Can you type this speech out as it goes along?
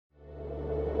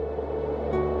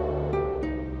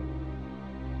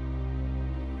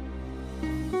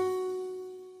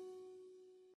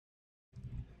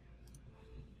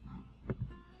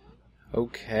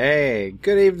Okay,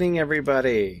 good evening,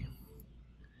 everybody.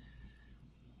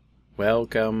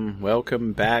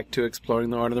 Welcome back to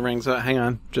Exploring the Lord of the Rings. Oh, hang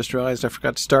on, just realized I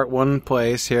forgot to start one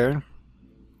place here.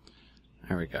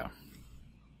 There we go.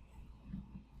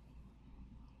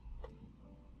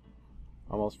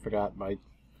 Almost forgot my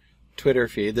Twitter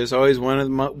feed. There's always one of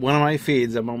my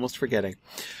feeds I'm almost forgetting.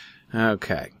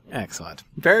 Okay, excellent.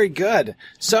 Very good.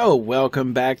 So,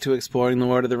 welcome back to Exploring the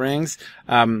Lord of the Rings.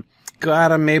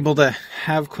 Glad I'm able to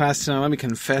have class tonight. Let me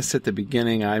confess at the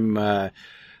beginning,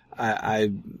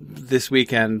 this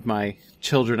weekend, my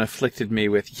children afflicted me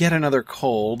with yet another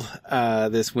cold,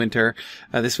 this winter.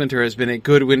 This winter has been a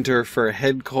good winter for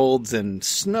head colds and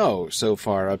snow so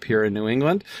far up here in New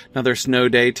England. Another snow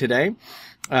day today.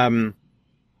 Anyway,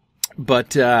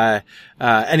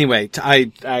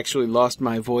 I actually lost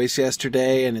my voice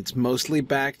yesterday and it's mostly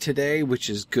back today, which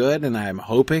is good. And I'm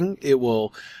hoping it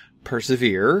will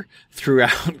persevere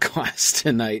throughout class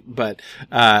tonight. But,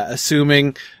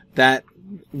 assuming that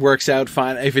works out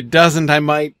fine. If it doesn't,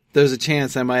 there's a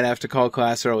chance I might have to call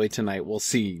class early tonight. We'll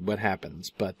see what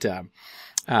happens. But,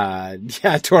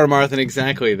 Tormarthan,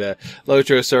 exactly. The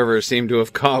Lotro servers seem to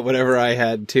have caught whatever I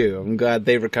had too. I'm glad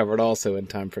they recovered also in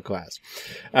time for class.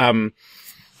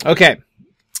 Okay.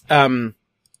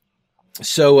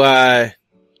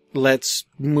 Let's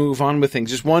move on with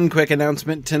things. Just one quick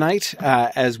announcement tonight,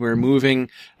 as we're moving,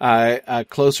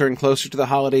 closer and closer to the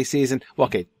holiday season. Well,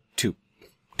 okay,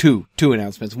 two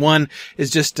announcements. One is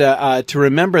just to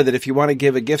remember that if you want to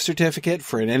give a gift certificate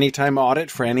for an anytime audit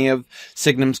for any of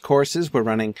Signum's courses, we're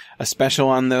running a special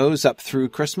on those up through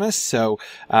Christmas. So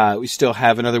we still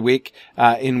have another week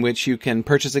in which you can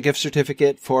purchase a gift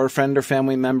certificate for a friend or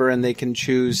family member, and they can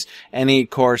choose any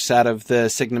course out of the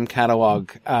Signum catalog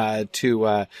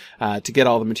to get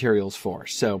all the materials for.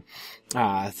 So.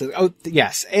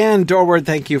 Yes. And Dorward,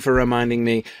 thank you for reminding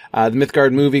me. The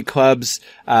Mythgard Movie Club's,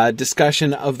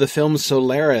 discussion of the film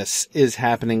Solaris is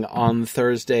happening on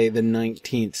Thursday, the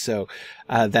 19th. So,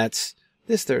 that's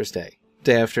this Thursday,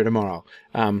 day after tomorrow.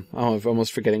 I'm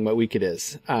almost forgetting what week it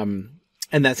is. And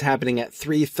that's happening at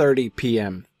 3:30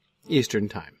 p.m. Eastern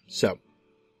time. So.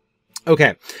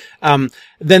 Okay.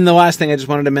 Then the last thing I just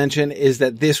wanted to mention is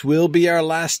that this will be our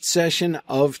last session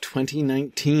of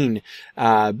 2019,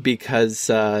 because,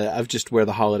 of just where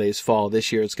the holidays fall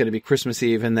this year. It's going to be Christmas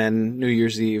Eve and then New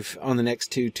Year's Eve on the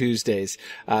next two Tuesdays.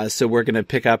 So we're going to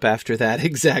pick up after that.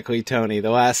 Exactly, Tony. The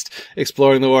last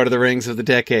Exploring the Lord of the Rings of the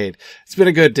decade. It's been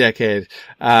a good decade.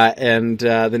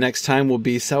 The next time we'll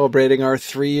be celebrating our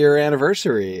 3-year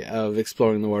anniversary of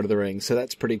Exploring the Lord of the Rings. So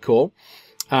that's pretty cool.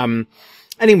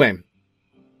 Anyway.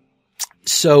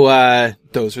 So,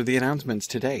 those are the announcements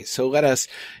today. So let us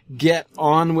get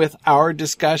on with our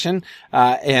discussion,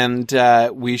 and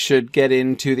we should get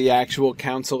into the actual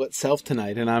council itself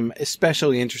tonight. And I'm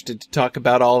especially interested to talk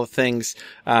about all the things,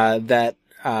 that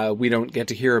we don't get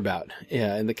to hear about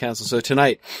in the council. So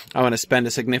tonight, I want to spend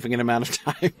a significant amount of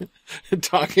time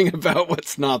talking about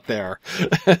what's not there.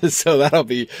 So that'll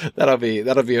be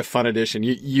a fun addition.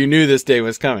 You knew this day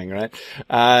was coming, right?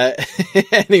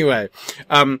 Anyway,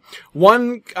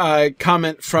 one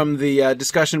comment from the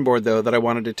discussion board though that I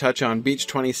wanted to touch on. Beach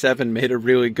 27 made a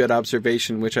really good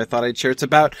observation, which I thought I'd share. It's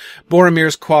about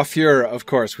Boromir's coiffure, of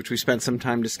course, which we spent some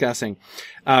time discussing.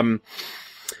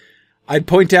 I'd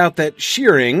point out that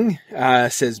shearing,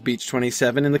 says Beach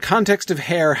 27, in the context of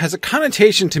hair has a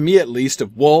connotation, to me at least,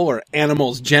 of wool or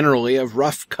animals generally, of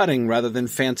rough cutting rather than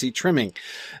fancy trimming.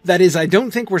 That is, I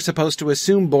don't think we're supposed to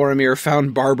assume Boromir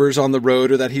found barbers on the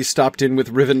road or that he stopped in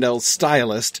with Rivendell's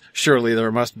stylist, surely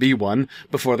there must be one,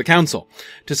 before the council.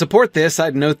 To support this,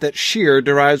 I'd note that shear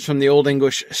derives from the Old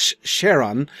English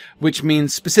sheron, which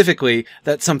means specifically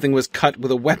that something was cut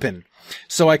with a weapon.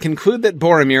 So I conclude that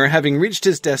Boromir, having reached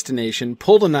his destination,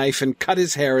 pulled a knife and cut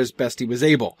his hair as best he was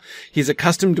able. He's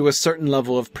accustomed to a certain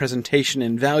level of presentation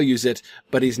and values it,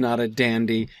 but he's not a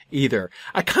dandy either.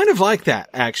 I kind of like that,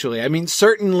 actually. I mean,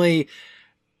 certainly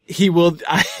he will,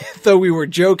 though we were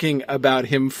joking about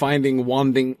him finding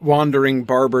wandering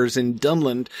barbers in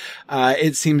Dunland,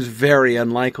 it seems very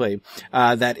unlikely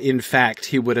that, in fact,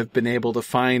 he would have been able to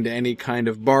find any kind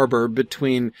of barber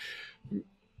between,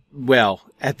 well,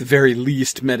 at the very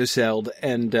least, Meduseld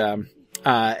and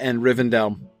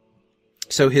Rivendell.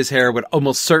 So his hair would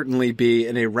almost certainly be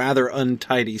in a rather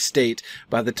untidy state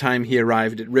by the time he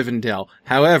arrived at Rivendell.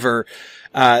 However,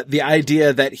 the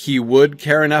idea that he would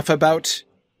care enough about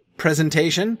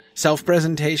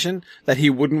self-presentation, that he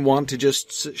wouldn't want to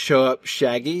just show up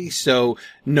shaggy. So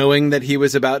knowing that he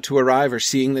was about to arrive, or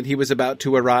seeing that he was about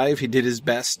to arrive, he did his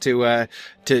best to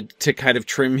kind of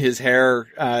trim his hair.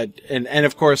 And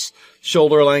of course,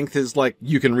 shoulder length is like,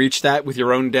 you can reach that with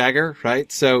your own dagger,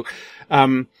 right? So,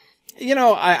 I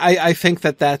think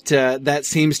that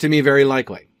seems to me very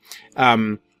likely.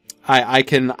 I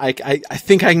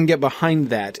think I can get behind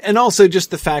that. And also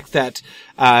just the fact that,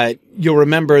 you'll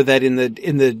remember that in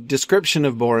the description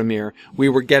of Boromir, we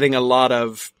were getting a lot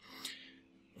of,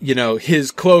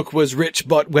 his cloak was rich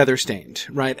but weather-stained,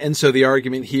 right? And so the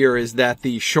argument here is that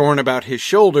the shorn about his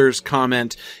shoulders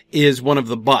comment is one of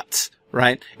the buts,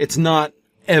 right? It's not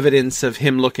evidence of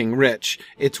him looking rich.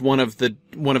 It's one of the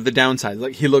downsides.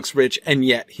 Like, he looks rich, and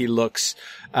yet he looks,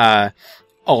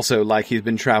 also like he's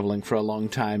been traveling for a long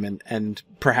time and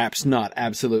perhaps not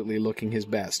absolutely looking his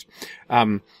best.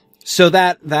 So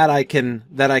that I can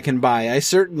buy. I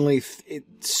certainly, it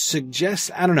suggests,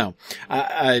 I don't know.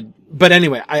 But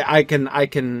anyway, I can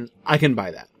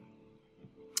buy that.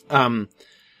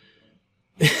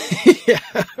 Yeah,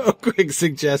 Oquig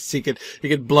suggests he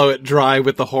could blow it dry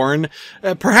with the horn.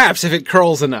 Perhaps if it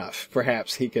curls enough,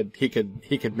 perhaps he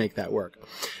could make that work.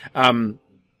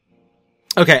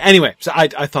 Okay. Anyway, so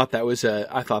I thought that was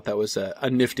a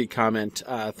nifty comment.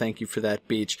 Thank you for that,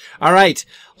 Beach. All right.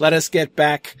 Let us get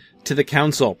back to the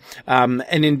council. And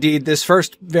indeed, this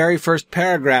very first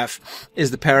paragraph is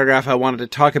the paragraph I wanted to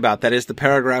talk about. That is the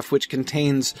paragraph which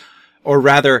contains, or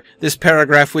rather, this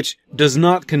paragraph which does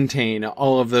not contain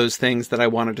all of those things that I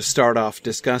wanted to start off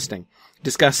discussing.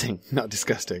 Not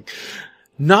disgusting.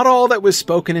 Not all that was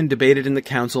spoken and debated in the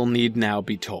council need now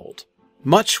be told.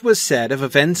 Much was said of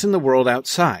events in the world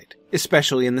outside,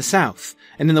 especially in the south,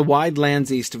 and in the wide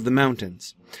lands east of the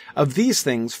mountains. Of these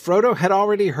things Frodo had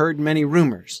already heard many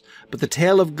rumors, but the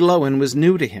tale of Glóin was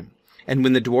new to him, and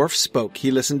when the dwarf spoke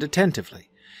he listened attentively.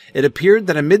 It appeared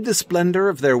that amid the splendor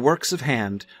of their works of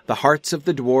hand, the hearts of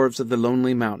the dwarves of the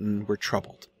Lonely Mountain were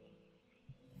troubled.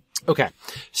 Okay,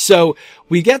 so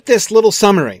we get this little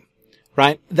summary,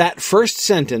 right? That first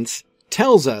sentence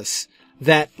tells us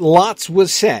that lots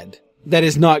was said that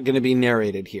is not going to be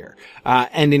narrated here.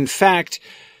 And in fact,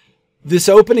 this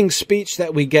opening speech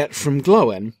that we get from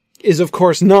Glóin is, of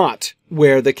course, not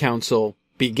where the council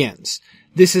begins.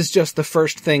 This is just the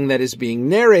first thing that is being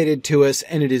narrated to us,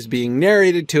 and it is being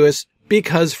narrated to us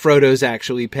because Frodo's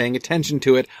actually paying attention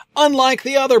to it, unlike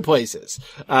the other places,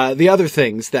 the other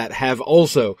things that have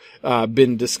also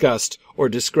been discussed or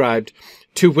described,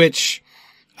 to which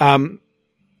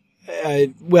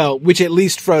which at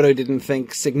least Frodo didn't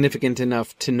think significant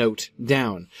enough to note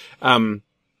down.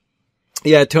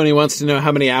 Tony wants to know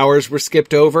how many hours were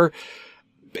skipped over.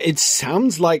 It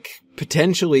sounds like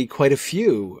potentially quite a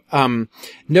few.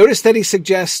 Notice that he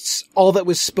suggests all that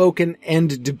was spoken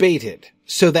and debated,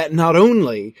 so that not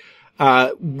only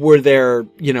were there,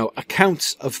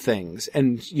 accounts of things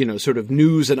and, sort of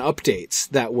news and updates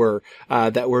that were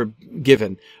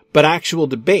given, but actual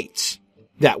debates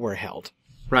that were held.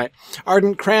 Right.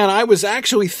 Ardent Cran, I was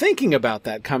actually thinking about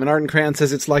that comment. Ardent Cran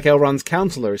says it's like Elrond's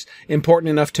counselors, important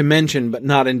enough to mention, but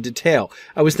not in detail.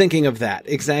 I was thinking of that.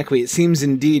 Exactly. It seems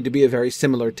indeed to be a very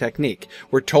similar technique.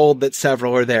 We're told that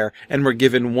several are there, and we're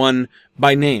given one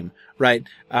by name, right?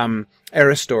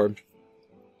 Erestor,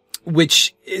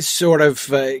 which is sort of,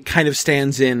 kind of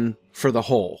stands in for the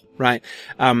whole, right?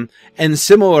 And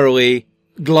similarly,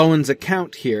 Glóin's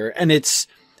account here, and it's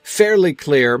fairly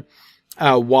clear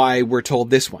why we're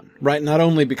told this one, right? Not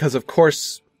only because, of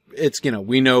course, it's,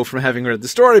 we know from having read the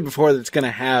story before that it's going to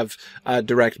have a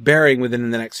direct bearing within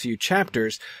the next few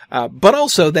chapters, but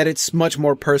also that it's much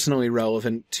more personally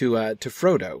relevant to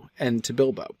Frodo and to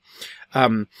Bilbo.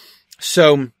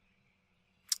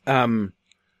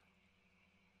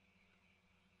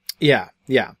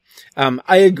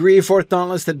 I agree, Fourth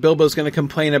Dauntless, that Bilbo's going to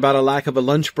complain about a lack of a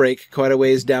lunch break quite a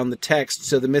ways down the text,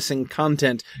 so the missing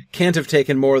content can't have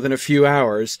taken more than a few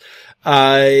hours.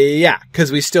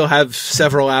 Because we still have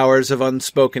several hours of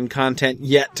unspoken content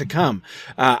yet to come.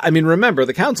 Remember,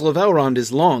 the Council of Elrond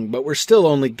is long, but we're still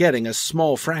only getting a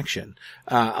small fraction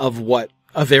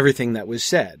of everything that was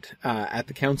said at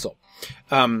the council.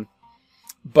 And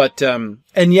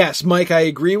yes, Mike, I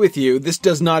agree with you. This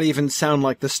does not even sound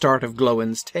like the start of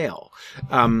Glóin's tale.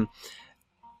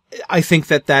 I think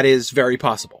that is very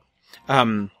possible.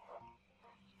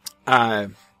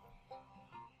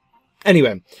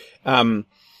 Anyway,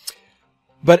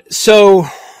 but so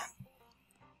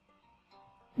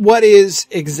what is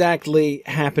exactly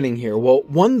happening here? Well,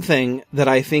 one thing that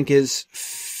I think is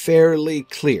fairly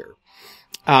clear,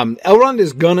 Elrond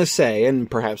is gonna say, and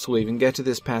perhaps we'll even get to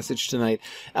this passage tonight,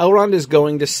 Elrond is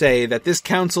going to say that this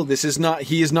council, he's not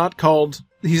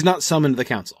summoned the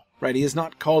council, right? He has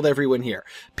not called everyone here.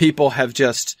 People have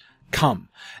just come.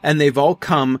 And they've all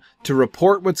come to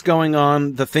report what's going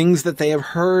on, the things that they have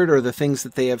heard or the things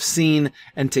that they have seen,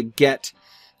 and to get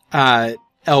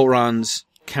Elrond's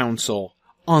counsel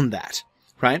on that,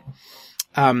 right?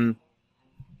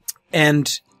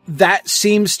 And that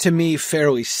seems to me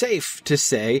fairly safe to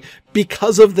say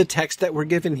because of the text that we're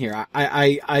given here.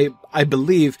 I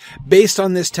believe, based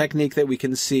on this technique that we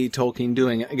can see Tolkien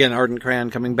doing, again, Ardent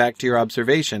Crayon, coming back to your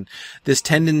observation, this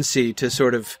tendency to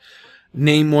sort of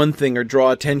name one thing or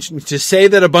draw attention, to say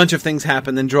that a bunch of things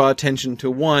happen, then draw attention to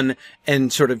one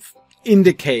and sort of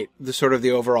indicate the sort of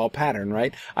the overall pattern,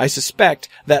 right? I suspect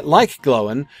that, like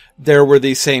Glóin, there were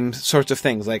these same sorts of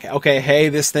things, like, okay, hey,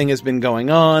 this thing has been going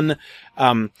on.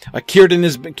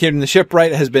 Círdan the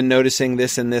shipwright has been noticing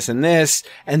this and this and this,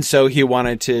 and so he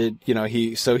wanted to,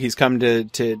 he's come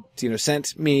to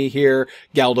sent me here,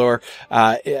 Galdor.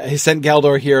 He sent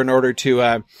Galdor here in order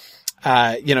to,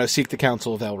 seek the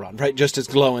counsel of Elrond, right? Just as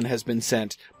Glóin has been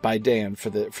sent by Dan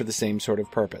for the same sort of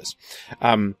purpose.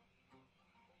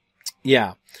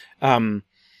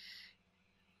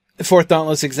 Fourth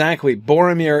Dauntless, exactly.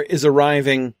 Boromir is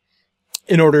arriving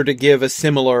in order to give a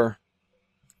similar,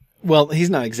 well, he's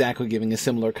not exactly giving a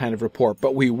similar kind of report,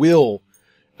 but we will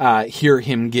hear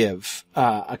him give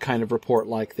a kind of report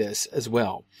like this as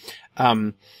well.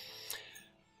 Though,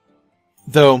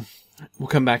 we'll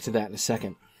come back to that in a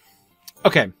second.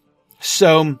 Okay,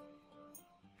 so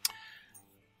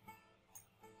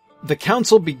the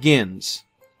council begins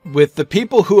with the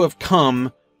people who have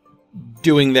come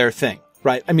doing their thing,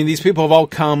 right? I mean, these people have all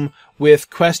come with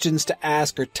questions to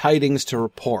ask or tidings to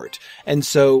report. And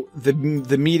so the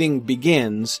meeting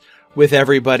begins with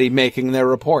everybody making their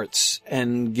reports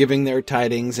and giving their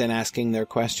tidings and asking their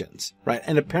questions, right?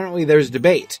 And apparently there's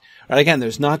debate, right? Again,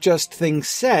 there's not just things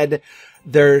said,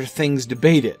 there are things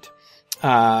debated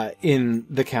in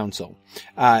the council.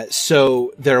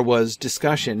 So there was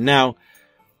discussion. Now,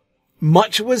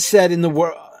 much was said in the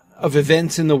world of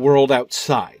events in the world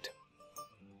outside.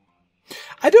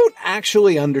 I don't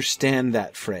actually understand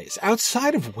that phrase.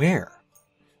 Outside of where?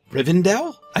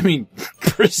 Rivendell? I mean,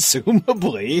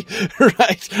 presumably,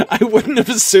 right? I wouldn't have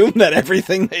assumed that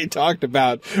everything they talked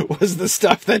about was the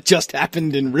stuff that just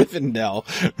happened in Rivendell,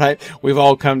 right? We've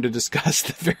all come to discuss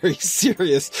the very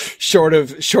serious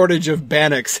shortage of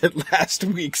Bannocks at last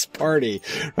week's party,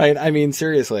 right? I mean,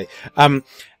 seriously.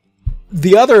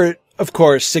 The other, of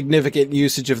course, significant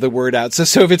usage of the word out.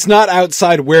 So if it's not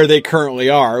outside where they currently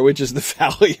are, which is the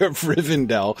Valley of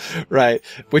Rivendell, right,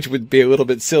 which would be a little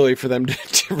bit silly for them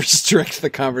to restrict the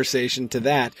conversation to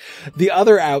that. The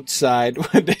other outside,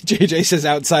 when JJ says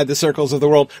outside the circles of the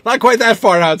world, not quite that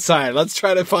far outside. Let's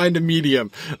try to find a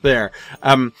medium there.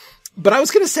 But I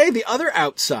was going to say the other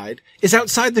outside is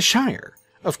outside the Shire.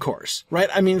 Of course, right?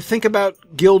 I mean, think about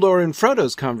Gildor and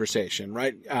Frodo's conversation,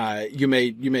 right? You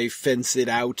may fence it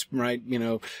out, right?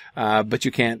 But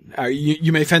you can't,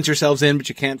 you may fence yourselves in, but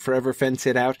you can't forever fence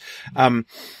it out.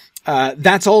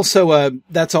 That's also a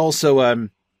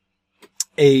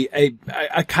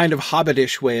kind of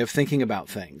hobbitish way of thinking about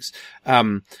things.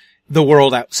 The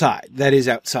world outside, that is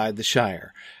outside the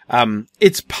Shire.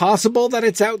 It's possible that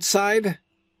it's outside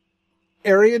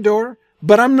Eriador,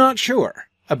 but I'm not sure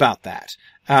about that.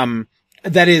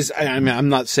 That is, I mean, I'm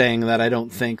not saying that I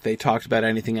don't think they talked about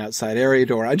anything outside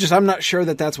Eriador. I'm not sure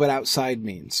that that's what outside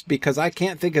means, because I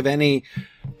can't think of any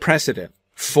precedent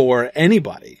for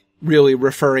anybody really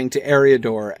referring to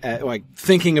Eriador, like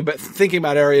thinking about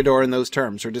Eriador in those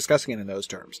terms or discussing it in those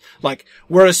terms. Like,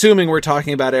 we're assuming we're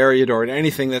talking about Eriador, and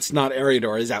anything that's not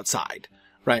Eriador is outside,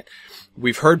 right?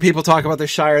 We've heard people talk about the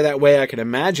Shire that way. I can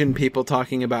imagine people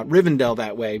talking about Rivendell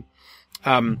that way.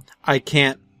 I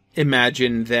can't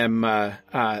imagine them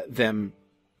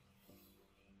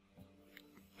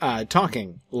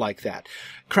talking like that.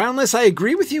 Crownless, I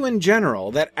agree with you in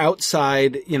general that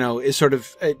outside, is sort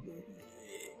of,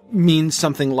 means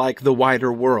something like the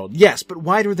wider world. Yes, but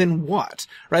wider than what?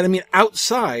 Right? I mean,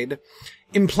 outside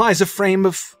implies a frame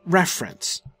of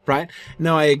reference, right?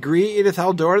 Now, I agree, Edith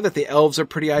Aldor, that the elves are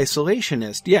pretty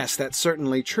isolationist. Yes, that's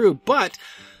certainly true, but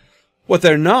what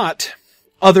they're not,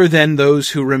 other than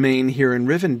those who remain here in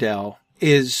Rivendell,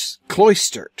 is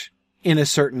cloistered in a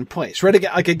certain place, right?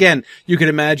 Like, again, you could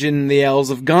imagine the elves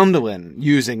of Gondolin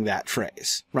using that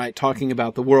phrase, right? Talking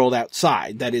about the world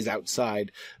outside, that is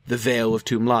outside the Vale of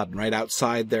Tum Lodden, right?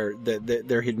 Outside their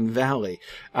hidden valley.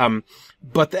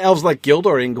 But the elves like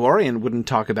Gildor Ingorian wouldn't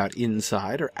talk about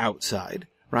inside or outside,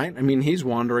 right? I mean, he's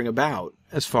wandering about,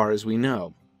 as far as we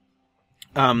know.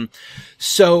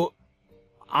 So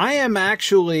I am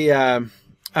actually, I'm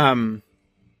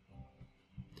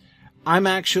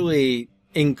actually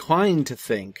inclined to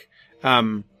think,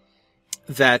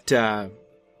 that,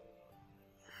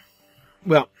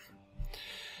 well,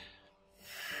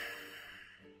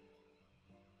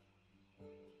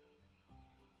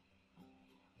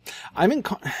 I don't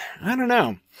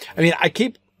know. I mean, I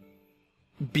keep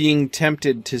being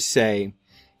tempted to say,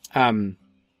 yeah,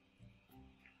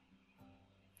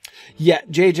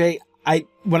 JJ,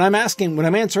 when I'm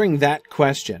answering that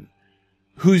question,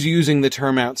 who's using the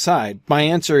term outside? My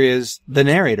answer is the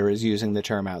narrator is using the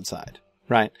term outside,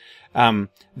 right?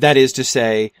 That is to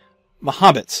say, the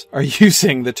hobbits are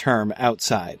using the term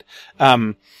outside.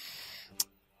 And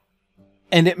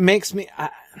it makes me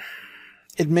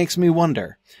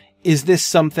wonder, is this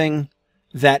something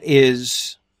that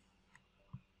is...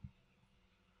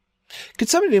 Could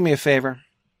somebody do me a favor?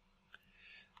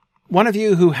 One of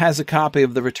you who has a copy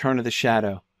of The Return of the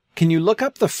Shadow, can you look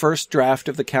up the first draft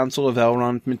of the Council of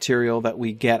Elrond material that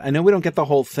we get? I know we don't get the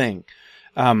whole thing,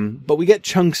 but we get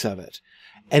chunks of it.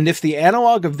 And if the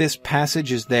analog of this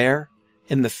passage is there,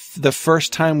 in the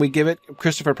first time we give it,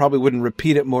 Christopher probably wouldn't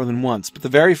repeat it more than once, but the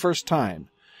very first time,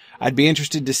 I'd be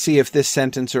interested to see if this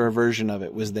sentence or a version of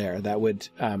it was there. That would,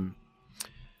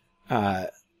 I'd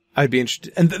be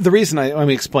interested. And the reason let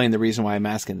me explain the reason why I'm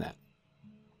asking that.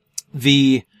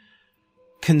 The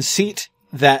conceit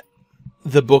that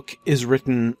the book is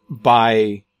written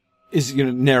narrated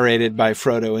by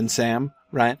Frodo and Sam,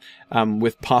 right?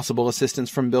 With possible assistance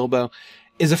from Bilbo,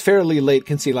 is a fairly late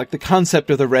conceit. Like the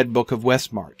concept of the Red Book of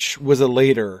Westmarch was a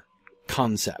later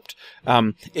concept.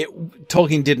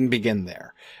 Tolkien didn't begin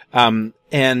there. There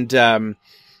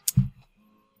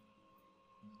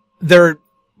are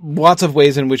lots of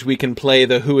ways in which we can play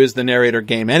the who is the narrator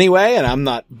game anyway, and I'm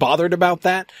not bothered about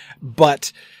that.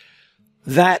 But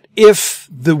that if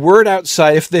the word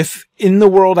outside, if in the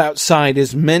world outside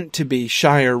is meant to be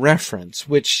Shire reference,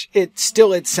 which it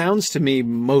sounds to me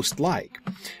most like,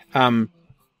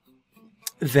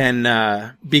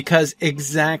 then, because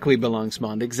exactly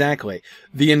Belangsmond, exactly.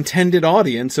 The intended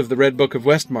audience of the Red Book of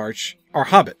Westmarch are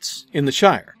hobbits in the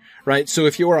Shire, right? So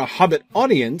if you're a hobbit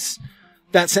audience,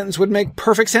 that sentence would make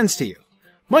perfect sense to you.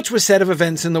 Much was said of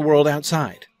events in the world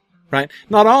outside, right?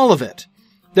 Not all of it.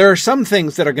 There are some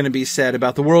things that are going to be said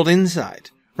about the world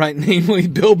inside, right? Namely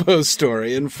Bilbo's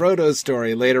story and Frodo's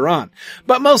story later on.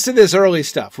 But most of this early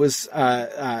stuff was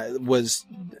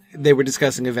they were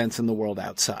discussing events in the world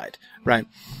outside, right?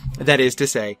 That is to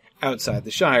say, outside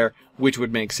the Shire, which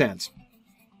would make sense.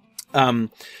 But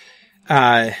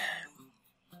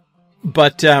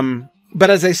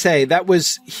as I say,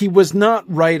 he was not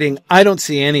writing, I don't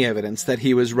see any evidence that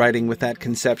he was writing with that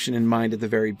conception in mind at the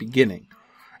very beginning.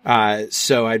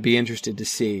 So I'd be interested to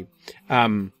see.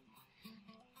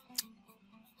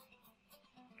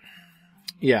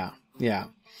 Yeah.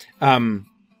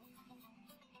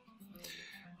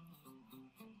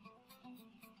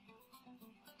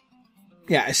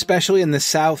 Yeah, especially in the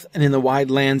south and in the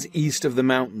wide lands east of the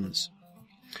mountains.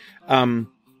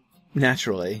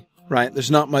 Naturally, right? There's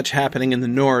not much happening in the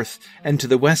north, and to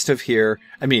the west of here,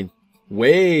 I mean,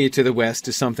 way to the west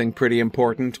is something pretty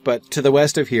important, but to the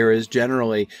west of here is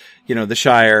generally, the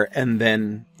Shire, and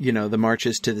then, the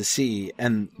marches to the sea,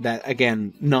 and that,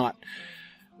 again, not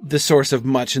the source of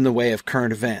much in the way of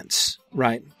current events,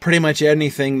 right? Pretty much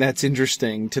anything that's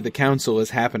interesting to the council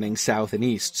is happening south and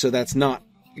east, so that's not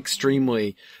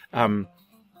extremely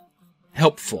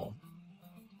helpful.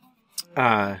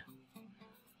 Yeah.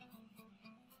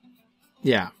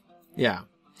 Yeah.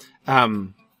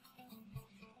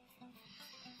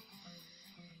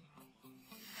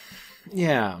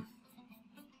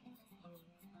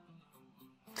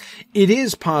 It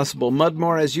is possible,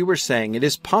 Mudmore, as you were saying, it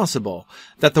is possible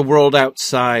that the world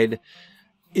outside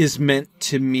is meant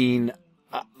to mean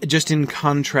just in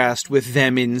contrast with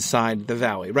them inside the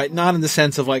valley, right? Not in the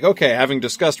sense of like, okay, having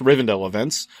discussed Rivendell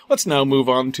events, let's now move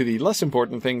on to the less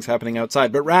important things happening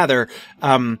outside, but rather,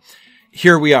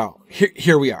 here we are.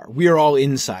 Here we are. We are all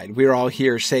inside. We are all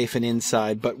here safe and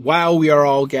inside. But while we are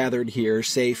all gathered here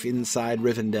safe inside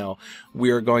Rivendell,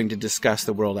 we are going to discuss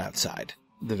the world outside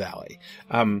the valley.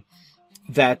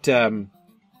 That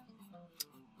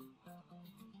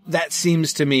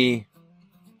seems to me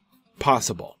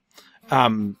possible.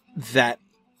 That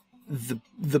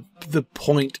the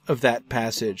point of that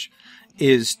passage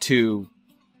is to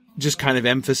just kind of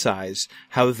emphasize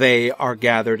how they are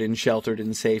gathered and sheltered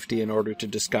in safety in order to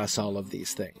discuss all of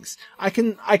these things. I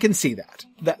can see that.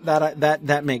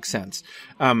 That makes sense.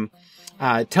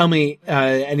 Tell me,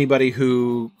 anybody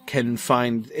who can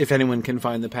find, if anyone can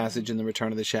find the passage in the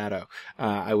Return of the Shadow,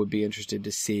 I would be interested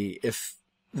to see if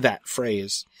that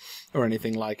phrase or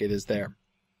anything like it is there.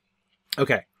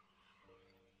 Okay.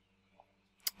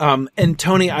 And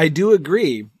Tony, I do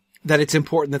agree that it's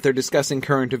important that they're discussing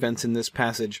current events in this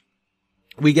passage.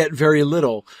 We get very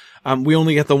little. We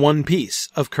only get the one piece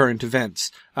of current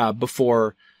events,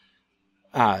 before,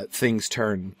 things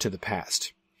turn to the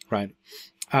past, right?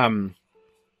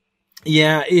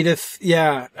 Yeah, Edith,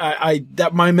 yeah,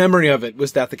 that my memory of it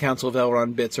was that the Council of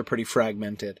Elrond bits are pretty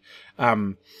fragmented.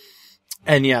 And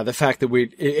yeah, the fact that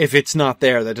if it's not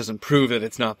there, that doesn't prove that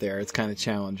it's not there. It's kind of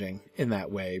challenging in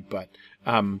that way, but,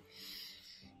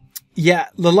 yeah,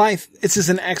 Lilith, this is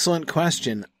an excellent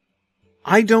question.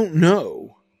 I don't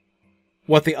know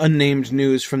what the unnamed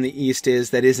news from the East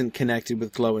is that isn't connected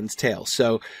with Glóin's tale.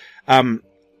 So,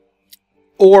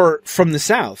 or from the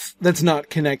South that's not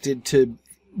connected to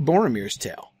Boromir's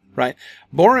tale, right?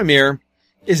 Boromir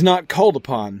is not called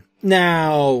upon.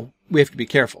 Now, we have to be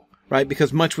careful, right?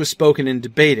 Because much was spoken and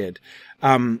debated.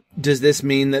 Does this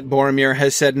mean that Boromir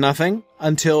has said nothing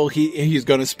until he's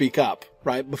going to speak up,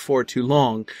 right? Before too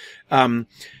long.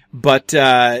 But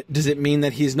does it mean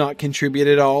that he's not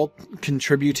contributed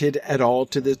at all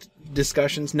to the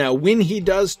discussions? Now, when he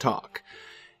does talk,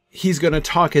 he's going to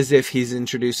talk as if he's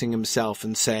introducing himself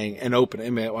and saying and opening. I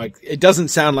mean, like, it doesn't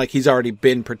sound like he's already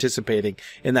been participating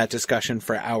in that discussion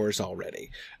for hours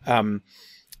already.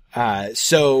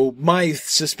 So my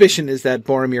suspicion is that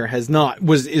Boromir is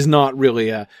not really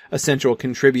a central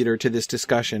contributor to this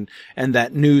discussion, and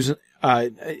that news,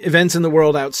 events in the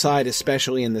world outside,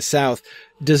 especially in the South,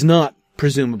 does not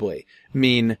presumably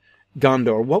mean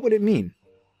Gondor. What would it mean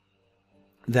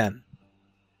then?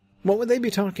 What would they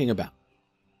be talking about?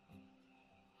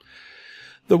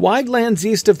 The wide lands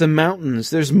east of the mountains,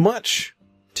 there's much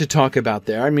to talk about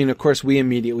there. I mean, of course, we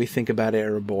immediately think about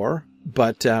Erebor,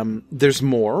 but there's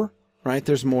more, right?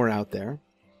 There's more out there.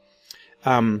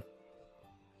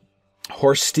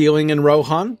 Horse stealing in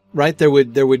Rohan, right? There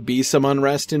would be some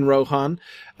unrest in Rohan.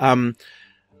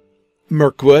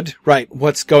 Mirkwood, right?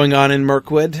 What's going on in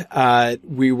Mirkwood?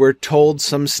 We were told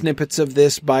some snippets of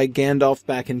this by Gandalf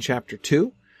back in chapter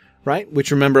 2, right? Which,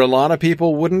 remember, a lot of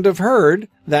people wouldn't have heard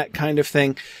that kind of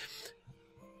thing.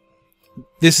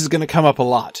 This is going to come up a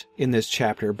lot in this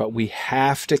chapter, but we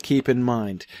have to keep in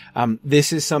mind,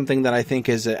 this is something that I think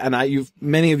is,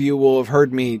 many of you will have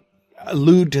heard me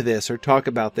allude to this or talk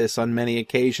about this on many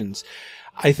occasions.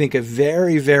 I think a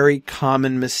very, very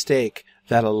common mistake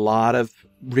that a lot of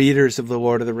readers of The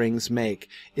Lord of the Rings make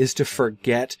is to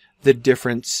forget the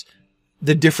differences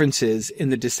in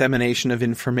the dissemination of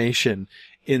information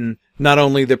in not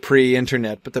only the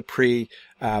pre-internet, but the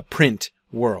pre-print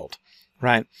world,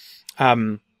 right?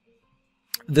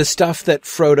 The stuff that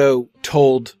Frodo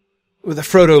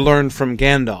learned from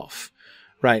Gandalf,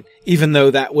 right? Even though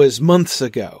that was months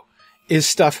ago, is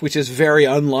stuff which is very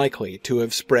unlikely to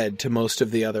have spread to most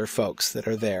of the other folks that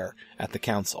are there at the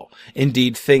council.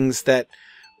 Indeed, things that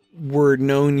were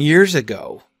known years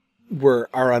ago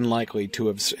are unlikely to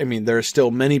have, there are still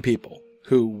many people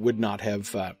who would not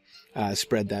have,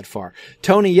 spread that far.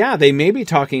 Tony, yeah, they may be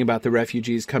talking about the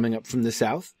refugees coming up from the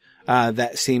south.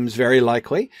 That seems very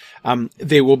likely.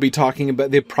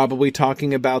 They're probably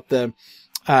talking about the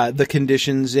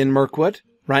conditions in Mirkwood,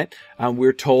 right?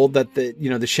 We're told that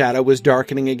the shadow was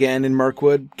darkening again in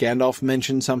Mirkwood. Gandalf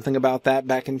mentioned something about that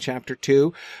back in chapter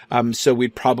 2. So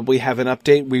we'd probably have an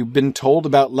update. We've been told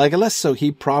about Legolas, so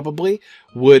he probably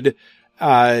would,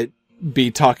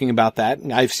 be talking about that.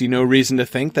 I see no reason to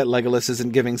think that Legolas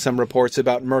isn't giving some reports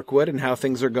about Mirkwood and how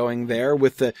things are going there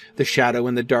with the shadow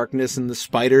and the darkness and the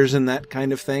spiders and that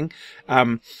kind of thing.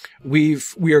 We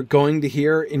are going to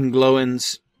hear in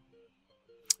Glóin's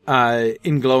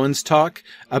talk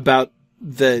about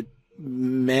the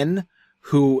men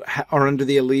who are under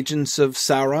the allegiance of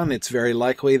Sauron. It's very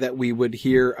likely that we would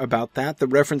hear about that. The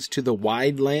reference to the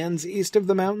wide lands east of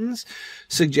the mountains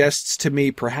suggests to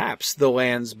me perhaps the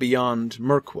lands beyond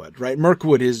Mirkwood, right?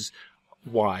 Mirkwood is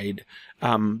wide,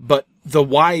 but the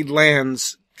wide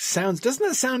lands doesn't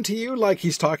it sound to you like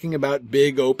he's talking about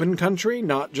big open country,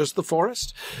 not just the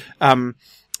forest? And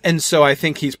so I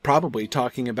think he's probably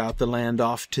talking about the land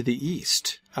off to the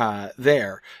east,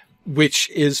 there, which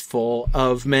is full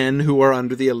of men who are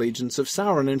under the allegiance of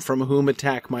Sauron and from whom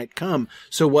attack might come.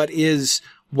 So what is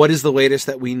what is the latest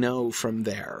that we know from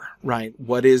there, right?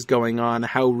 What is going on?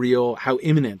 How real, how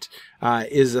imminent,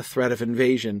 is a threat of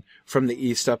invasion from the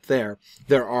east up there?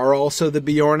 There are also the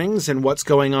Bjornings and what's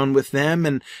going on with them.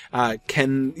 And,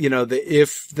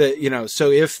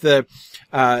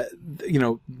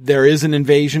 there is an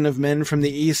invasion of men from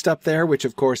the east up there, which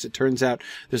of course it turns out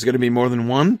there's going to be more than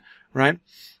one, right?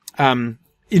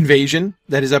 Invasion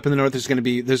that is up in the north. There's going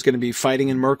to be fighting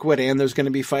in Mirkwood, and there's going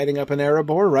to be fighting up in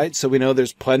Erebor, right? So we know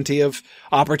there's plenty of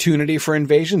opportunity for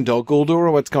invasion. Dol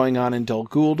Guldur, what's going on in Dol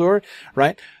Guldur,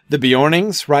 right? The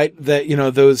Bjornings, right?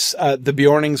 The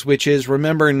Bjornings, which is,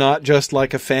 remember, not just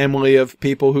like a family of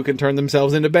people who can turn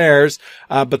themselves into bears,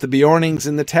 but the Bjornings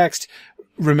in the text,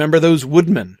 remember those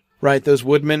woodmen, right? Those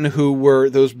woodmen who were,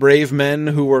 those brave men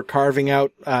who were carving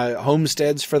out,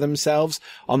 homesteads for themselves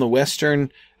on the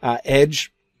western,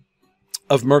 edge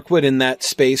of Mirkwood, in that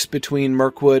space between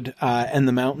Mirkwood and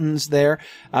the mountains there.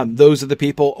 Those are the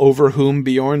people over whom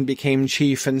Bjorn became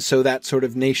chief, and so that sort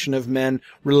of nation of men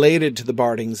related to the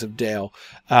Bardings of Dale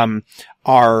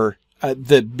are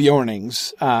the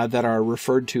Bjornings that are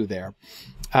referred to there.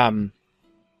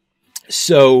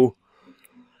 So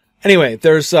anyway,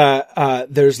 there's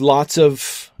lots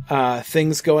of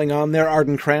things going on there.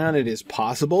 Arden Cran, it is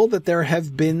possible that there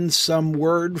have been some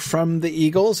word from the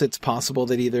Eagles. It's possible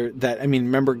that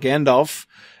remember Gandalf,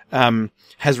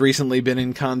 has recently been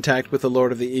in contact with the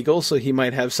Lord of the Eagles, so he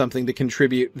might have something to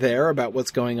contribute there about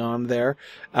what's going on there.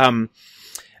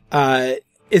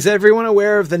 Is everyone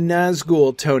aware of the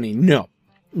Nazgul, Tony? No.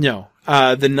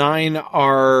 The Nine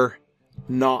are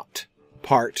not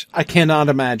part. I cannot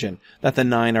imagine that the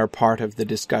Nine are part of the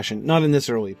discussion, not in this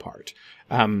early part.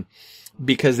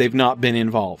 Because they've not been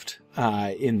involved,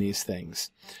 in these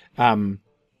things. So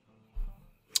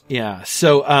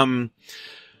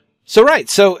right.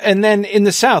 So, and then in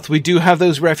the south, we do have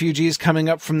those refugees coming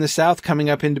up from the south, coming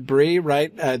up into Bree,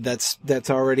 right? That's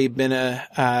already been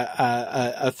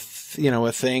a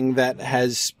thing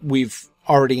that we've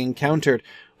already encountered.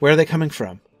 Where are they coming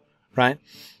from? Right?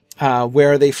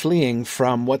 Where are they fleeing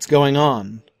from? What's going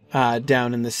on,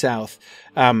 down in the south?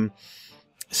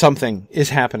 Something is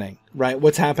happening, right?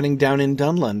 What's happening down in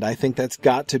Dunland? I think that's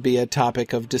got to be a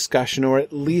topic of discussion, or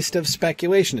at least of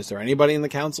speculation. Is there anybody in the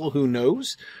council who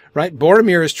knows, right?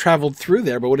 Boromir has traveled through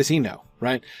there, but what does he know,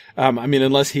 right?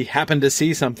 Unless he happened to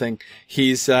see something,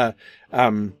 he's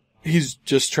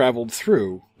just traveled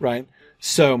through, right?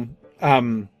 So,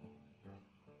 Fort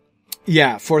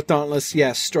Dauntless,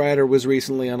 yes, Strider was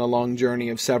recently on a long journey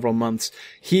of several months.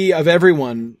 He, of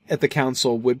everyone at the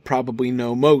council, would probably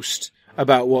know most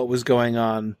about what was going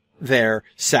on there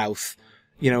south,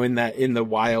 in the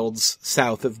wilds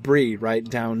south of Bree, right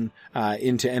down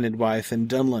into Enedwythe and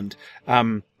Dunland.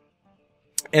 And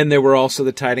there were also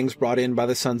the tidings brought in by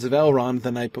the Sons of Elrond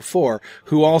the night before,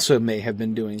 who also may have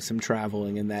been doing some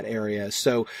traveling in that area.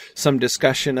 So some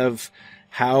discussion of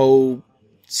how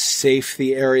safe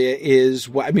the area is.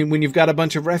 When you've got a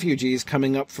bunch of refugees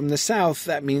coming up from the south,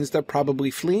 that means they're probably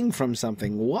fleeing from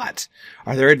something. What?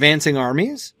 Are there advancing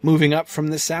armies moving up from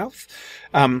the south?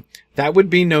 That would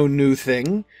be no new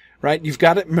thing, right? You've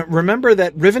got to remember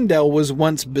that Rivendell was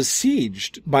once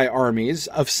besieged by armies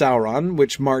of Sauron,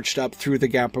 which marched up through the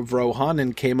Gap of Rohan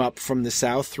and came up from the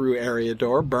south through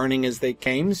Eriador, burning as they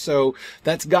came. So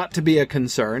that's got to be a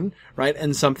concern, right?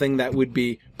 And something that would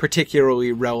be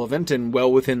particularly relevant and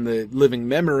well within the living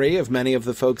memory of many of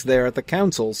the folks there at the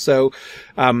council. So,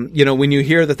 when you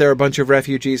hear that there are a bunch of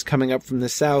refugees coming up from the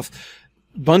south,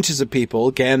 bunches of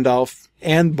people, Gandalf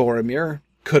and Boromir,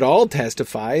 could all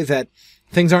testify that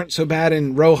things aren't so bad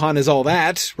in Rohan as all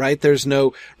that, right? There's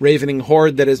no ravening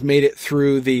horde that has made it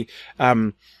through the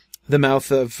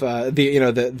mouth of,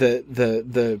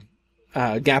 the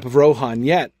Gap of Rohan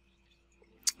yet.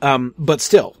 But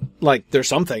still, there's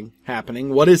something happening.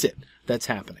 What is it that's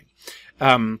happening?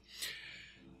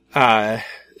 Anyway,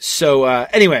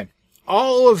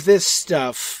 all of this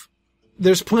stuff,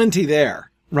 there's plenty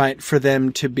there, right, for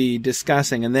them to be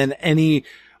discussing. And then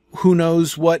who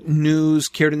knows what news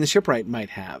Círdan the Shipwright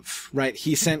might have, right?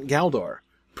 He sent Galdor,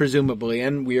 presumably,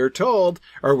 and we're told,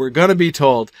 or we're gonna be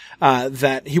told,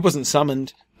 that he wasn't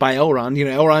summoned by Elrond.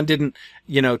 Elrond didn't,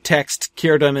 text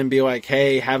Círdan and be like,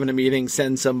 hey, having a meeting,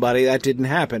 send somebody. That didn't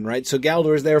happen, right? So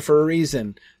Galdor's there for a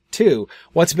reason, too.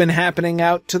 What's been happening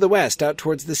out to the west, out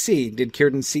towards the sea? Did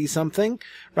Círdan see something,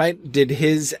 right? Did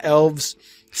his elves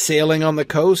sailing on the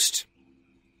coast,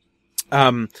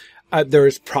 there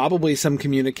is probably some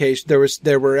communication. There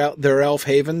are elf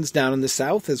havens down in the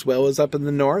south as well as up in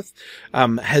the north.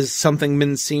 Has something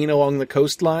been seen along the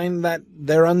coastline that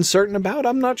they're uncertain about?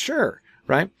 I'm not sure,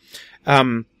 right?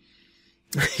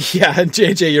 Yeah,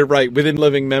 JJ, you're right. Within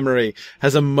living memory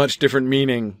has a much different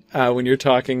meaning when you're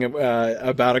talking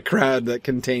about a crowd that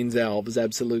contains elves.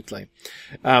 Absolutely.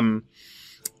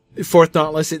 Fourth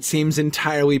Dauntless, it seems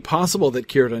entirely possible that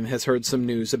Círdan has heard some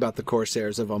news about the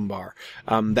Corsairs of Umbar.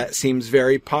 That seems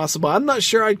very possible. I'm not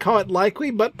sure I'd call it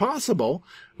likely, but possible,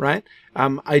 right?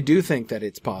 I do think that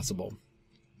it's possible.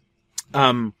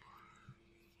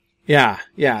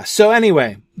 Yeah. So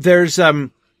anyway, there's a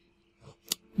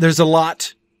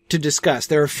lot to discuss.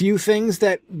 There are a few things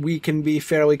that we can be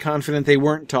fairly confident they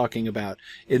weren't talking about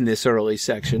in this early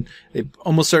section. They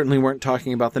almost certainly weren't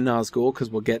talking about the Nazgul, because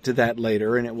we'll get to that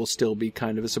later, and it will still be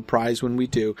kind of a surprise when we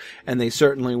do. And they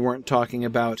certainly weren't talking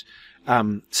about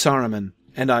Saruman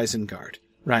and Isengard,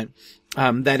 right?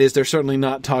 That is, they're certainly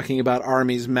not talking about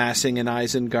armies massing in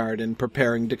Isengard and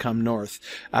preparing to come north.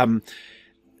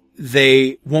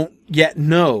 They won't yet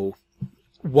know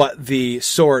what the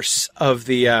source of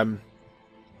the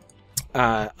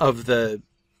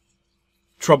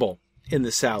trouble in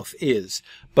the south is,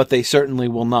 but they certainly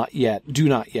do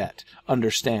not yet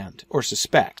understand or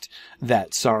suspect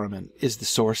that Saruman is the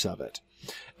source of it.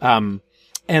 And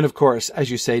of course,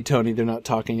 as you say, Tony, they're not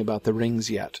talking about the rings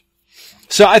yet.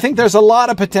 So I think there's a lot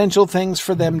of potential things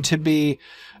for them to be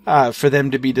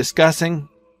discussing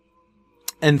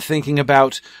and thinking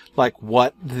about, like,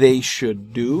 what they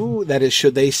should do. That is,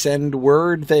 should they send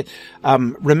word that,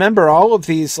 remember all of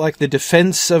these, like the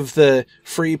defense of the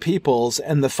free peoples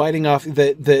and the fighting off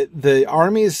the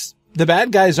armies, the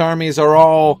bad guys' armies are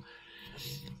all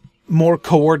more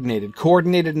coordinated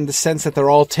in the sense that they're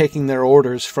all taking their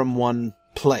orders from one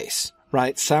place,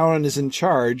 right? Sauron is in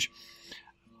charge,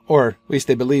 or at least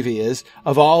they believe he is,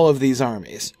 of all of these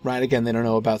armies, right? Again, they don't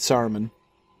know about Saruman.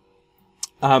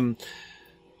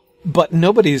 But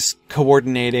nobody's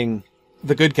coordinating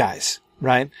the good guys,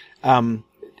 right? Do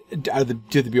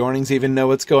the Bjornings even know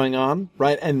what's going on,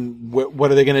 right? And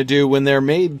what are they going to do when they're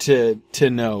made to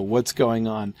know what's going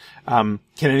on? Can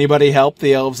anybody help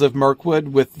the elves of Mirkwood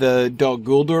with the Dol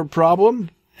Guldur problem?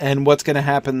 And what's going to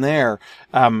happen there?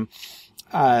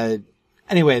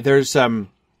 Anyway, there's a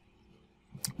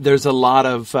lot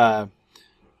of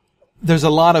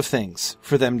things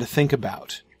for them to think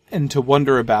about and to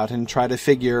wonder about and try to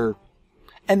figure,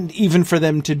 and even for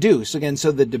them to do. So again, so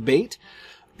the debate,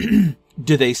 do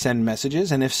they send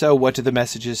messages? And if so, what do the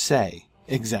messages say?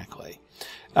 Exactly.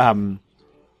 How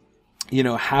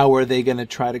are they going to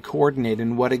try to coordinate,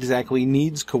 and what exactly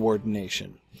needs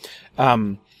coordination?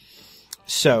 Tony's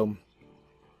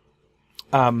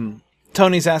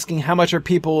asking, how much are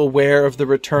people aware of the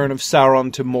return of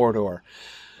Sauron to Mordor?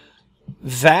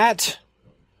 That,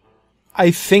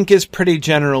 I think, is pretty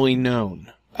generally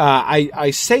known.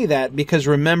 I say that because,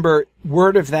 remember,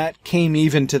 word of that came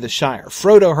even to the Shire.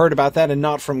 Frodo heard about that, and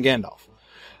not from Gandalf.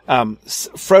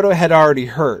 Frodo had already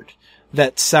heard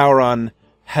that Sauron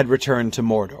had returned to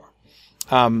Mordor.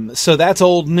 So that's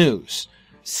old news.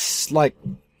 It's like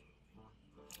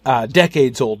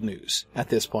decades old news at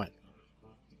this point.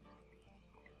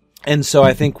 And so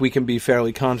I think we can be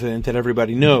fairly confident that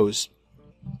everybody knows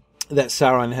that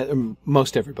Sauron,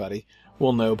 most everybody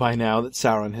will know by now that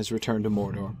Sauron has returned to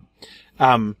Mordor.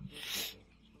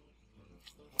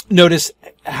 Notice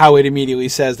how it immediately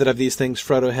says that of these things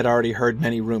Frodo had already heard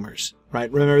many rumors,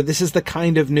 right? Remember, this is the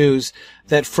kind of news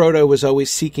that Frodo was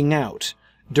always seeking out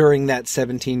during that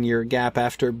 17-year gap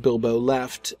after Bilbo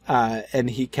left, and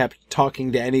he kept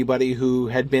talking to anybody who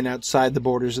had been outside the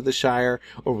borders of the Shire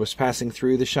or was passing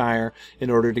through the Shire in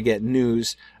order to get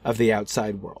news of the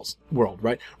outside world,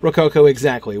 right? Rococo,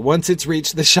 exactly. Once it's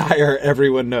reached the Shire,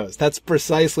 everyone knows. That's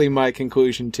precisely my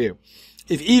conclusion, too.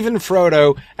 If even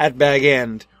Frodo at Bag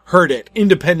End heard it,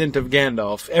 independent of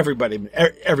Gandalf, everybody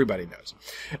knows.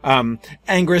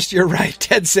 Angrist, you're right.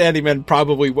 Ted Sandyman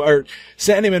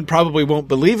probably won't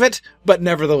believe it, but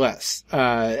nevertheless,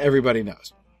 everybody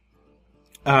knows.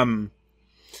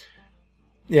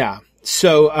 Yeah.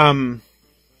 So,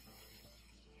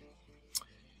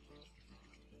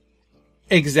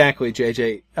 exactly,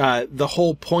 JJ. The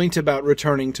whole point about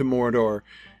returning to Mordor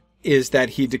is that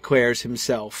he declares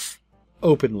himself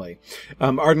openly.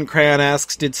 Ardent Crayon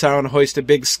asks, did Sauron hoist a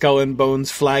big skull and bones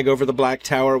flag over the Black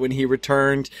Tower when he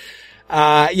returned?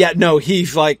 No, he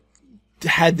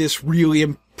had this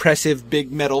really impressive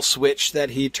big metal switch that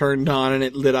he turned on and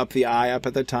it lit up the eye up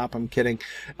at the top. I'm kidding.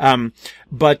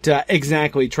 But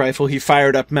exactly, Trifle. He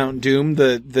fired up Mount Doom.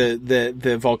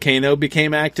 The volcano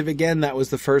became active again. That was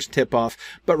the first tip off.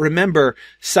 But remember,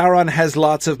 Sauron has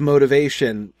lots of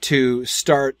motivation to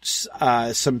start,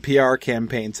 some PR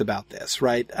campaigns about this,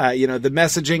 right? The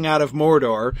messaging out of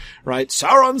Mordor, right?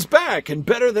 Sauron's back and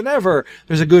better than ever.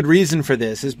 There's a good reason for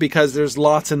this, is because there's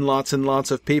lots and lots and lots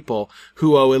of people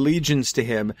who owe allegiance to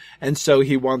him. And so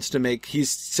he wants to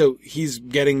he's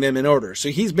getting them in order. So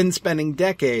he's been spending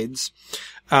decades,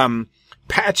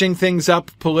 patching things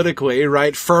up politically,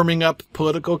 right? Firming up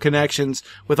political connections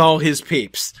with all his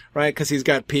peeps, right? Cause he's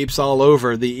got peeps all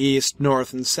over the east,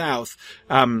 north, and south.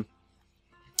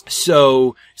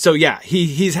 So yeah,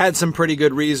 he's had some pretty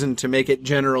good reason to make it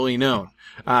generally known,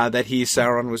 that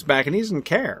Sauron was back, and he doesn't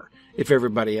care if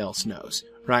everybody else knows,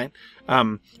 right?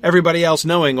 Everybody else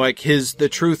knowing, like, the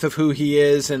truth of who he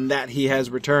is and that he has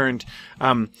returned.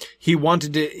 He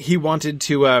wanted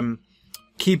to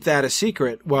keep that a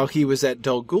secret while he was at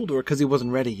Dol Guldur because he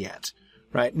wasn't ready yet,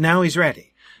 right? Now he's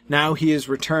ready. Now he has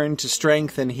returned to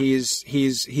strength and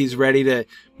he's ready to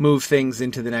move things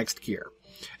into the next gear.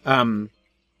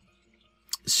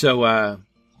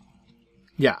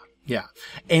 Yeah.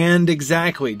 And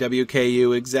exactly,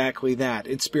 WKU, exactly that.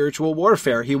 It's spiritual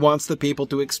warfare. He wants the people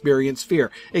to experience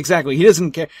fear. Exactly. He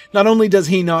doesn't care. Not only does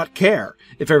he not care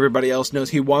if everybody else knows,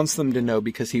 he wants them to know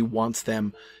because he wants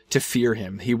them to fear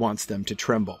him. He wants them to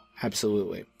tremble.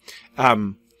 Absolutely.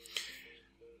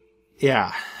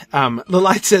 Yeah. The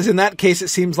light says, in that case, it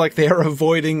seems like they are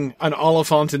avoiding an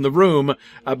Oliphant in the room,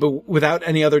 but without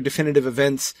any other definitive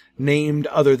events named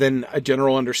other than a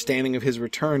general understanding of his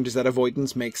return. Does that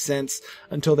avoidance make sense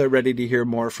until they're ready to hear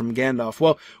more from Gandalf?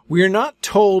 Well, we're not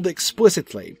told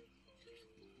explicitly,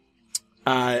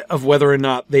 of whether or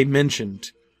not they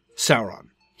mentioned Sauron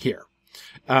here.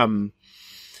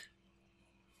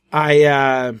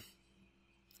 I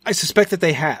suspect that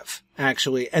they have,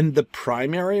 actually. And the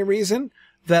primary reason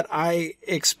that I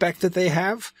expect that they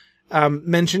have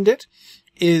mentioned it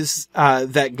is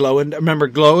that Glowin, remember,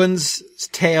 Glowin's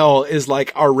tale is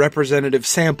like our representative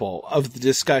sample of the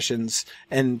discussions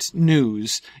and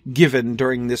news given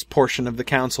during this portion of the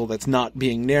council that's not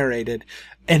being narrated,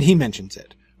 and he mentions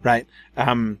it, right?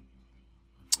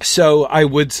 So I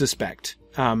would suspect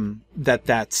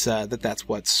that's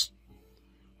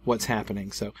what's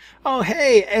happening. So, oh,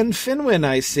 hey, and Finwin,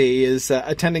 I see, is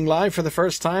attending live for the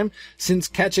first time since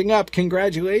catching up.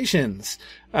 Congratulations.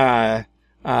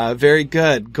 Very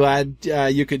good. Glad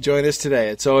you could join us today.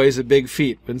 It's always a big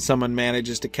feat when someone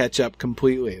manages to catch up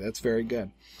completely. That's very good.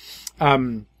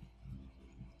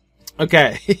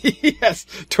 Okay. Yes.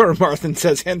 Tora Marthin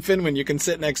says, and Finwin, you can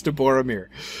sit next to Boromir.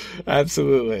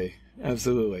 Absolutely.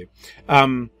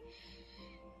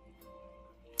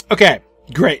 Okay.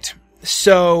 Great.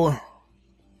 So,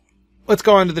 let's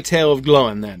go on to the tale of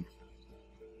Glowin then.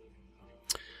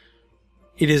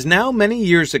 It is now many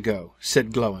years ago,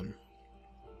 said Glowin,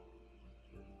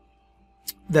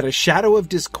 that a shadow of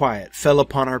disquiet fell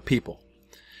upon our people.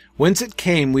 Whence it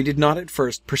came we did not at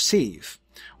first perceive.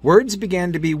 Words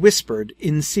began to be whispered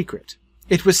in secret.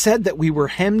 It was said that we were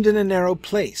hemmed in a narrow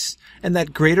place, and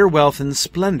that greater wealth and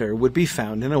splendor would be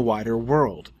found in a wider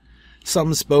world.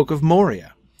 Some spoke of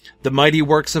Moria, the mighty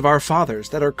works of our fathers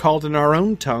that are called in our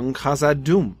own tongue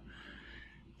Khazad-dûm,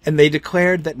 and they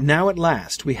declared that now at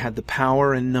last we had the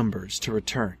power and numbers to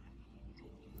return.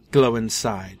 Glowin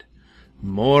sighed.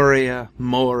 Moria,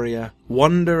 Moria,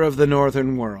 wonder of the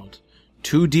northern world.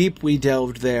 Too deep we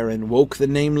delved there and woke the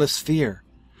nameless fear.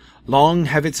 Long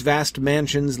have its vast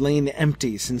mansions lain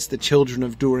empty since the children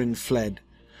of Durin fled.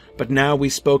 But now we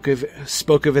spoke of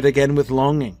it again with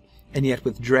longing, and yet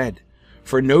with dread.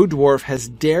 For no dwarf has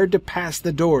dared to pass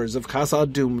the doors of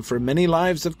Khazad-dûm for many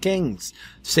lives of kings,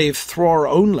 save Thror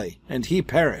only, and he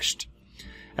perished.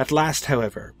 At last,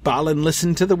 however, Balin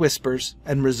listened to the whispers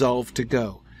and resolved to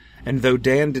go, and though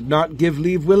Dan did not give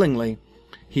leave willingly,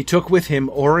 he took with him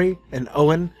Ori and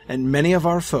Owen and many of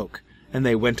our folk, and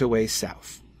they went away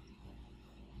south.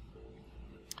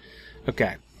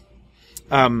 Okay.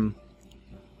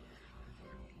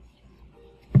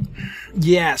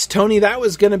 Yes, Tony, that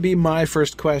was going to be my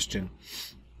first question.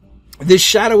 This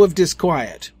shadow of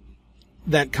disquiet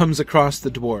that comes across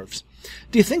the dwarves.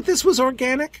 Do you think this was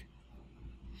organic?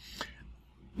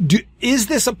 Is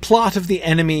this a plot of the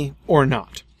enemy or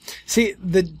not? See,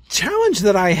 the challenge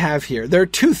that I have here, there are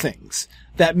two things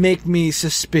that make me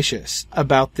suspicious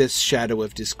about this shadow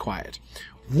of disquiet.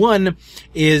 One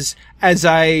is, as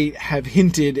I have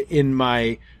hinted in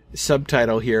my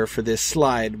subtitle here for this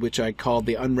slide, which I called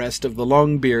The Unrest of the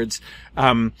Longbeards,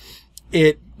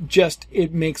 it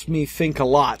makes me think a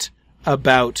lot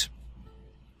about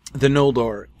the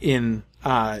Noldor in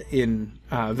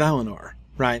Valinor,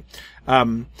 right?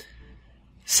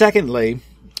 Secondly,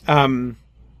 the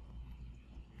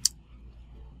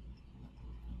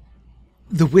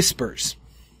whispers,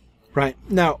 right?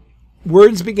 Now,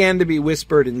 words began to be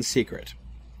whispered in secret.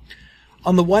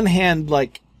 On the one hand,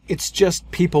 like, it's just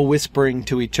people whispering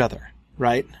to each other,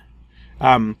 right?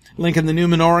 Link and the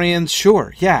Númenóreans,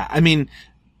 sure, yeah. I mean,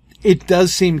 it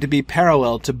does seem to be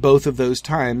parallel to both of those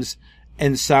times,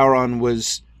 and Sauron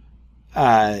was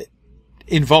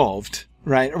involved,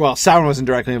 right? Well, Sauron wasn't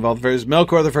directly involved. It was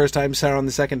Melkor the first time, Sauron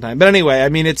the second time. But anyway, I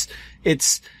mean,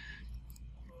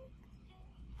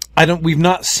 we've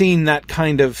not seen that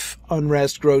kind of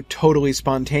unrest grow totally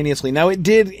spontaneously. Now, it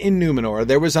did in Númenor.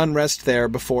 There was unrest there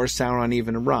before Sauron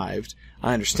even arrived.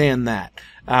 I understand that.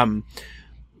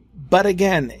 But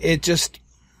again, it just,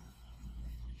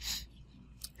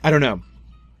 I don't know.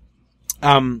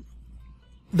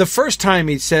 The first time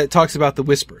he talks about the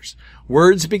whispers,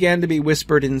 words began to be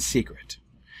whispered in secret.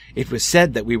 It was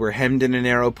said that we were hemmed in a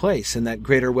narrow place and that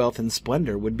greater wealth and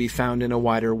splendor would be found in a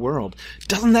wider world.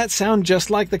 Doesn't that sound just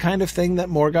like the kind of thing that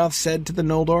Morgoth said to the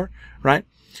Noldor, right?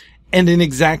 And in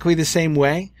exactly the same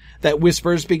way, that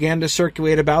whispers began to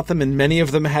circulate about them, and many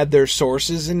of them had their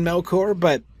sources in Melkor,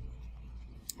 but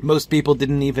most people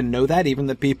didn't even know that. Even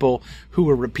the people who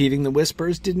were repeating the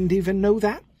whispers didn't even know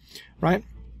that, right?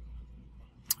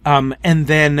 And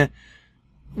then,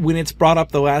 when it's brought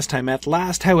up the last time, at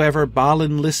last, however,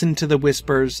 Balin listened to the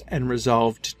whispers and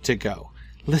resolved to go.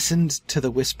 Listened to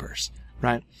the whispers,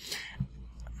 right?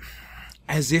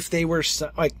 As if they were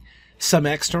some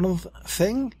external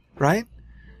thing, right?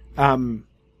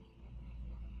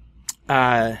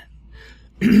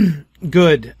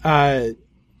 Good.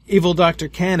 Evil Dr.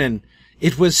 Cannon.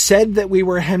 It was said that we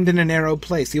were hemmed in a narrow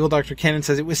place. Evil Dr. Cannon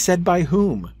says it was said by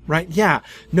whom, right? Yeah.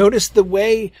 Notice the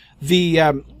way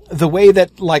the way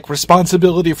that, like,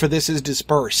 responsibility for this is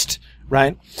dispersed,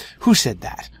 right? Who said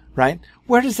that, right?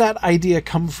 Where does that idea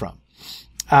come from?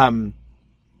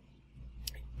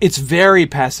 It's very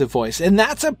passive voice, and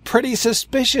that's a pretty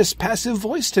suspicious passive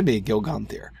voice to me,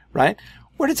 Gilganthir, right?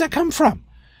 Where does that come from?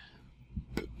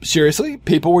 Seriously,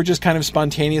 people were just kind of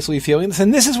spontaneously feeling this,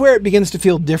 and this is where it begins to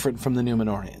feel different from the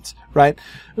Númenóreans, right?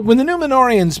 When the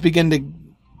Númenóreans begin to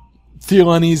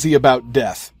feel uneasy about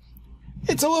death,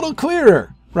 it's a little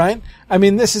clearer, right? I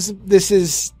mean, this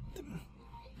is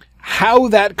how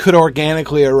that could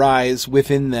organically arise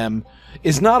within them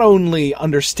is not only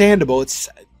understandable, it's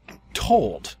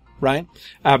told, right?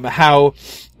 How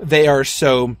they are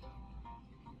so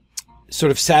sort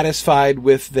of satisfied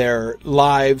with their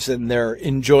lives and they're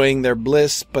enjoying their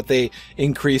bliss, but they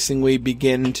increasingly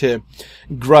begin to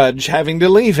grudge having to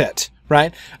leave it,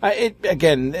 right?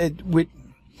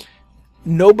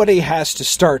 Nobody has to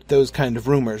start those kind of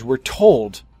rumors. We're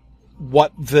told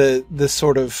what the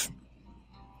sort of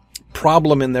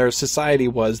problem in their society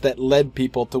was that led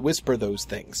people to whisper those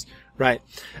things, right?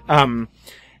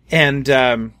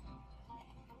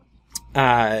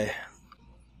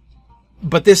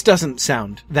 But this doesn't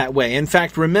sound that way. In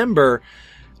fact,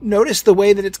 notice the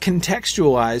way that it's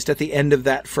contextualized at the end of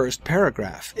that first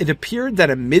paragraph. It appeared that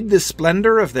amid the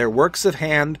splendor of their works of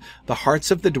hand, the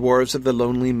hearts of the dwarves of the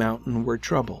lonely mountain were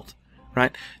troubled.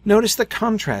 Right? Notice the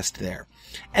contrast there.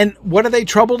 And what are they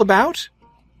troubled about?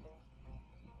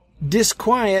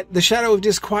 Disquiet, the shadow of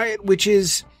disquiet, which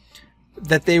is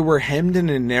that they were hemmed in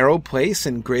a narrow place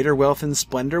and greater wealth and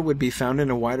splendor would be found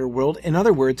in a wider world. In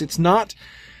other words,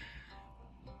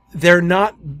 they're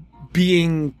not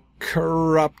being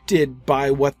corrupted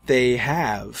by what they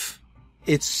have.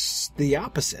 It's the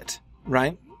opposite,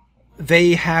 right?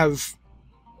 They have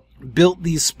built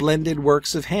these splendid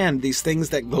works of hand, these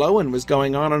things that Glóin was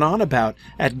going on and on about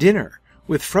at dinner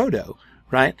with Frodo,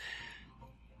 right?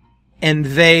 And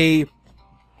it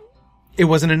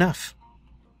wasn't enough,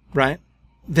 right?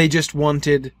 They just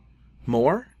wanted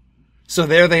more. So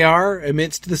there they are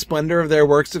amidst the splendor of their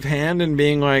works of hand and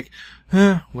being like,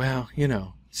 well,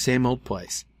 same old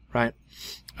place, right?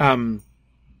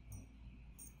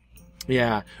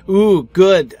 Yeah. Ooh,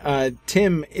 good.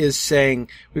 Tim is saying,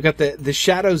 we've got the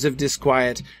shadows of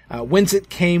disquiet. Whence it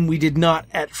came, we did not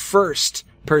at first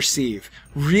perceive.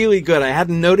 Really good. I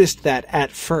hadn't noticed that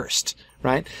at first,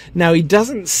 right? Now, he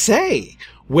doesn't say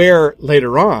where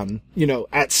later on,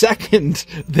 at second,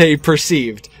 they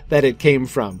perceived that it came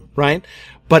from, right?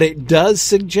 But it does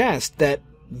suggest that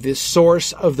the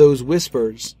source of those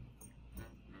whispers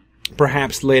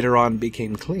perhaps later on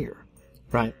became clear,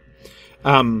 right?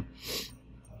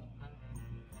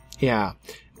 Yeah.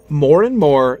 more and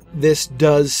more, this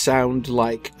does sound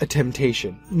like a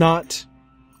temptation, not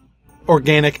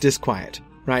organic disquiet,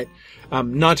 right?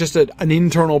 Not just an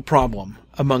internal problem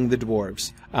among the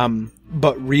dwarves,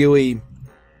 but really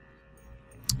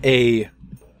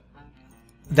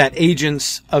that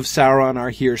agents of Sauron are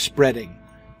here spreading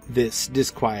this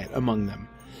disquiet among them.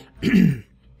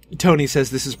 Tony says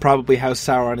this is probably how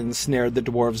Sauron ensnared the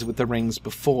dwarves with the rings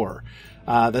before.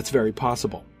 That's very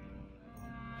possible.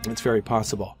 It's very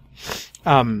possible.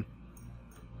 Some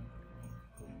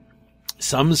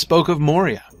spoke of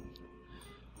Moria,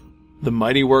 the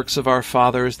mighty works of our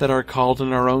fathers that are called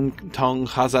in our own tongue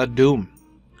Khazad-dûm,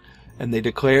 and they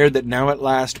declared that now at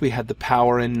last we had the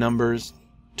power and numbers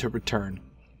to return.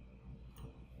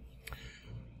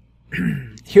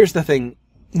 Here's the thing,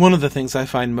 one of the things I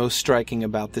find most striking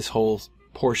about this whole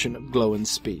portion of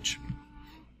Glóin's speech.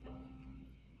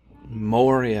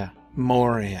 Moria,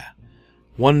 Moria,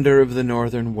 wonder of the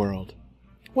northern world.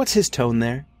 What's his tone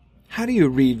there? How do you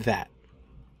read that?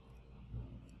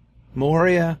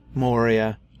 Moria,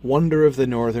 Moria, wonder of the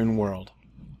northern world.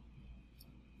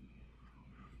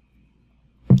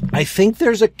 I think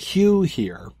there's a cue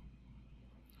here.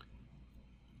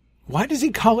 Why does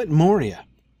he call it Moria?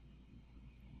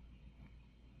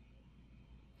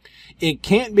 It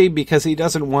can't be because he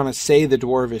doesn't want to say the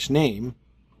dwarvish name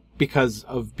because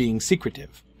of being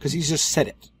secretive, because he's just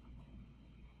said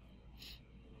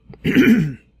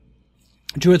it.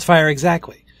 Druid's Fire,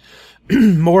 exactly.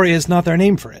 Moria is not their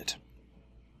name for it.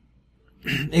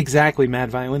 Exactly,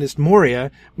 Mad Violinist. Moria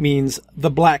means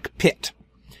the Black Pit.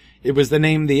 It was the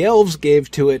name the elves gave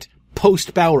to it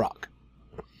post-Balrog.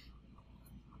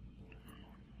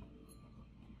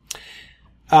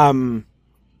 And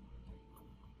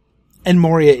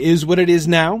Moria is what it is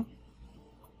now.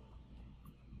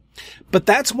 But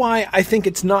that's why I think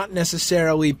it's not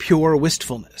necessarily pure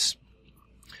wistfulness.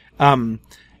 And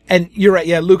you're right,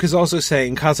 yeah, Luke is also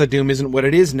saying Khazad-dûm isn't what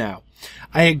it is now.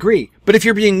 I agree. But if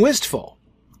you're being wistful,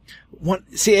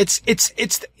 it's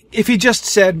if he just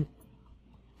said,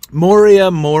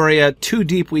 Moria, Moria, too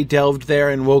deep we delved there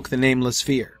and woke the nameless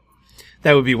fear,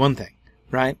 that would be one thing,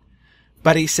 right?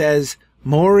 But he says,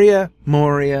 Moria,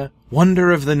 Moria,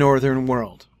 wonder of the northern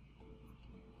world.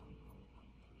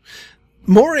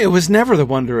 Moria was never the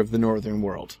wonder of the northern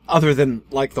world, other than,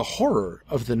 like, the horror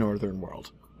of the northern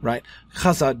world, right?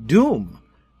 Khazad-dûm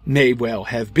may well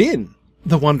have been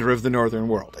the wonder of the northern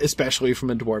world, especially from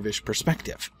a dwarvish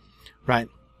perspective, right?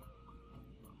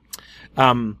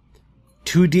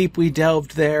 Too deep we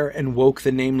delved there and woke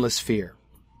the nameless fear.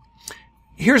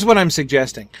 Here's what I'm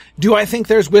suggesting. Do I think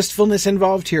there's wistfulness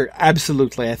involved here?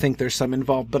 Absolutely, I think there's some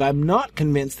involved, but I'm not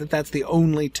convinced that that's the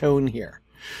only tone here.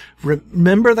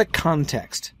 Remember the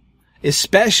context,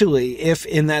 especially if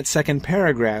in that second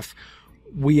paragraph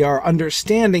we are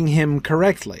understanding him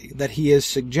correctly, that he is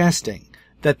suggesting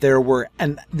that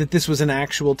that this was an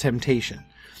actual temptation,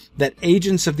 that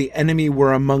agents of the enemy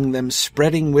were among them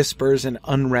spreading whispers and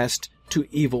unrest to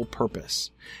evil purpose.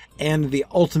 And the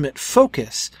ultimate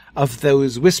focus of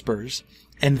those whispers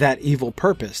and that evil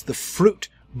purpose, the fruit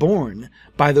born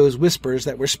by those whispers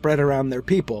that were spread around their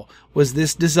people, was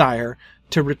this desire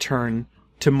to return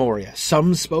to Moria.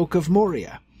 Some spoke of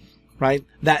Moria, right?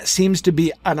 That seems to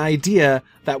be an idea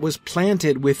that was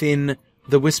planted within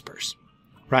the whispers,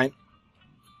 right?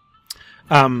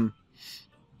 Some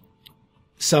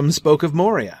spoke of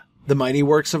Moria, the mighty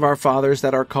works of our fathers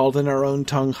that are called in our own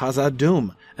tongue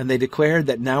Khazad-dûm, and they declared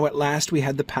that now at last we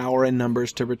had the power and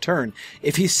numbers to return.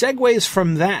 If he segues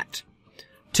from that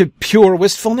to pure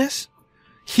wistfulness,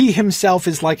 he himself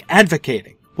is like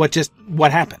advocating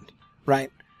what happened,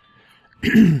 right?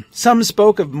 Some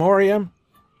spoke of Moria,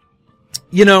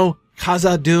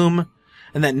 Khazad-dûm,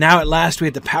 and that now at last we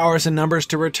had the powers and numbers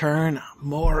to return.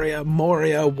 Moria,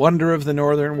 Moria, wonder of the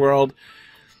northern world.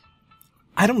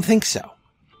 I don't think so.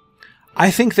 I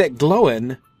think that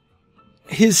Glóin,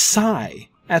 his sigh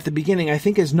at the beginning, I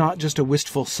think is not just a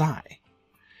wistful sigh.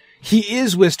 He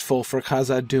is wistful for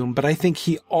Khazad-dûm, but I think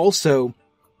he also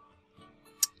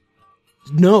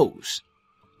knows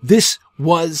this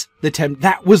was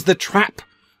that was the trap.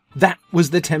 That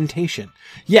was the temptation.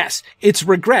 Yes, it's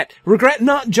regret. Regret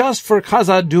not just for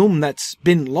Khazad-dûm that's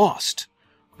been lost,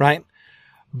 right?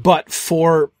 But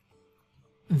for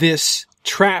this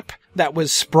trap that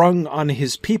was sprung on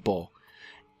his people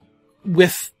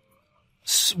with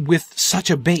such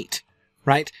a bait,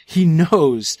 right? He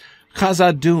knows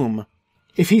Khazad-dûm,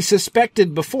 if he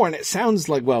suspected before, and it sounds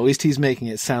like, well, at least he's making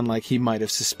it sound like he might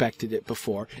have suspected it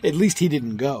before. At least he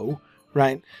didn't go,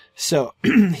 right? So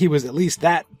he was at least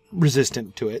that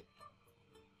resistant to it.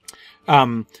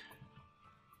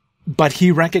 But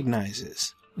he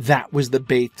recognizes that was the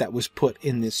bait that was put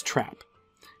in this trap.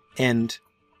 And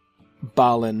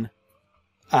Balin,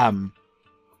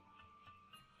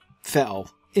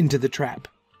 fell into the trap,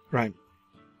 right?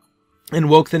 And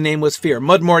woke the nameless fear.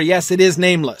 Mudmore, yes, it is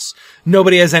nameless.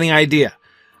 Nobody has any idea.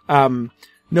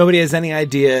 Nobody has any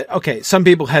idea. Okay, some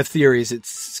people have theories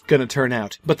it's gonna turn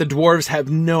out, but the dwarves have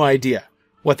no idea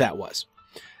what that was.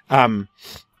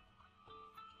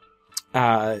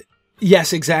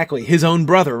 Yes, exactly. His own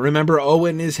brother. Remember,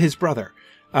 Owen is his brother.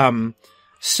 Yeah.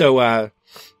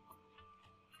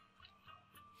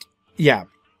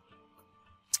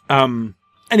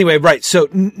 Anyway, right. So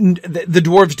the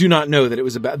dwarves do not know that it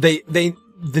was about, the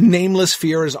nameless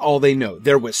fear is all they know.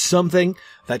 There was something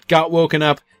that got woken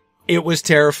up. It was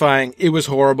terrifying. It was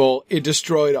horrible. It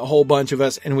destroyed a whole bunch of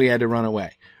us and we had to run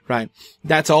away. Right.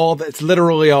 That's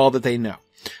literally all that they know.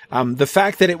 The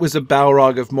fact that it was a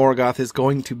Balrog of Morgoth is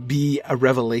going to be a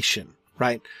revelation,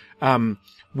 right?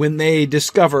 When they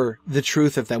discover the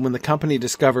truth of that, when the company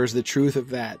discovers the truth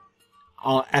of that,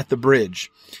 at the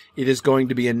bridge, it is going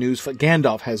to be a news.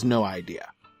 Gandalf has no idea.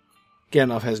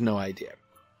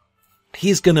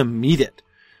 He's gonna meet it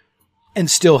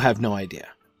and still have no idea.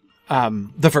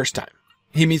 The first time.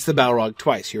 He meets the Balrog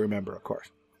twice, you remember, of course.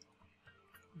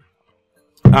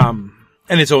 And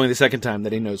it's only the second time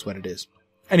that he knows what it is.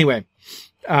 Anyway,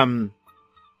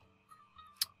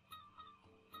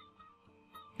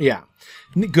 yeah.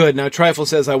 Good. Now, Trifle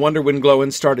says, I wonder when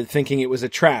Glowin started thinking it was a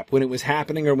trap, when it was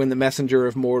happening or when the messenger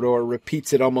of Mordor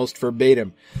repeats it almost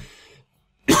verbatim.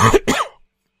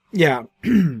 Yeah.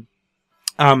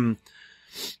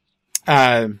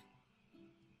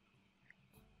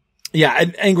 Yeah,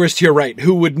 and Angrist, you're right.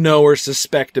 Who would know or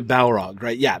suspect a Balrog,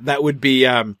 right? Yeah, that would be,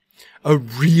 a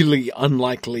really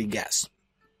unlikely guess.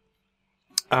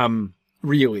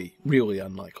 Really, really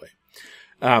unlikely.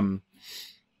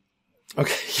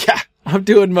 Okay, yeah, I'm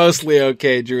doing mostly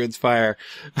okay, Druid's Fire.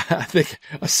 I think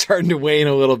I'm starting to wane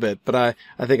a little bit, but I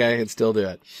think I can still do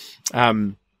it.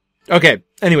 Okay,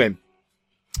 anyway.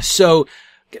 So,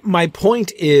 my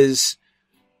point is,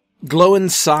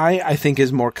 Glowin's Sigh, I think,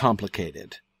 is more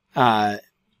complicated. I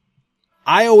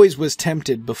always was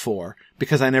tempted before,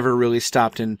 because I never really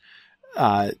stopped and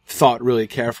thought really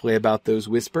carefully about those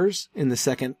whispers in the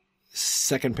second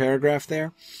paragraph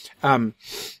there.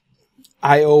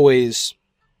 I always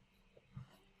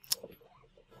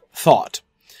thought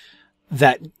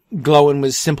that Glowin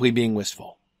was simply being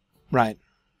wistful, right?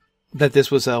 That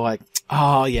this was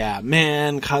oh yeah,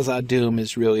 man, Khazad-dûm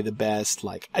is really the best.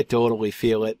 Like, I totally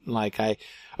feel it. Like,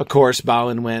 of course,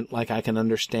 Balin went, like, I can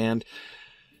understand.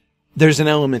 There's an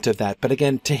element of that. But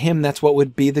again, to him, that's what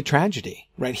would be the tragedy,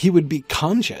 right? He would be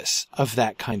conscious of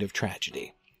that kind of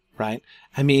tragedy, right?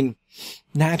 I mean,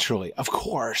 naturally, of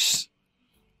course,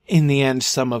 in the end,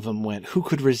 some of them went. Who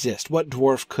could resist? What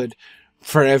dwarf could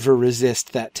forever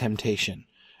resist that temptation,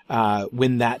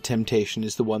 when that temptation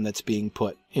is the one that's being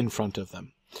put in front of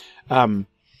them? I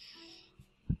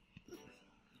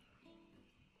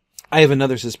have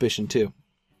another suspicion too.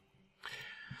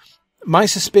 My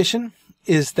suspicion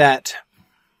is that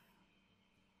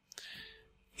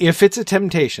if it's a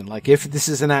temptation, like if this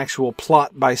is an actual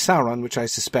plot by Sauron, which I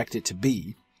suspect it to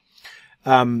be,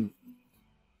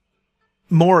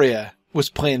 Moria was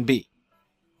plan B.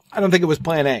 I don't think it was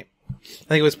plan A. I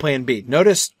think it was plan B.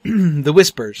 Notice the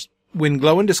whispers. When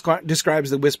Glowin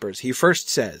describes the whispers, he first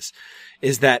says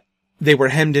is that they were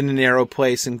hemmed in a narrow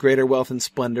place and greater wealth and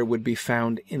splendor would be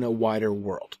found in a wider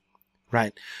world.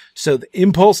 Right? So the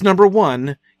impulse number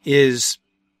one is,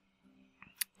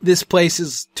 this place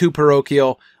is too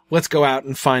parochial. Let's go out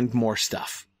and find more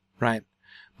stuff. Right?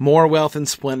 More wealth and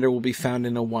splendor will be found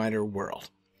in a wider world.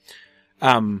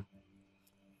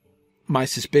 My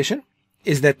suspicion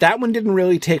is that one didn't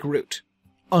really take root.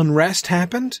 Unrest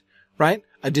happened, right?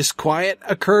 A disquiet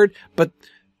occurred, but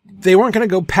they weren't going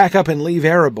to go pack up and leave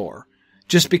Erebor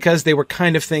just because they were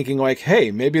kind of thinking like,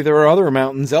 hey, maybe there are other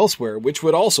mountains elsewhere, which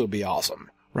would also be awesome,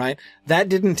 right? That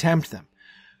didn't tempt them.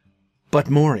 But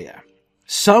Moria.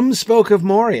 Some spoke of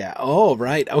Moria. Oh,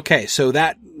 right. Okay. So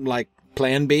that, like,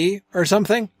 plan B or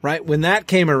something, right? When that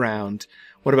came around,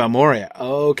 what about Moria?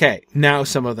 Okay. Now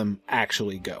some of them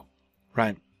actually go,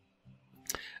 right?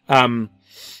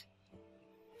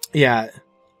 Yeah.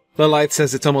 The Light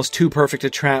says it's almost too perfect a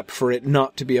trap for it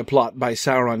not to be a plot by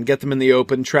Sauron. Get them in the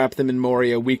open, trap them in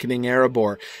Moria, weakening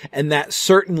Erebor. And that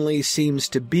certainly seems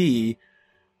to be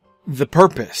the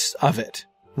purpose of it,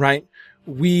 right?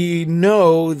 We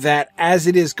know that as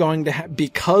it is going to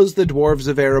because the dwarves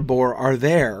of Erebor are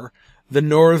there, the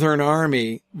northern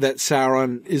army that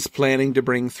Sauron is planning to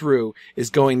bring through is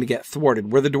going to get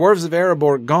thwarted. Were the dwarves of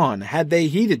Erebor gone, had they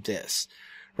heeded this,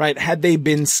 right? Had they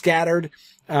been scattered?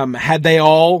 Had they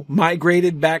all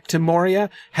migrated back to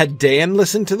Moria? Had Dan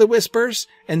listened to the whispers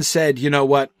and said, you know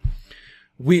what?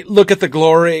 We look at the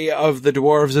glory of the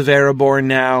dwarves of Erebor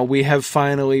now. We have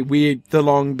finally, the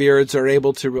Longbeards, are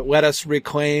able to let us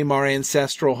reclaim our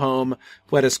ancestral home.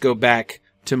 Let us go back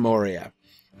to Moria,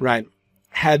 right?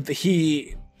 Had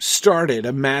he started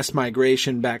a mass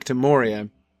migration back to Moria,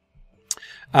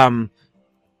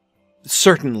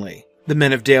 certainly the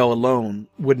men of Dale alone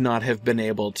would not have been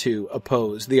able to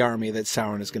oppose the army that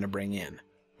Sauron is going to bring in,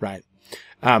 right?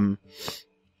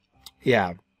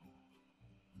 Yeah.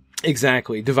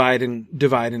 Exactly. Divide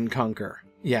and conquer.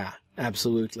 Yeah,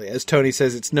 absolutely. As Tony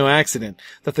says, it's no accident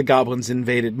that the goblins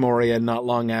invaded Moria not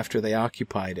long after they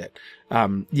occupied it.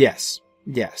 Yes.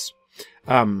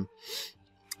 And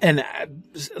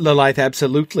Lilith,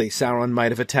 absolutely. Sauron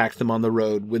might have attacked them on the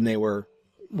road when they were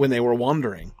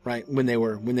wandering, right? When they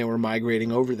were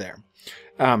migrating over there.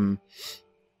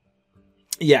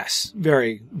 Yes,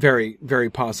 very, very,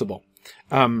 very possible.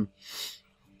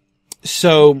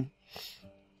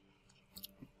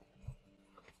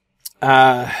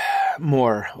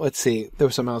 More. Let's see. There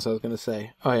was something else I was going to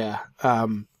say. Oh yeah.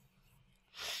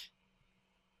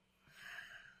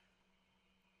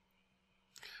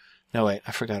 No wait,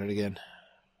 I forgot it again.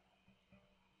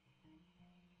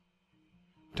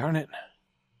 Darn it.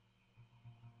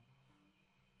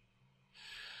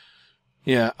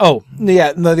 Yeah. Oh,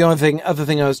 yeah. No, the other thing I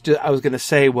was going to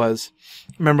say was,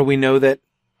 remember, we know that,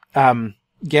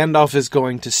 Gandalf is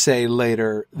going to say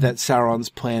later that Sauron's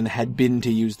plan had been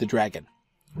to use the dragon,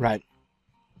 right?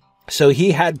 So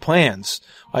he had plans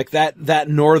like that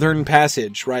northern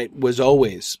passage, right, was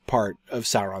always part of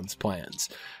Sauron's plans.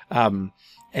 And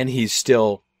he's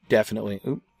still definitely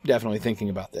thinking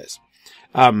about this.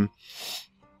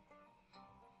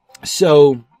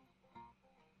 So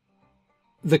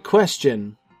the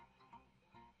question,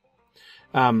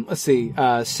 let's see,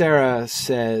 Sarah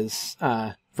says,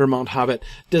 Vermont Hobbit,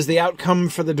 does the outcome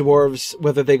for the dwarves,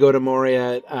 whether they go to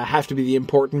Moria, have to be the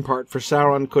important part for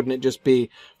Sauron? Couldn't it just be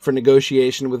for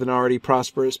negotiation with an already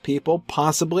prosperous people?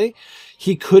 Possibly.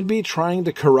 He could be trying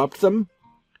to corrupt them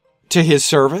to his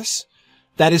service.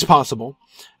 That is possible.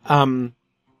 But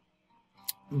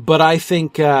I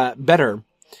think better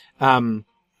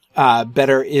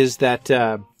is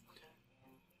that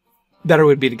better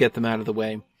would be to get them out of the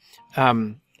way.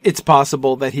 It's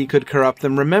possible that he could corrupt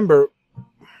them. Remember,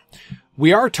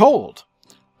 we are told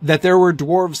that there were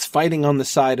dwarves fighting on the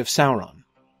side of Sauron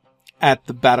at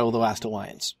the Battle of the Last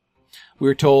Alliance. We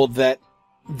were told that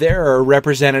there are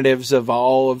representatives of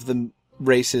all of the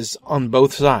races on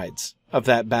both sides of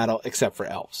that battle, except for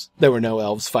elves. There were no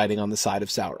elves fighting on the side of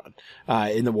Sauron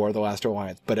in the War of the Last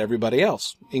Alliance, but everybody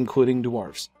else, including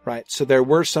dwarves, right? So there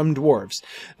were some dwarves.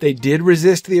 They did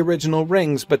resist the original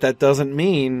rings, but that doesn't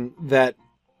mean that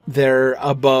they're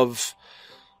above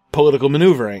political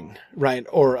maneuvering, right?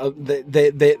 Or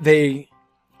they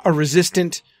are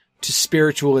resistant to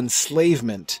spiritual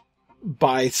enslavement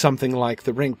by something like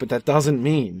the ring, but that doesn't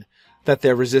mean that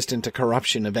they're resistant to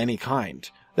corruption of any kind.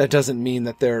 That doesn't mean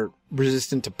that they're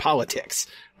resistant to politics,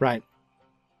 right?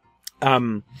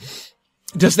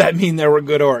 Does that mean there were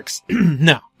good orcs?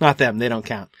 No, not them. They don't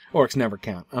count. Orcs never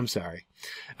count. I'm sorry.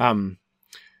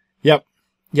 Yep.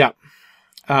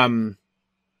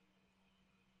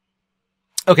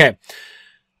 Okay.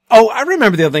 Oh, I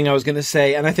remember the other thing I was going to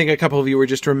say, and I think a couple of you were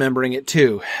just remembering it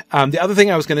too. The other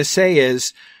thing I was going to say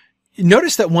is,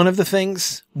 notice that one of the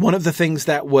things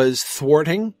that was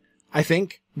thwarting, I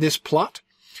think, this plot,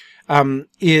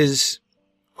 is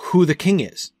who the king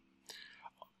is.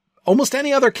 Almost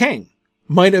any other king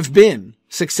might have been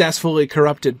successfully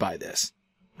corrupted by this,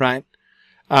 right?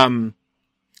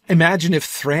 Imagine if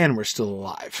Thran were still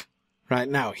alive, right?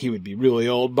 Now, he would be really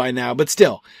old by now, but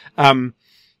still,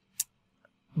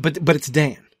 but it's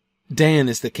Dan. Dan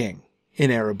is the king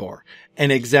in Erebor.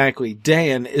 And exactly,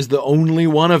 Dan is the only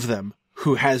one of them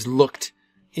who has looked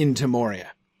into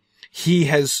Moria. He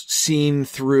has seen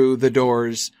through the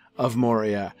doors of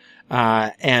Moria,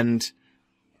 and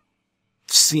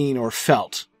seen or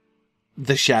felt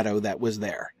the shadow that was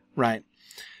there, right?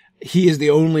 He is the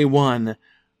only one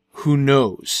who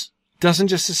knows, doesn't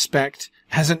just suspect,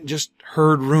 hasn't just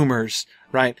heard rumors,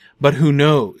 right? But who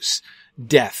knows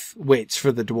death waits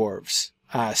for the dwarves,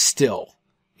 still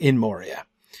in Moria.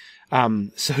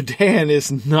 So Dan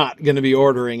is not going to be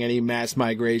ordering any mass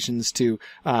migrations to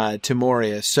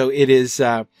Moria. So it is,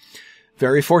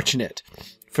 very fortunate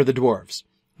for the dwarves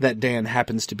that Dan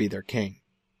happens to be their king.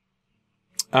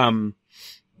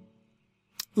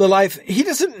 Lilith, he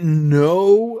doesn't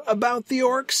know about the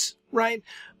orcs, right?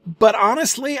 But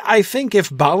honestly, I think if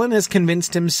Balin has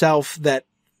convinced himself that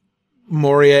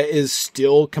Moria is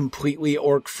still completely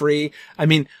orc free, I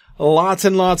mean, lots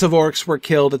and lots of orcs were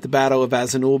killed at the Battle of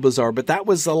Azanulbazar, but that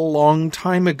was a long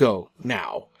time ago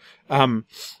now.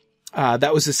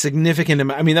 That was a significant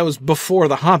amount. I mean, that was before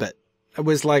The Hobbit. It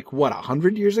was like,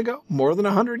 100 years ago? More than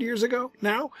 100 years ago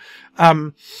now?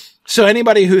 So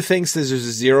anybody who thinks there's a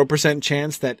 0%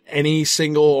 chance that any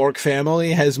single orc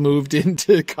family has moved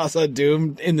into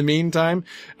Khazad-dûm in the meantime,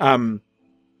 and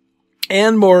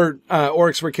more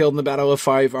orcs were killed in the Battle of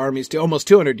Five Armies to almost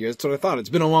 200 years. That's what I thought. It's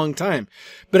been a long time.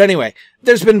 But anyway,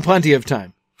 there's been plenty of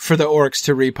time for the orcs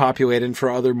to repopulate and for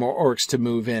other more orcs to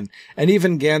move in. And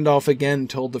even Gandalf again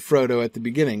told the Frodo at the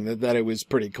beginning that it was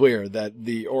pretty clear that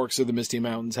the orcs of the Misty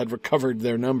Mountains had recovered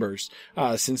their numbers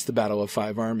since the Battle of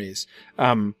Five Armies.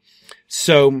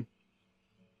 So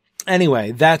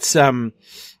anyway, that's I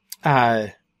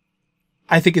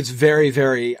think it's very,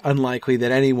 very unlikely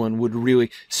that anyone would really.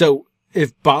 So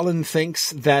if Balin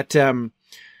thinks that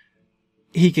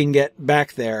he can get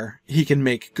back there, he can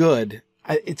make good.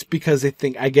 It's because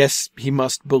I guess he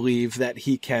must believe that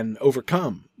he can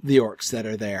overcome the orcs that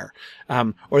are there,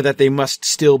 or that they must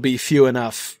still be few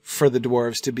enough for the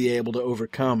dwarves to be able to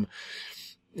overcome.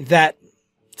 That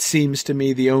seems to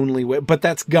me the only way, but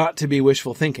that's got to be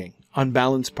wishful thinking on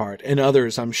Balin's part, and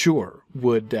others, I'm sure,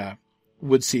 would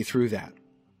see through that.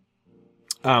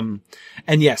 And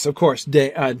yes, of course,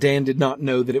 Dan did not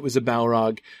know that it was a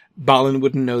Balrog. Balin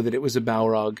wouldn't know that it was a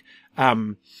Balrog.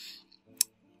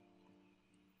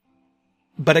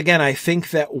 But again, I think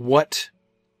that what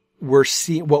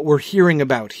we're hearing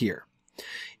about here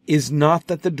is not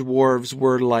that the dwarves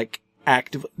were like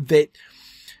active. The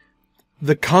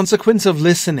consequence of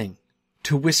listening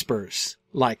to whispers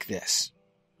like this,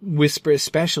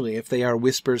 especially if they are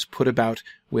whispers put about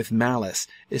with malice,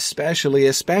 especially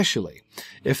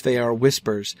if they are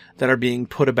whispers that are being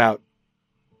put about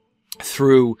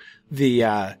through the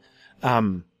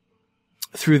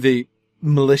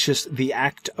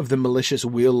act of the malicious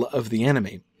will of the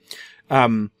enemy,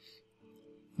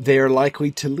 they are likely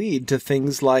to lead to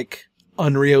things like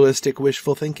unrealistic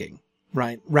wishful thinking,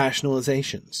 right?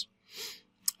 Rationalizations.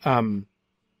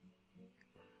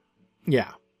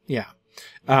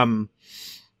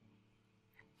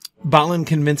 Balin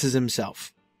convinces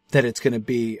himself that it's going to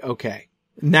be okay.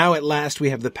 Now at last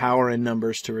we have the power and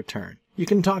numbers to return. You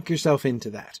can talk yourself into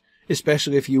that,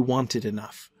 especially if you want it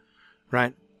enough,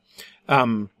 right?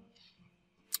 Now,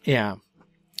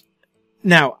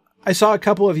 I saw a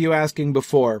couple of you asking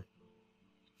before,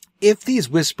 if these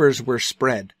whispers were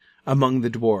spread among the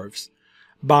dwarves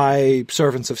by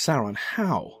servants of Sauron,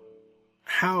 how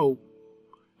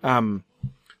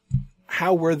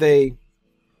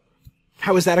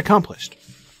is that accomplished?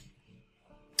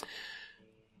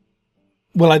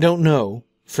 Well, I don't know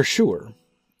for sure,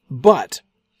 but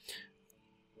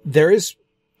there is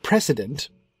precedent.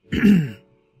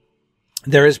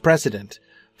 There is precedent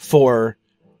for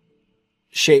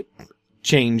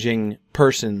shape-changing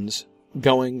persons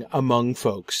going among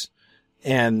folks.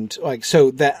 And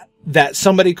so that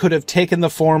somebody could have taken the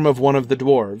form of one of the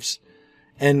dwarves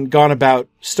and gone about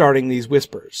starting these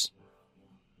whispers.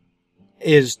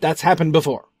 That's happened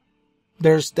before.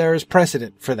 There's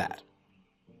precedent for that.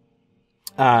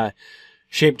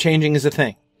 Shape-changing is a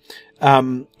thing.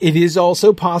 It is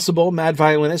also possible, Mad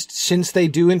Violinist, since they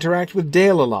do interact with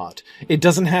Dale a lot, it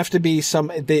doesn't have to be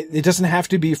from a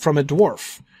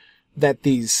dwarf that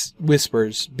these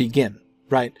whispers begin,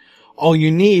 right? All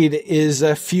you need is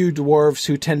a few dwarves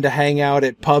who tend to hang out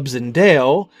at pubs in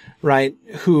Dale, right?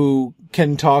 Who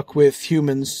can talk with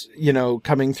humans,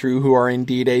 coming through who are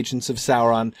indeed agents of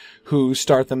Sauron, who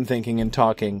start them thinking and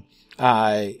talking,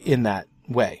 in that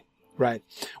way. Right.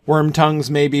 Worm tongues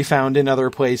may be found in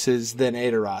other places than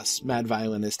Edoras, Mad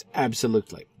Violinist.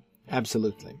 Absolutely.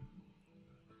 Absolutely.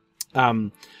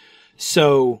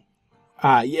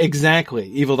 Exactly.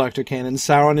 Evil Dr. Cannon.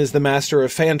 Sauron is the master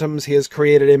of phantoms. He has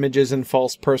created images and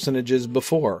false personages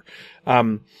before.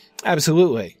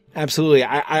 Absolutely. Absolutely.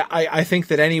 I think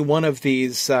that any one of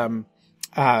these, are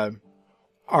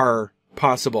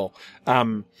possible.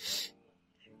 You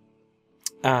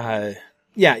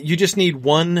just need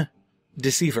one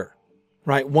deceiver,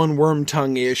 right? One worm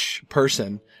tongue-ish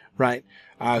person, right?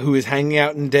 Who is hanging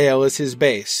out in Dale as his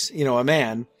base, a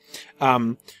man,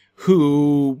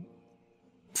 who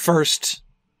first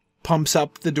pumps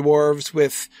up the dwarves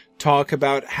with talk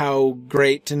about how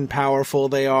great and powerful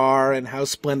they are and how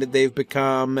splendid they've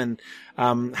become and,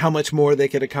 how much more they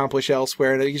could accomplish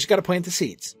elsewhere. And you just got to plant the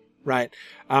seeds, right?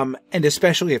 And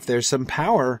especially if there's some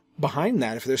power behind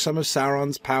that, if there's some of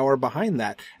Sauron's power behind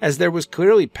that, as there was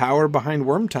clearly power behind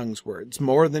Wormtongue's words,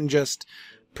 more than just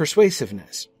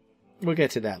persuasiveness. We'll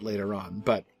get to that later on,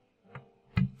 but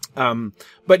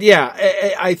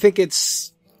yeah, I think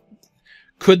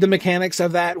could the mechanics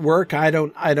of that work? I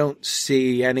don't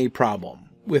see any problem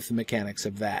with the mechanics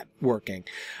of that working.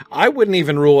 I wouldn't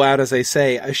even rule out, as I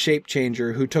say, a shape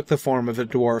changer who took the form of a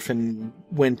dwarf and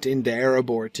went into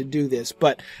Erebor to do this,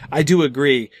 but I do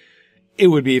agree it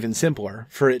would be even simpler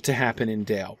for it to happen in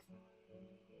Dale.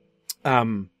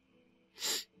 Yeah,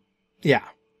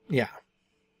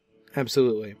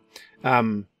 absolutely.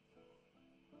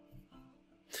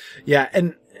 Yeah,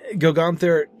 and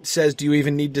Goganther says, do you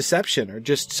even need deception, or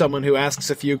just someone who asks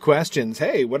a few questions?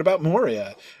 Hey, what about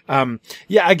Moria?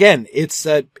 Yeah, again, it's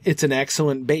an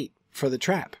excellent bait for the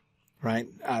trap, right?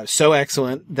 So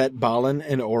excellent that Balin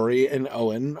and Ori and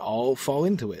Owen all fall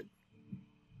into it.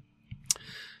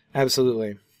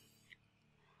 Absolutely.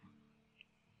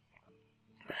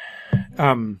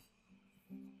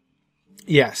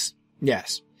 Yes.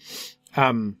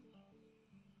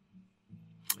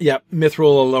 Yeah,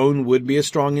 Mithril alone would be a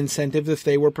strong incentive if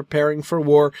they were preparing for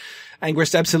war.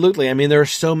 Angrist, absolutely. I mean, there are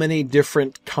so many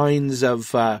different kinds of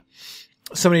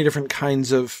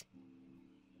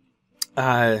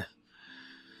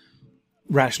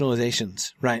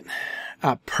rationalizations, right?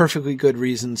 Perfectly good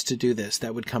reasons to do this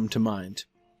that would come to mind.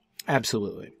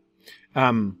 Absolutely.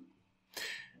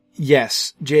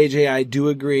 Yes, JJ, I do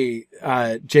agree.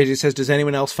 JJ says, does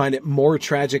anyone else find it more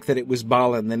tragic that it was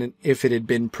Balin than if it had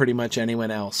been pretty much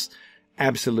anyone else?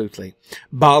 Absolutely.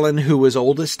 Balin, who was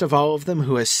oldest of all of them,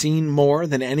 who has seen more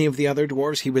than any of the other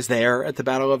dwarves. He was there at the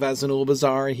Battle of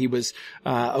Azanul-Bazar. He was,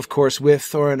 of course, with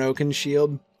Thorin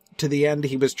Oakenshield to the end.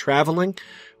 He was traveling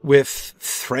with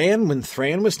Thran when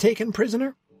Thran was taken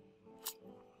prisoner.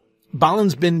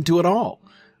 Balin's been to it all,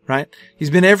 right?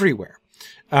 He's been everywhere.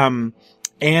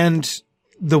 And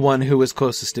the one who was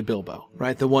closest to Bilbo,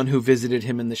 right? The one who visited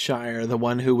him in the Shire, the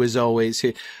one who was always,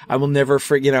 I will never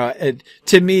forget,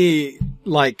 to me,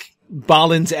 like,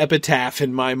 Balin's epitaph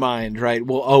in my mind, right,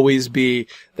 will always be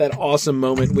that awesome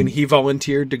moment when he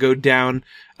volunteered to go down,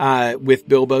 with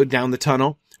Bilbo down the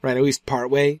tunnel, right? At least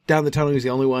partway down the tunnel. He was the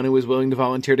only one who was willing to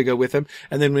volunteer to go with him.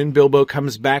 And then when Bilbo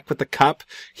comes back with the cup,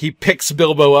 he picks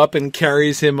Bilbo up and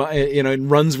carries him,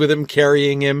 and runs with him,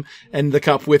 carrying him and the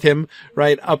cup with him,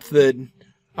 right? Up the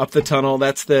tunnel.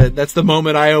 That's the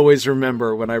moment I always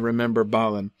remember when I remember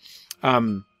Balin.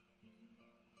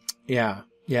 Yeah.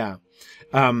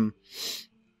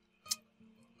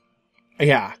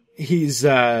 He's,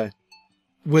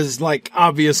 was like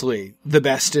obviously the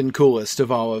best and coolest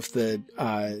of all of the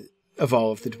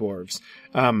dwarves.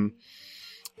 I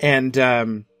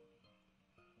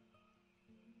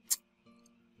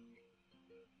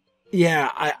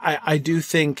do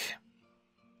think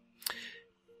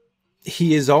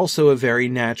he is also a very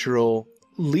natural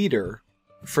leader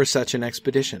for such an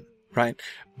expedition, right?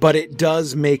 But it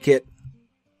does make it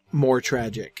more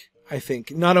tragic, I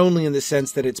think, not only in the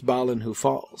sense that it's Balin who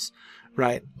falls,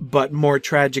 right? But more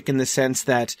tragic in the sense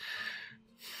that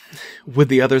would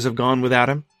the others have gone without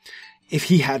him? If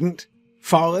he hadn't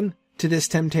fallen to this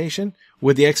temptation,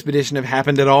 would the expedition have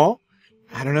happened at all?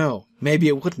 I don't know. Maybe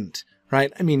it wouldn't,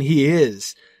 right? I mean, he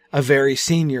is a very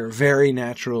senior, very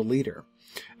natural leader.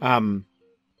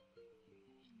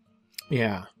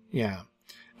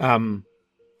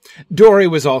 Dori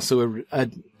was also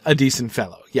a decent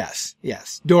fellow. Yes.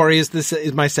 Dori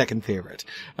is my second favorite,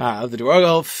 of the dwarves.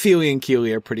 Well, Fili and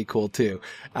Kili are pretty cool too.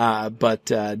 But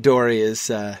Dori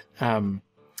is,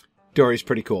 Dori's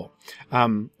pretty cool.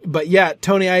 But yeah,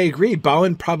 Tony, I agree.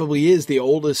 Balin probably is the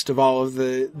oldest of all of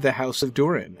the House of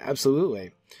Durin.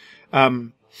 Absolutely.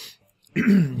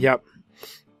 Yep.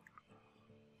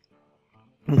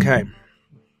 Okay.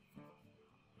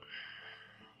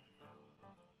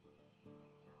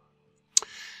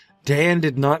 Dan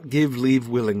did not give leave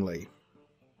willingly.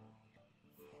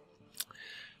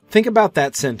 Think about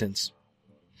that sentence.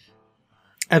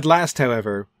 At last,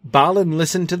 however, Balin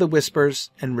listened to the whispers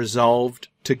and resolved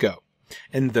to go.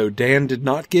 And though Dan did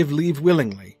not give leave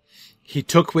willingly, he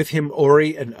took with him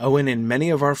Ori and Owen and many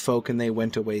of our folk, and they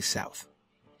went away south.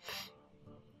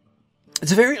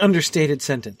 It's a very understated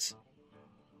sentence.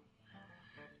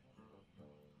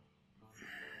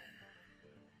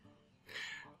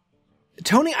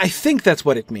 Tony, I think that's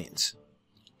what it means.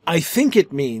 I think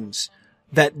it means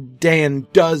that Dan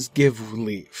does give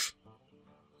leave.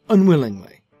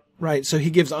 Unwillingly. Right? So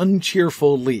he gives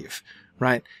uncheerful leave.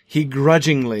 Right? He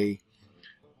grudgingly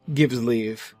gives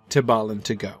leave to Balin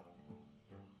to go.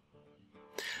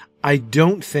 I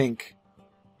don't think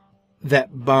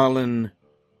that Balin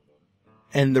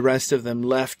and the rest of them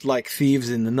left like thieves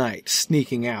in the night,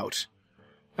 sneaking out,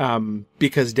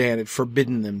 because Dan had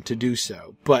forbidden them to do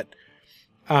so. But,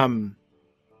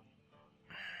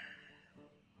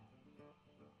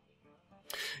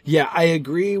 yeah, I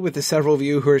agree with the several of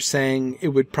you who are saying it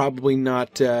would probably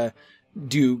not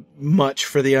do much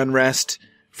for the unrest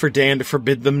for Dan to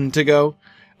forbid them to go.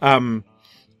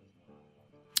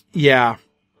 Yeah,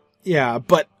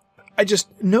 but I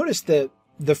just noticed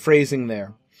the phrasing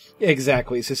there.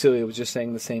 Exactly, Cecilia was just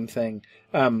saying the same thing.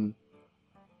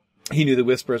 He knew the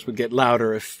whispers would get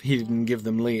louder if he didn't give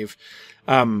them leave.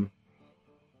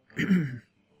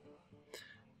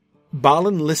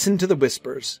 Balin listened to the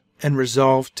whispers and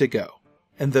resolved to go.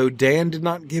 And though Dan did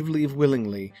not give leave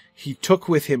willingly, he took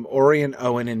with him Ori and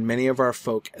Owen and many of our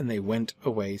folk, and they went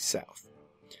away south.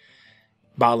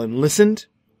 Balin listened,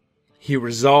 he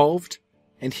resolved,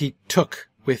 and he took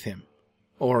with him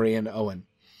Ori and Owen.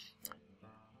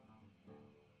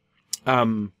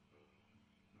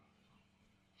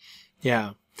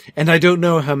 Yeah. And I don't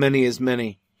know how many is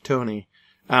many, Tony.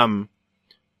 But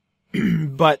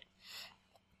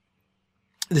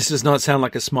this does not sound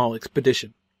like a small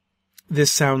expedition.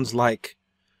 This sounds like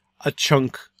a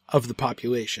chunk of the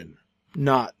population,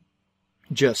 not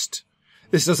just...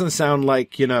 This doesn't sound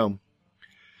like, I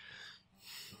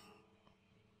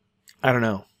don't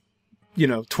know,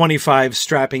 25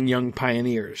 strapping young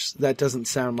pioneers. That doesn't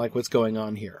sound like what's going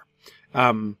on here.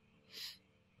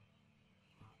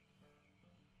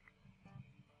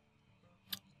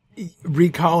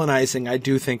 Recolonizing, I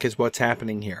do think, is what's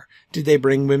happening here. Did they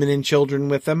bring women and children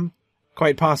with them?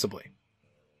 Quite possibly.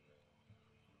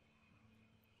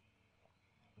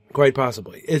 Quite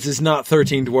possibly. It is not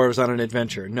 13 dwarves on an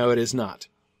adventure. No, it is not.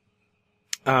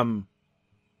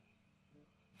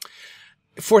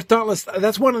 Fort Dauntless,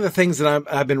 that's one of the things that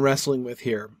I've been wrestling with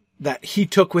here. That he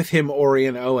took with him Ori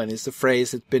and Owen is the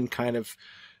phrase that's been kind of,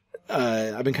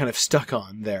 I've been kind of stuck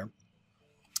on there.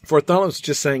 Fort Dauntless was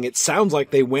just saying it sounds like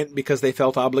they went because they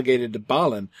felt obligated to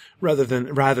Balin rather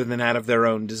than out of their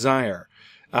own desire.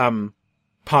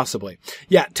 Possibly.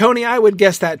 Yeah, Tony, I would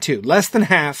guess that too. Less than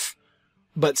half,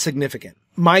 but significant.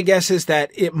 My guess is that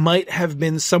it might have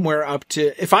been somewhere up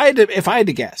to, if I had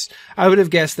to guess, I would have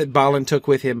guessed that Balin took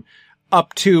with him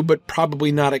up to, but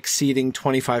probably not exceeding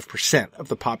 25% of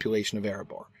the population of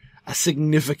Erebor. A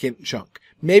significant chunk.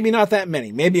 Maybe not that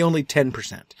many, maybe only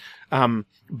 10%.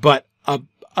 But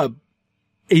a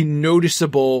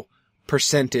noticeable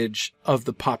percentage of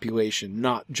the population,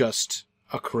 not just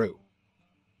a crew.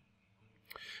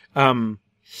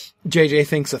 JJ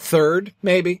thinks a third,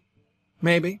 maybe.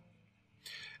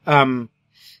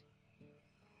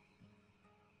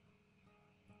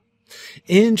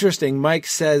 Interesting. Mike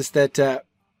says that,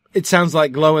 it sounds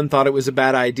like Glowin thought it was a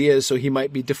bad idea, so he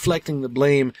might be deflecting the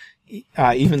blame,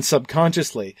 even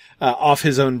subconsciously, off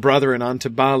his own brother and onto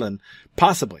Balin.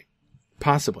 Possibly.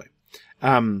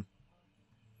 Yeah.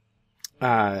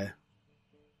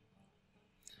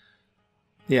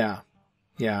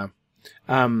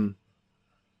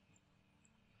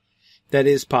 That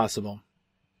is possible.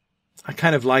 I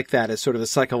kind of like that as sort of a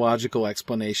psychological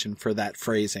explanation for that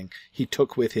phrasing. He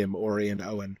took with him Ori and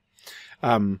Owen.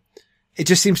 It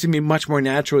just seems to me much more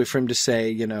natural for him to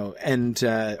say, and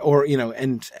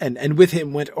with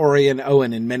him went Ori and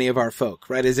Owen and many of our folk,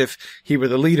 right? As if he were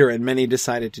the leader and many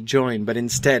decided to join, but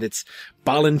instead it's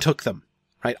Balin took them,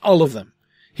 right? All of them.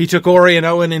 He took Ori and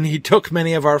Owen and he took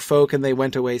many of our folk and they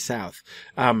went away south.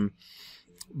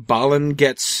 Balin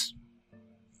gets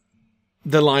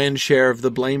the lion's share of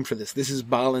the blame for this. This is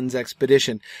Balin's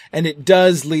expedition. And it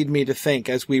does lead me to think,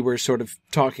 as we were sort of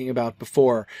talking about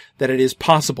before, that it is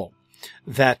possible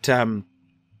that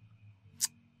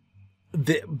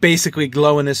basically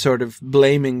Glowin is sort of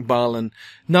blaming Balin,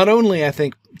 not only, I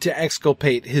think, to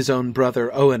exculpate his own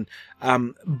brother Owen,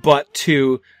 but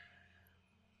to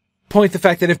point the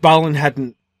fact that if Balin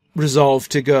hadn't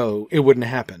resolved to go, it wouldn't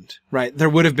have happened, right? There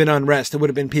would have been unrest. There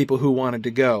would have been people who wanted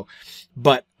to go.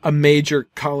 But a major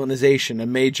colonization, a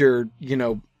major,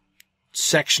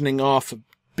 sectioning off a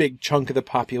big chunk of the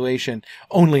population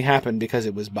only happened because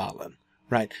it was Balin.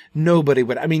 Right. Nobody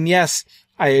would. I mean, yes,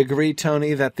 I agree,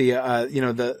 Tony, that the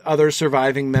other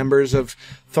surviving members of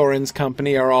Thorin's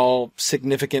company are all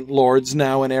significant lords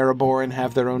now in Erebor and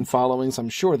have their own followings. I'm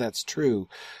sure that's true.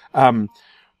 But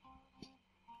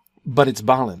it's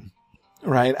Balin,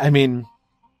 right? I mean,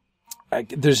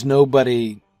 there's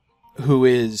nobody who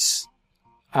is,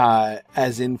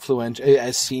 as influential,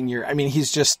 as senior. I mean,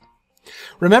 he's just,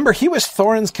 remember, he was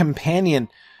Thorin's companion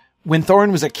when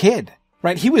Thorin was a kid.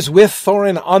 right? He was with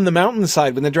Thorin on the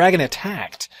mountainside when the dragon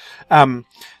attacked.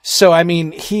 So, I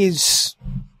mean,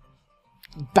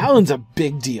 Balin's a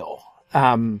big deal.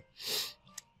 Yeah.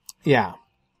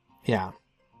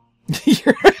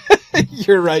 You're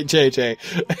right,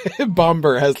 JJ.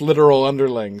 Bomber has literal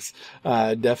underlings.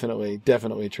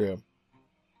 Definitely true.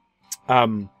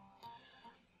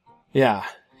 Yeah.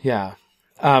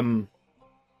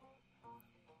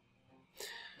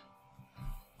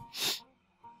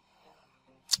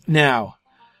 Now,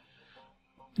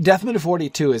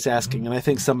 Deathman42 is asking, and I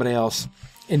think somebody else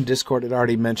in Discord had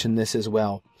already mentioned this as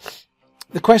well.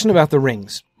 The question about the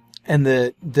rings and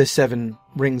the 7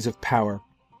 rings of power.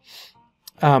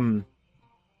 Glowin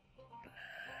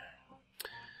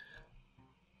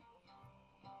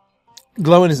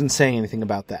isn't saying anything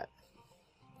about that.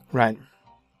 Right.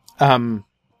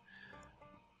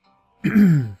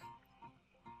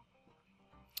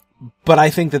 But I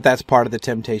think that that's part of the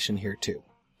temptation here too.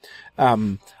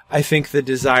 I think the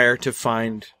desire to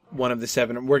find one of the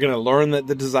 7, we're going to learn that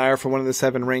the desire for one of the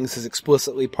 7 rings is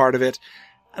explicitly part of it.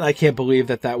 And I can't believe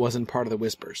that that wasn't part of the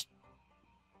Whispers.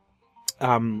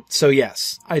 So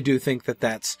yes, I do think that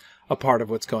that's a part of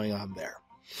what's going on there.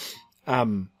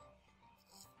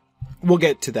 We'll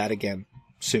get to that again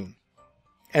soon.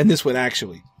 And this one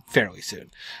actually fairly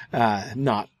soon.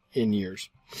 Not in years.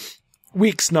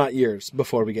 Weeks, not years,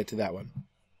 before we get to that one.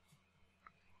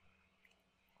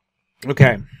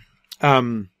 Okay.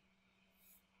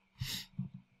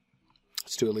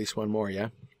 Let's do at least one more, yeah?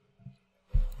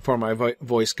 Before my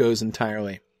voice goes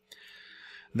entirely.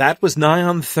 That was nigh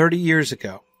on 30 years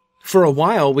ago. For a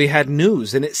while we had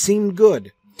news, and it seemed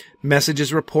good.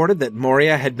 Messages reported that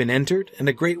Moria had been entered, and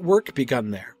a great work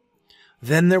begun there.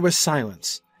 Then there was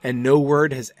silence, and no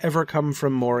word has ever come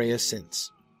from Moria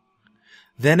since.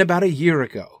 Then about a year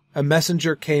ago, a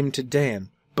messenger came to Dan,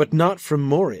 but not from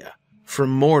Moria,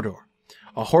 from Mordor,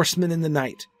 a horseman in the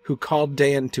night, who called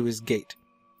Dan to his gate.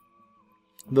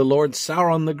 The Lord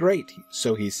Sauron the Great,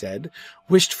 so he said,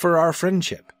 wished for our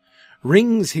friendship.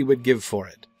 Rings he would give for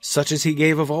it, such as he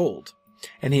gave of old.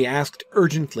 And he asked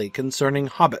urgently concerning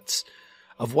hobbits,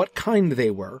 of what kind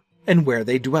they were, and where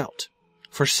they dwelt.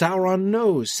 For Sauron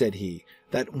knows, said he,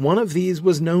 that one of these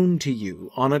was known to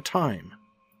you on a time.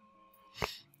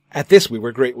 At this we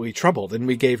were greatly troubled, and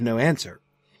we gave no answer.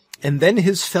 And then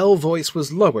his fell voice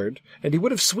was lowered, and he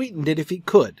would have sweetened it if he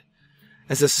could.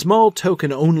 As a small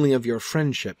token only of your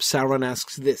friendship, Sauron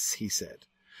asks this, he said,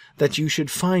 that you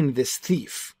should find this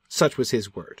thief, such was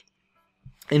his word,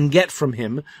 and get from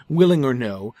him, willing or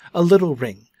no, a little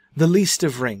ring, the least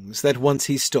of rings that once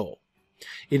he stole.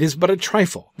 It is but a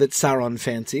trifle that Sauron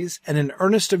fancies, and an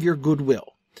earnest of your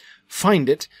goodwill. Find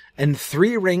it, and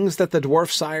 3 rings that the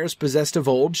dwarf sires possessed of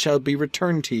old shall be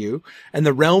returned to you, and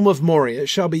the realm of Moria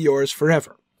shall be yours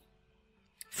forever.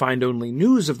 Find only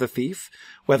news of the thief,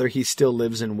 whether he still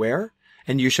lives and where,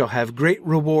 and you shall have great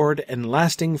reward and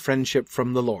lasting friendship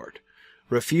from the Lord.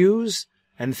 Refuse,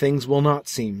 and things will not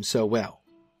seem so well.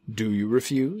 Do you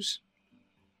refuse?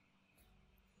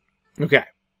 Okay.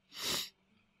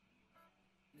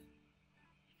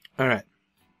 All right.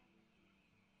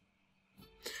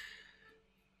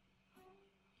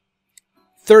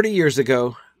 30 years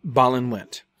ago, Balin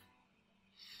went.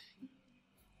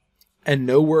 And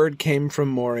no word came from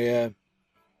Moria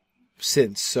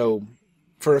since. So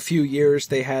for a few years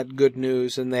they had good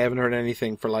news, and they haven't heard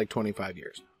anything for like 25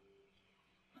 years.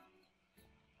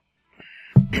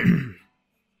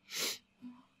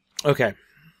 Okay.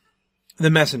 The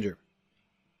messenger.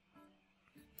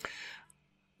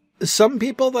 Some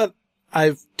people that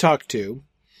I've talked to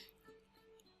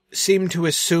seem to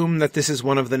assume that this is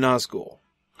one of the Nazgul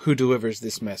who delivers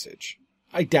this message.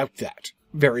 I doubt that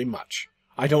very much.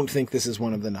 I don't think this is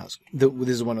one of the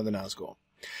Nazgul.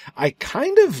 I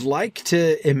kind of like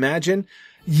to imagine,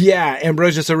 yeah,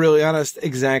 Ambrosius Aurelianus,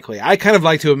 exactly. I kind of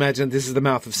like to imagine this is the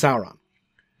mouth of Sauron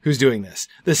who's doing this.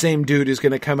 The same dude who's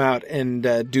going to come out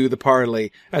and do the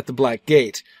parley at the Black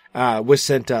Gate was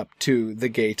sent up to the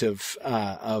gate of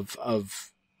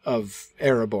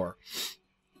Erebor.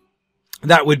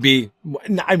 That would be,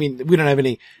 I mean, we don't have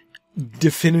any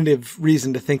definitive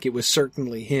reason to think it was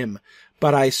certainly him,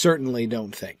 but I certainly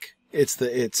don't think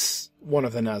it's one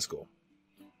of the Nazgul.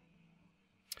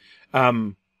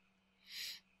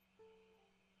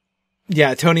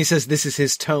 Yeah, Tony says this is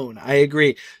his tone. I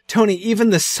agree. Tony, even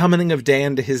the summoning of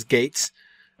Dan to his gates,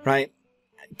 right?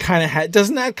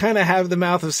 Doesn't that kind of have the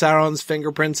mouth of Sauron's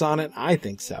fingerprints on it? I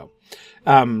think so.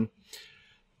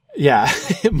 Yeah.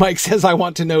 Mike says, I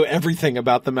want to know everything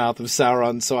about the mouth of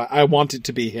Sauron, so I want it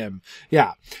to be him.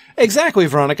 Yeah. Exactly,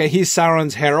 Veronica. He's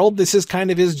Sauron's herald. This is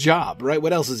kind of his job, right?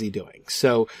 What else is he doing?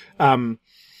 So,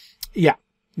 yeah.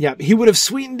 Yeah. He would have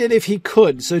sweetened it if he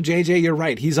could. So, JJ, you're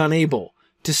right. He's unable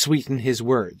to sweeten his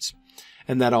words.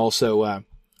 And that also,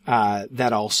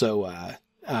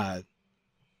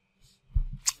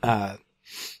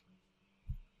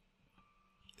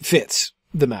 fits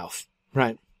the mouth,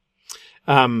 right?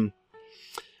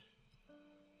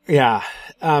 Yeah.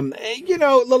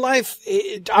 The life,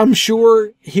 I'm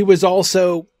sure he was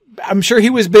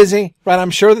busy, right?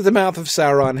 I'm sure that the mouth of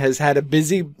Sauron has had a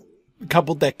busy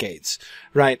couple decades,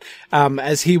 right?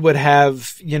 As he would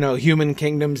have, human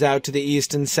kingdoms out to the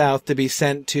east and south to be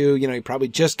sent to, he probably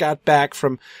just got back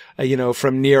from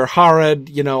near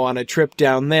Harad, on a trip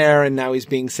down there, and now he's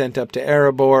being sent up to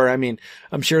Erebor. I mean,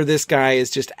 I'm sure this guy is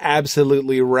just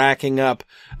absolutely racking up,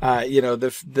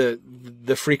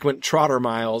 the frequent trotter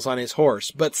miles on his horse,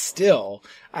 but still,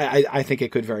 I think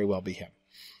it could very well be him.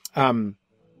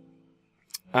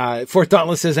 Fort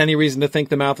Dauntless says, any reason to think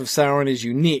the mouth of Sauron is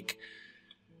unique?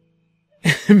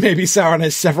 Maybe Sauron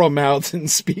has several mouths and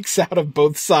speaks out of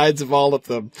both sides of all of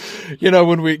them.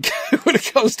 When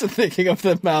it comes to thinking of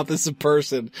the mouth as a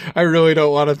person, I really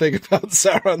don't want to think about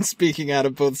Sauron speaking out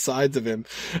of both sides of him.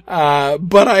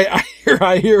 But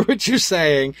I hear what you're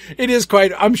saying. It is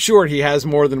I'm sure he has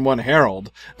more than one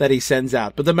herald that he sends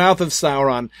out, but the mouth of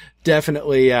Sauron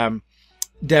definitely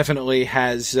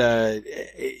has, I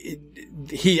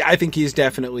think he's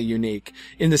definitely unique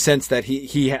in the sense that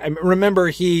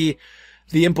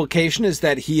the implication is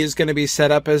that he is going to be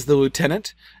set up as the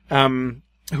lieutenant,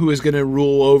 who is going to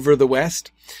rule over the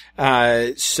West.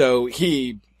 So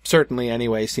he certainly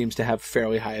anyway seems to have a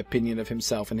fairly high opinion of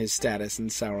himself and his status in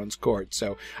Sauron's court.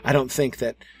 So I don't think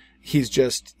that he's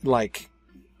just like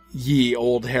ye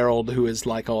old herald who is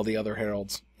like all the other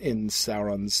heralds in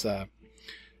Sauron's,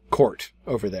 court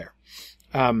over there.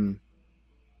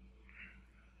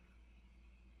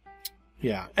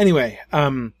 Yeah. Anyway,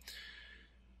 all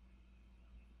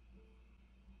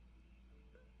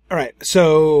right.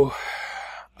 So,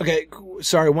 okay.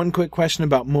 Sorry. One quick question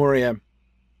about Moria.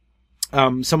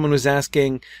 Someone was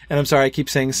asking, and I'm sorry, I keep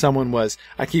saying I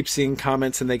keep seeing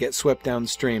comments and they get swept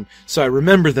downstream. So I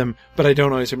remember them, but I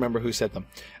don't always remember who said them.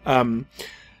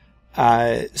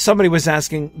 Somebody was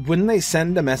asking, wouldn't they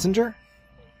send a messenger?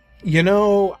 I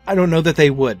don't know that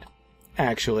they would,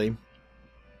 actually.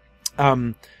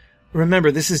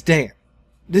 Remember, this is Dan.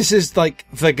 This is like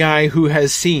the guy who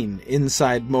has seen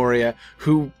inside Moria,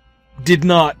 who did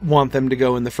not want them to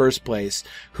go in the first place,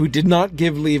 who did not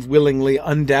give leave willingly,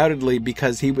 undoubtedly,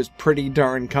 because he was pretty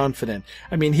darn confident.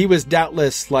 I mean, he was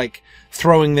doubtless,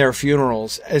 throwing their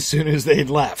funerals as soon as they'd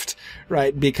left,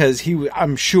 right? Because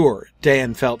I'm sure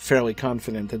Dan felt fairly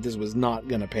confident that this was not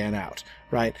going to pan out,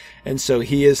 right? And so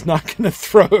he is not going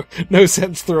to no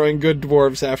sense throwing good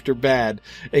dwarves after bad.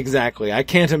 Exactly. I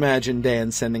can't imagine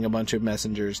Dan sending a bunch of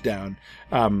messengers down.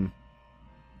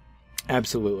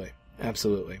 Absolutely.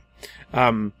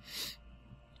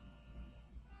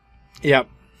 Yep.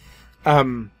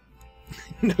 No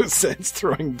sense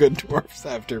throwing good dwarfs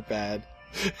after bad.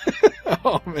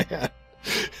 Oh, man.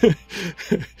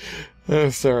 Oh,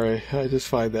 sorry. I just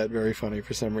find that very funny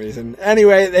for some reason.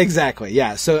 Anyway, exactly.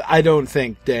 Yeah. So I don't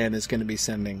think Dan is going to be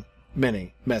sending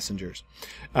many messengers.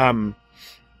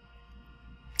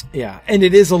 Yeah. And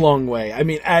it is a long way. I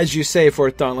mean, as you say,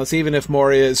 Fort Dauntless, even if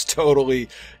Moria is totally,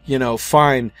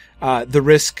 fine, the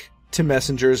risk to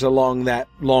messengers along that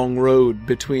long road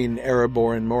between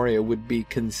Erebor and Moria would be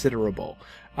considerable.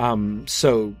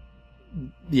 So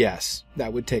yes,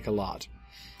 that would take a lot.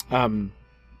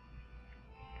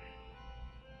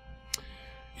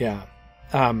 Yeah.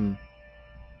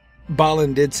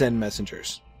 Balin did send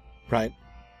messengers, right?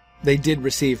 They did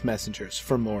receive messengers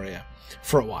from Moria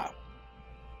for a while.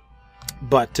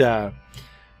 But,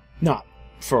 not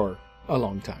for a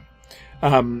long time.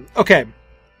 Okay.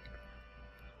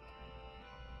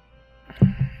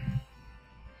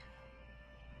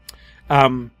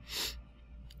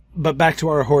 But back to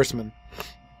our horseman.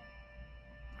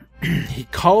 He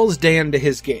calls Dan to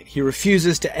his gate. He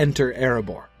refuses to enter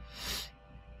Erebor.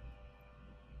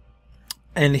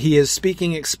 And he is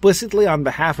speaking explicitly on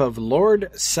behalf of Lord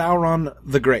Sauron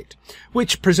the Great,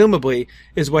 which presumably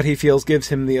is what he feels gives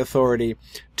him the authority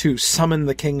to summon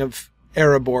the king of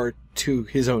Erebor to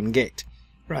his own gate.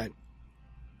 Right.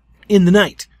 In the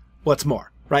night, what's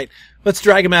more, right? Let's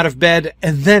drag him out of bed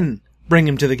and then bring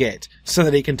him to the gate so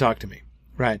that he can talk to me.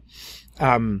 Right.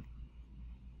 Sauron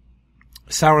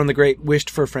the Great wished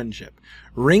for friendship.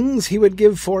 Rings he would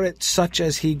give for it such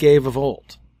as he gave of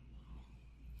old.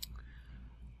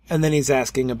 And then he's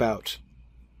asking about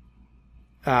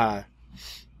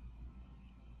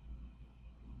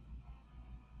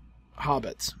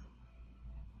hobbits.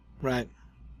 Right.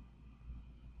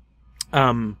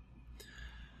 Now,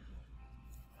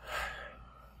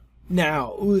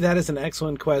 that is an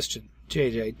excellent question,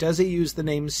 JJ. Does he use the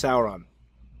name Sauron?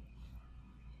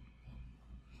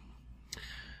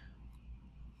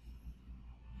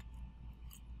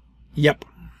 Yep.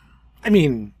 I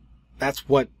mean, that's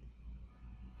what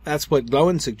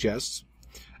Glowin suggests.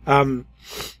 The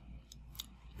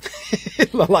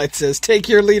light says, "Take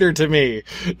your leader to me."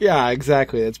 Yeah,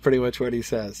 exactly. That's pretty much what he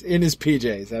says. In his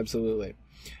PJs, absolutely.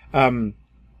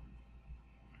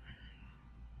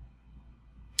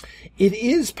 It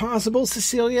is possible,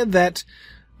 Cecilia, that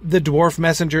the dwarf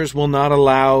messengers will not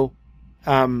allow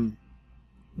the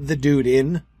dude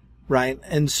in, right?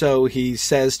 And so he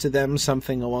says to them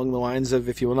something along the lines of,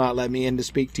 "If you will not let me in to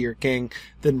speak to your king,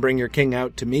 then bring your king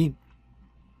out to me."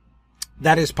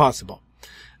 That is possible.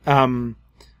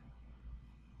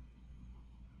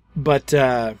 But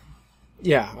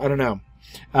yeah, I don't know.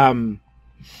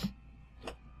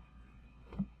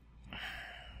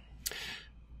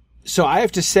 So I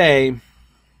have to say,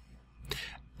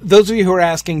 those of you who are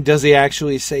asking, does he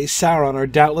actually say Sauron, are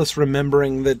doubtless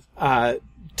remembering the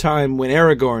time when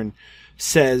Aragorn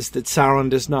says that Sauron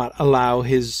does not allow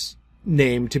his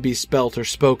name to be spelt or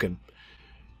spoken.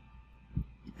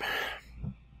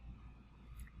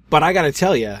 But I gotta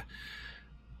tell you,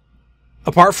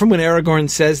 apart from when Aragorn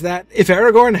says that, if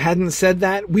Aragorn hadn't said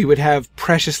that, we would have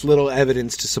precious little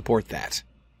evidence to support that.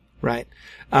 Right?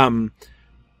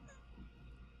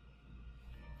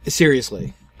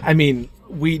 Seriously. I mean,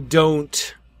 we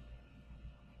don't...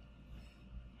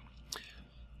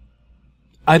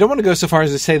 I don't want to go so far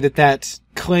as to say that that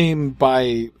claim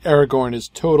by Aragorn is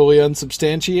totally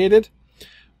unsubstantiated,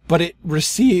 but it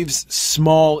receives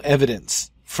small evidence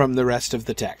from the rest of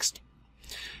the text.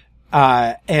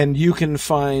 And you can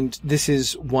find, this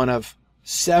is one of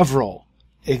several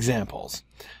examples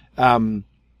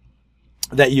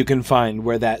that you can find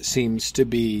where that seems to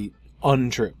be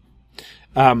untrue.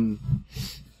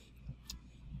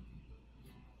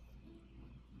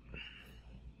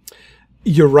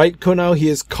 You're right, Kono, he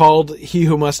is called He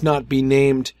Who Must Not Be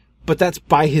Named, but that's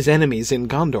by his enemies in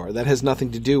Gondor. That has nothing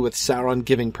to do with Sauron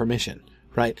giving permission,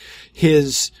 right?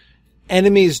 His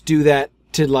enemies do that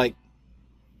to, like,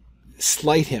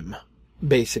 slight him,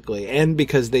 basically, and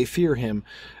because they fear him,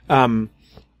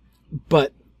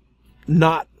 but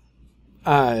not,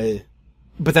 but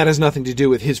that has nothing to do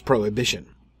with his prohibition.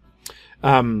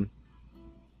 The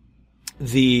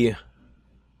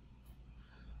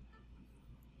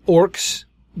orcs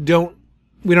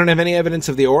we don't have any evidence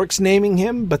of the orcs naming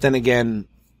him, but then again,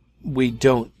 we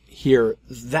don't hear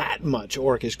that much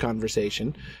orcish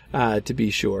conversation, to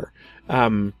be sure.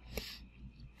 But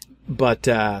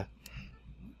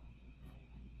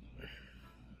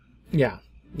yeah.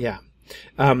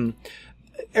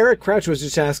 Eric Crouch was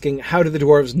just asking, how do the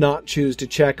dwarves not choose to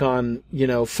check on,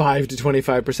 5 to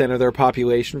 25% of their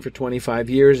population for 25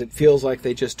 years? It feels like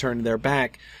they just turned their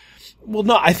back. Well,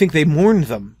 no, I think they mourned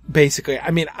them, basically.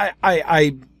 I mean,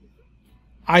 I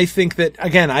think that,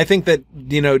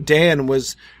 again, Dan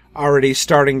was already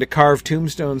starting to carve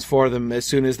tombstones for them as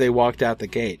soon as they walked out the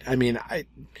gate. I mean,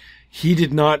 he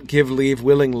did not give leave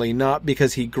willingly, not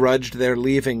because he grudged their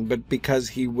leaving, but because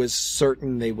he was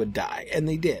certain they would die, and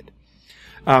they did.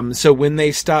 So when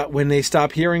they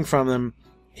stop hearing from them,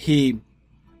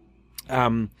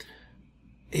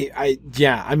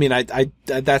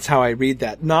 that's how I read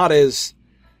that. Not as,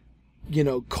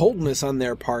 coldness on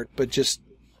their part, but just,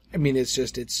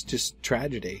 it's just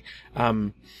tragedy.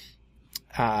 And,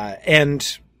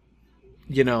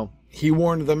 he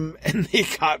warned them and they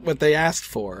got what they asked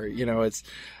for. It's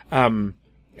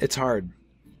hard.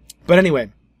 But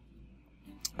anyway,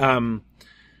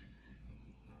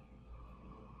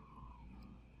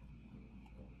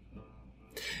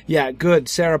 yeah, good.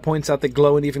 Sarah points out that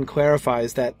Glowin even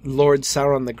clarifies that Lord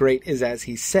Sauron the Great is as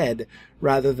he said,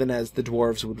 rather than as the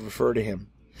dwarves would refer to him.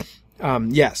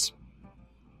 Yes.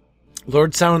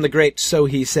 Lord Sauron the Great, so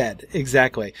he said.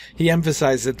 Exactly. He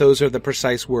emphasized that those are the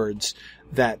precise words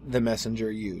that the messenger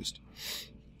used.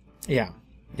 Yeah.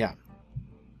 Yep.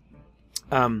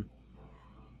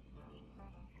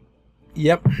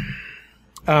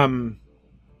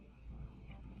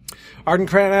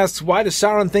 Ardenkran asks, why does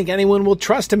Sauron think anyone will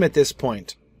trust him at this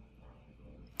point?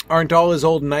 Aren't all his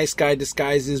old nice guy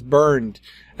disguises burned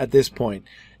at this point?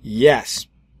 Yes,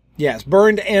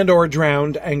 burned and or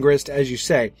drowned, Angrist, as you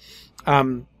say.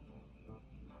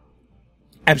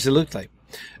 Absolutely.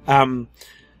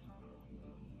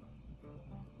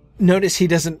 notice he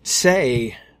doesn't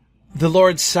say the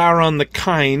Lord Sauron the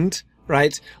kind,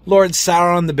 right? Lord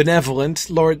Sauron the benevolent,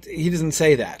 he doesn't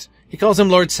say that. He calls him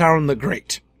Lord Sauron the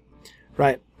Great,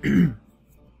 right?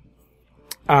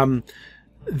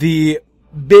 The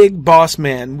big boss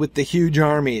man with the huge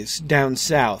armies down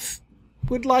south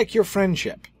would like your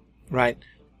friendship, right?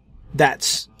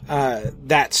 That's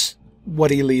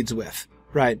what he leads with,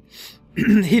 right?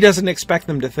 He doesn't expect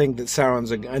them to think that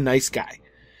Sauron's a nice guy.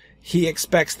 He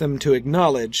expects them to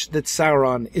acknowledge that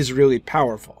Sauron is really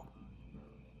powerful.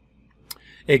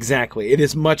 Exactly. It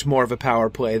is much more of a power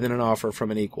play than an offer from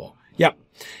an equal. Yep.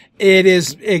 It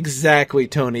is exactly,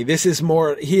 Tony. This is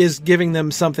more, he is giving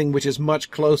them something which is much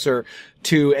closer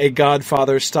to a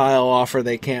Godfather-style offer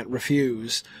they can't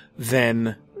refuse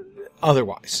than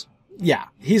otherwise. Yeah.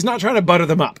 He's not trying to butter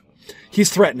them up.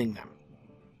 He's threatening them.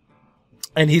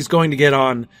 And he's going to get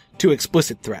on to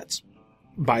explicit threats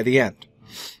by the end.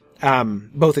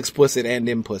 Both explicit and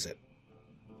implicit.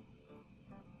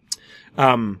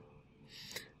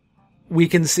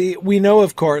 We know,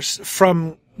 of course,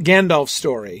 from Gandalf's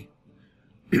story,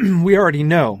 we already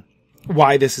know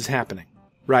why this is happening,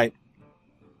 right?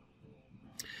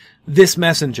 This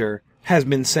messenger has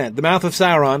been sent. The Mouth of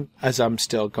Sauron, as I'm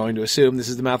still going to assume this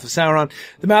is the Mouth of Sauron,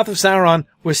 the Mouth of Sauron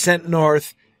was sent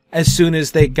north as soon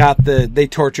as they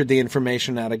tortured the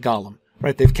information out of Gollum,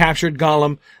 right? They've captured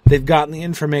Gollum, they've gotten the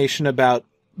information about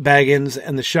Baggins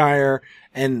and the Shire,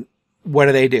 and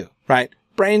what do, right?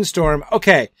 Brainstorm,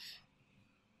 okay.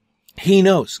 He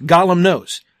knows, Gollum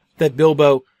knows, that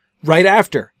Bilbo, right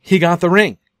after he got the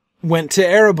ring, went to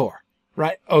Erebor,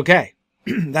 right? Okay.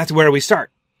 That's where we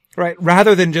start, right?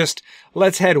 Rather than just,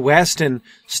 let's head west and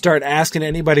start asking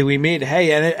anybody we meet,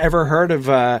 hey, ever heard of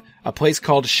a place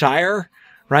called Shire?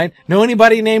 Right? Know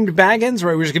anybody named Baggins?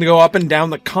 Right? We're just going to go up and down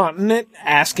the continent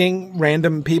asking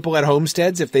random people at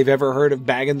homesteads if they've ever heard of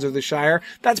Baggins or the Shire.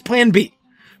 That's plan B.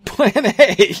 Plan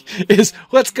A is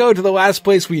let's go to the last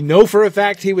place we know for a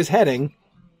fact he was heading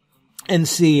and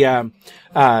see what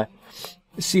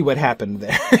happened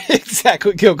there. Exactly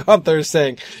what Gil Gunther is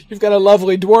saying. You've got a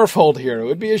lovely dwarf hold here. It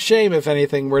would be a shame if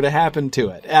anything were to happen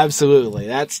to it. Absolutely.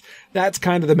 That's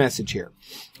kind of the message here.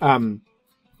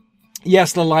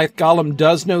 Yes, Lilith, Gollum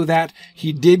does know that.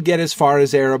 He did get as far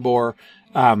as Erebor.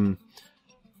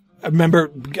 Remember,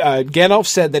 Gandalf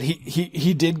said that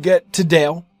he did get to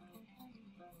Dale.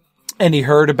 And he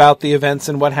heard about the events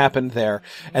and what happened there.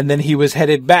 And then he was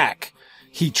headed back.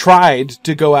 He tried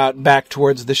to go out back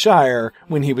towards the Shire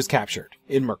when he was captured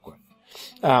in Mirkwood.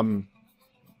 Yeah.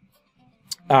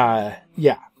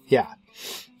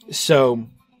 So,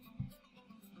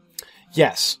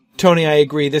 yes. Tony, I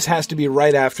agree. This has to be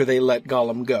right after they let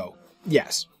Gollum go.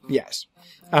 Yes.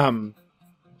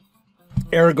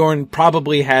 Aragorn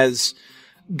probably has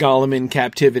Gollum in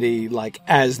captivity, like,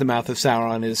 as the Mouth of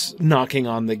Sauron is knocking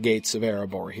on the gates of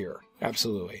Erebor here.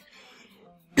 Absolutely.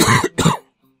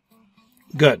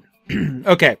 Good.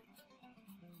 Okay.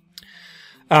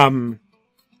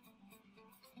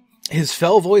 His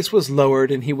fell voice was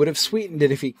lowered, and he would have sweetened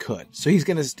it if he could. So he's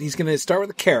gonna start with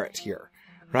a carrot here,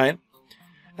 right?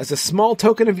 As a small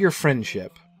token of your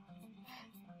friendship,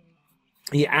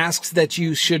 he asks that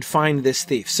you should find this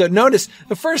thief. So notice,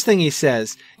 the first thing he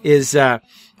says is, now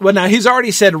he's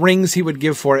already said rings he would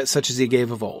give for it, such as he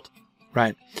gave of old,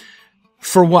 right?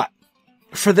 For what?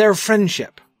 For their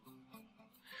friendship.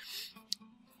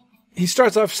 He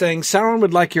starts off saying,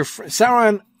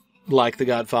 Sauron, like the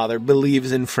Godfather,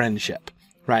 believes in friendship,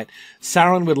 right?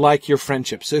 Sauron would like your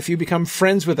friendship. So if you become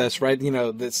friends with us, right,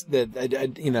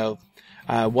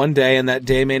 one day, and that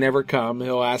day may never come,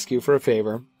 he'll ask you for a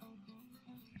favor.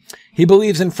 He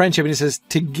believes in friendship, and he says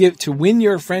to win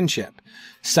your friendship,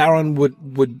 Sauron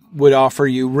would offer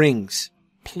you rings,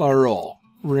 plural,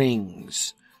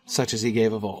 rings, such as he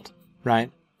gave of old,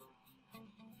 right?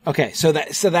 Okay, so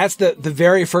that's the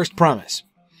very first promise.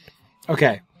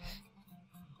 Okay.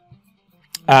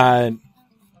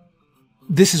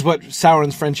 This is what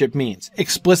Sauron's friendship means.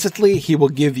 Explicitly, he will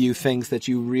give you things that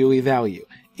you really value.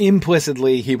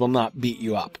 Implicitly, he will not beat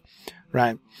you up,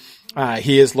 right?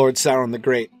 He is Lord Sauron the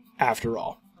Great, after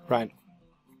all, right?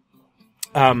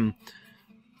 What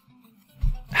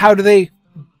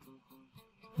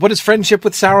does friendship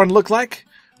with Sauron look like,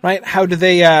 right? How do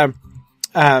they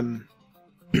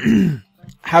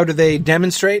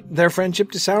demonstrate their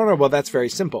friendship to Sauron? Well, that's very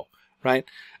simple, right?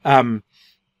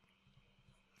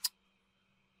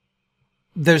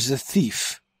 There's a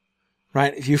thief,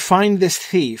 right? If you find this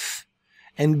thief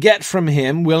and get from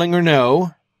him, willing or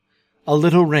no, a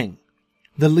little ring,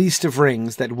 the least of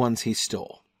rings that once he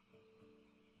stole.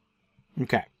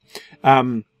 Okay.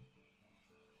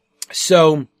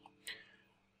 So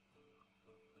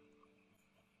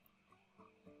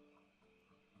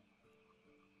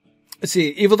Let's see.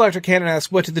 Evil Dr. Cannon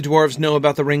asks, what do the dwarves know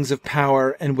about the rings of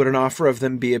power, and would an offer of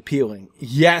them be appealing?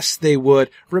 Yes, they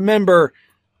would. Remember,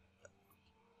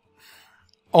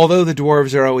 although the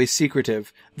dwarves are always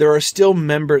secretive, there are still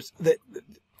members that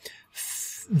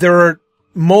there are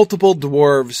multiple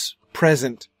dwarves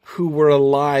present who were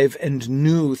alive and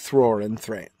knew Thror and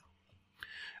Thrain.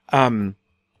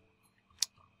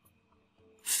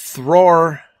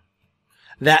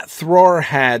 That Thror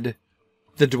had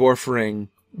the dwarf ring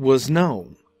was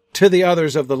known to the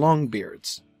others of the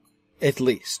Longbeards, at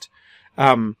least.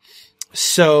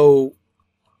 So,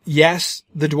 yes,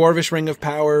 the dwarvish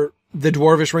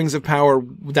rings of power,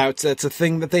 that's a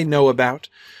thing that they know about.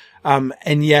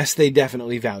 And yes, they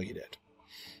definitely valued it.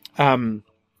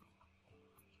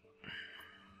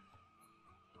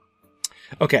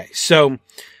 Okay, so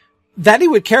that he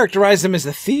would characterize them as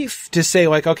a thief, to say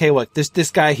like, okay, look, this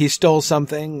guy, he stole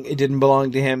something, it didn't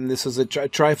belong to him, this was a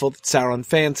trifle that Sauron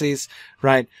fancies,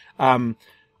 right?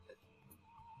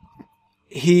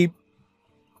 He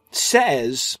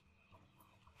says,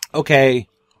 okay,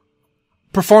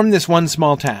 perform this one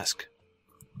small task.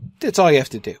 That's all you have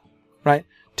to do, right?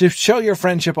 To show your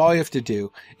friendship, all you have to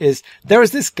do is, there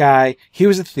was this guy, he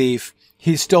was a thief,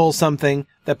 he stole something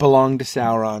that belonged to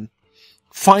Sauron.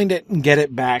 Find it and get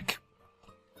it back,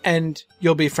 and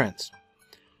you'll be friends.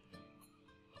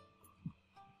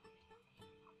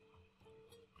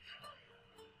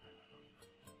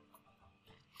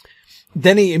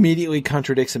 Then he immediately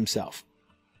contradicts himself.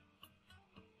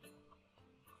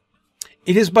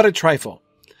 It is but a trifle,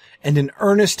 and an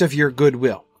earnest of your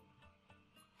goodwill.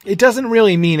 It doesn't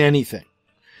really mean anything.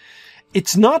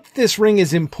 It's not that this ring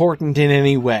is important in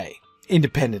any way,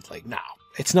 independently. No,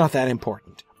 it's not that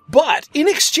important. But, in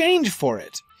exchange for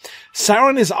it,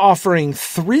 Sauron is offering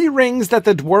 3 rings that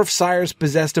the dwarf sires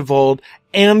possessed of old,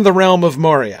 and the realm of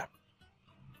Moria.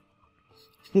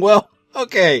 Well,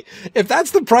 okay, if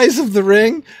that's the price of the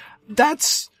ring,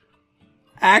 that's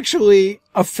actually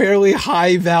a fairly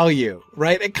high value,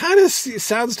 right? It kind of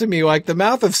sounds to me like the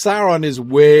Mouth of Sauron is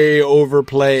way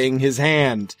overplaying his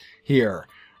hand here,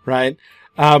 right?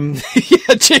 Yeah,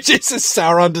 JJ says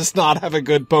Sauron does not have a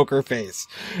good poker face.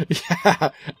 Yeah,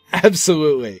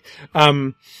 absolutely.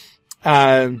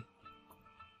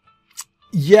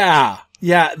 Yeah,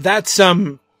 that's,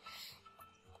 anyway,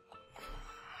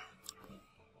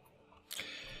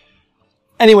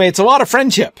 it's a lot of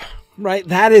friendship, right?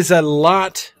 That is a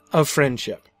lot of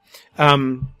friendship.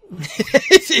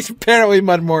 It's apparently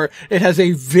much more, it has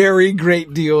a very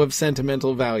great deal of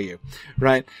sentimental value,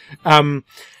 right?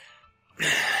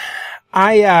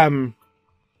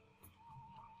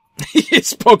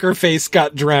 His poker face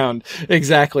got drowned.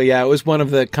 Exactly. Yeah. It was one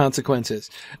of the consequences.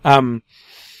 Yeah.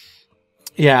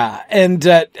 And,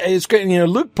 it's great. You know,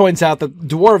 Luke points out that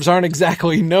dwarves aren't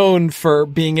exactly known for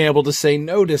being able to say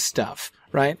no to stuff,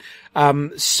 right?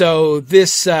 So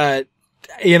this, you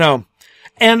know,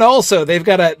 and also they've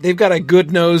got a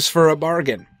good nose for a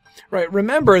bargain. Right.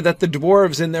 Remember that the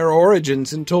dwarves in their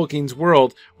origins in Tolkien's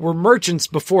world were merchants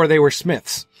before they were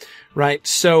smiths. Right.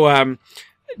 So,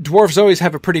 dwarves always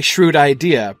have a pretty shrewd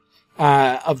idea,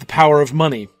 of the power of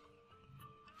money.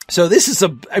 So this is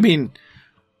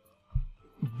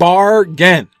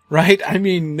bargain, right? I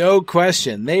mean, no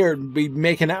question. They are be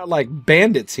making out like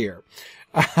bandits here.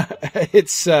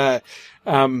 It's a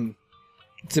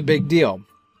big deal.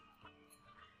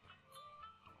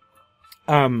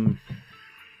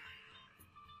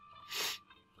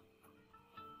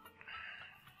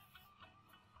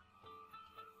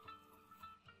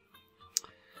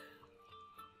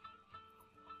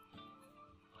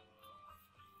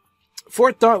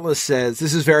 Fort Dauntless says,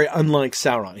 this is very unlike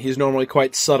Sauron. He's normally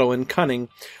quite subtle and cunning.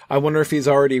 I wonder if he's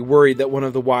already worried that one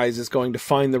of the wise is going to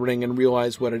find the ring and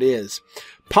realize what it is.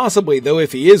 Possibly, though,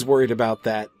 if he is worried about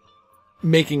that,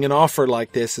 making an offer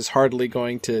like this is hardly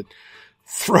going to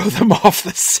throw them off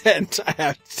the scent, I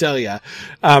have to tell you.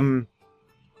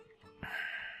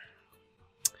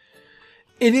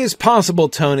 It is possible,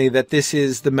 Tony, that this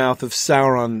is the Mouth of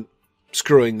Sauron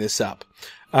screwing this up.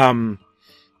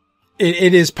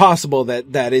 It is possible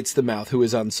that it's the Mouth who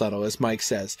is unsubtle, as Mike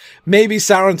says. Maybe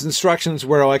Sauron's instructions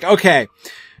were like, okay,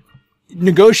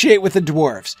 negotiate with the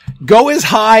dwarves. Go as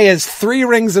high as 3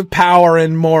 rings of power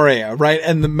in Moria, right?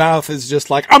 And the Mouth is just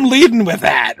like, I'm leading with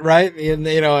that, right? And,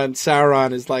 you know, and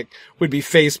Sauron is like, would be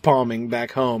face palming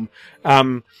back home.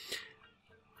 But,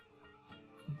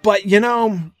 you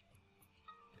know,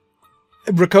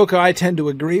 Rococo, I tend to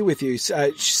agree with you.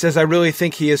 She says, I really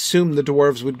think he assumed the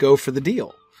dwarves would go for the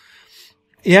deal.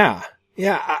 Yeah.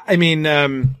 I mean,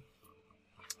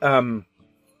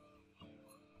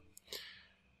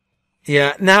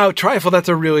 Yeah. Now, Trifle, that's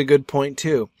a really good point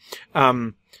too.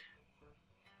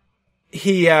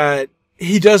 He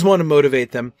does want to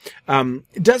motivate them.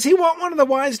 Does he want one of the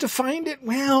wise to find it?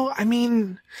 Well, I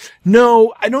mean,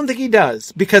 no, I don't think he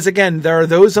does. Because again, there are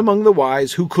those among the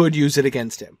wise who could use it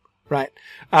against him. Right?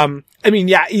 I mean,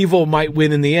 yeah, evil might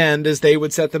win in the end as they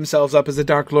would set themselves up as a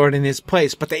Dark Lord in his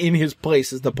place, but the in his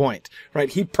place is the point, right?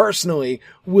 He personally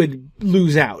would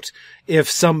lose out if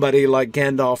somebody like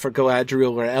Gandalf or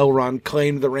Galadriel or Elrond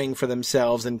claimed the ring for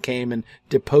themselves and came and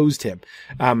deposed him.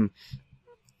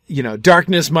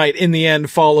 Darkness might in the end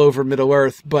fall over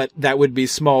Middle-earth, but that would be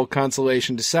small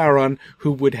consolation to Sauron,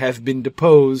 who would have been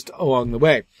deposed along the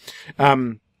way.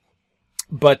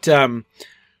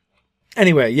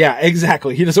 Anyway, yeah,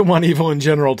 exactly. He doesn't want evil in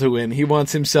general to win. He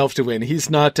wants himself to win. He's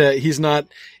not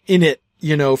in it,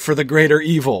 for the greater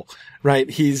evil, right?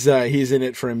 He's in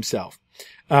it for himself.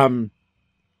 Okay.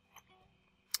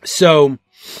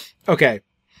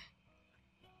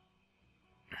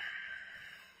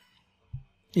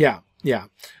 Yeah.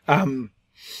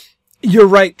 You're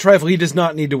right, Trifle. He does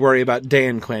not need to worry about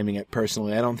Dan claiming it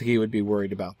personally. I don't think he would be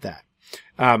worried about that.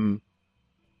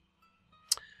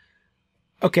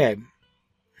 Okay.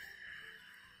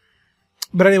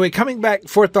 But anyway, coming back,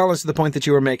 Fourth Dauntless, to the point that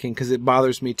you were making, because it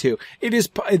bothers me too. It is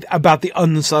about the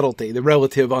unsubtlety, the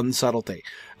relative unsubtlety,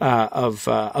 of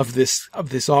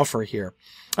this offer here.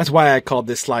 That's why I called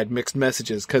this slide Mixed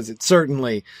Messages, because it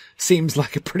certainly seems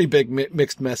like a pretty big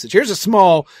mixed message. Here's a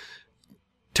small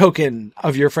token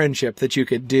of your friendship that you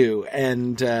could do,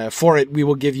 and for it, we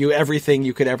will give you everything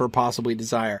you could ever possibly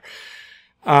desire.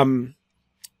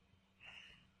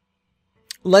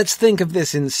 Let's think of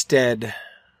this instead.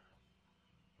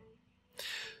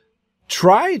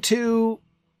 Try to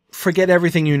forget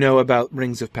everything you know about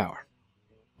Rings of Power.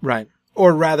 Right.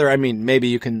 Or rather, I mean, maybe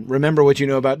you can remember what you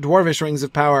know about Dwarvish Rings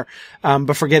of Power,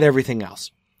 but forget everything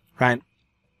else. Right.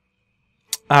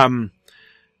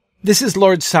 This is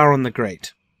Lord Sauron the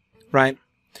Great. Right.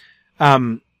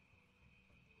 There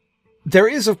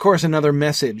is, of course, another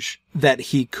message that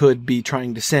he could be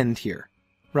trying to send here.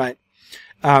 Right.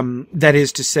 That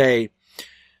is to say,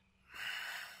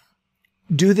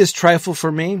 do this trifle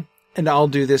for me, and I'll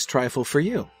do this trifle for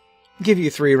you. Give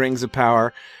you 3 rings of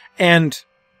power, and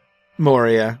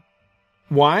Moria.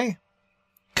 Why?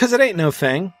 'Cause it ain't no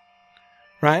thing.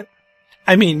 Right?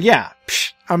 I mean, yeah,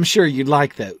 I'm sure you'd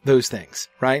like those things,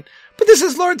 right? But this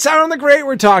is Lord Sauron the Great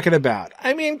we're talking about.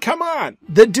 I mean, come on.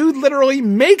 The dude literally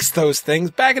makes those things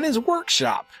back in his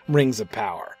workshop, rings of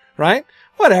power, right?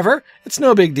 Whatever. It's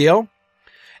no big deal.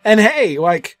 And hey,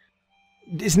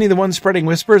 isn't he the one spreading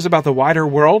whispers about the wider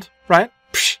world, right?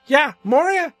 Yeah,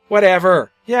 Moria,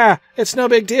 whatever. Yeah, it's no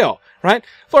big deal, right?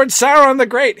 Lord Sauron the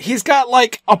Great, he's got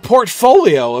a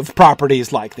portfolio of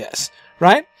properties like this,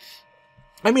 right?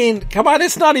 I mean, come on,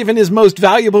 it's not even his most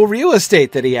valuable real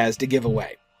estate that he has to give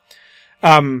away.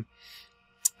 Yeah,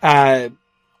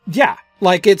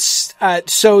 it's,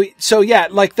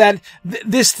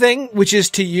 this thing, which is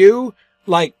to you,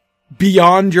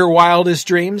 beyond your wildest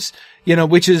dreams,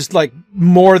 which is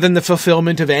more than the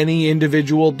fulfillment of any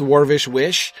individual dwarvish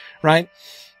wish, right?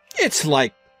 It's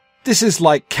this is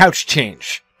couch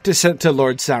change to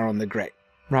Lord Sauron the Great,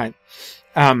 right?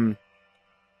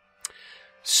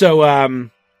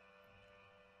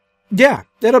 Yeah,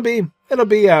 it'll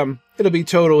be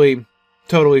totally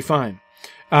fine.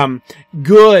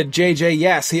 Good, JJ,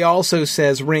 yes, he also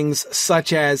says rings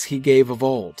such as he gave of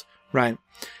old, right?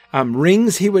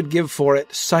 Rings he would give for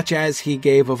it, such as he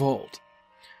gave of old.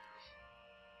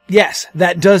 Yes,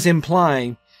 that does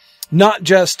imply not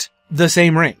just the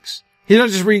same rings. He's not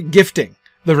just re-gifting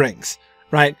the rings,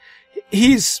 right?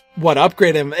 He's,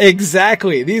 upgrade him?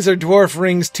 Exactly. These are Dwarf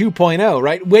Rings 2.0,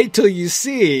 right? Wait till you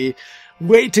see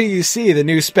the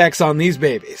new specs on these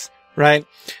babies, right?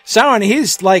 Sauron,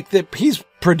 he's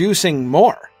producing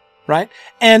more, right?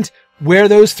 And where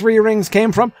those 3 rings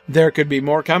came from, there could be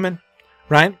more coming,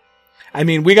 right? I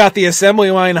mean, we got the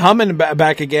assembly line humming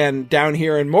back again down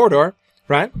here in Mordor,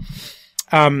 right?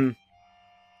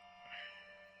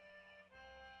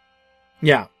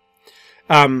 Yeah.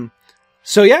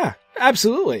 So yeah,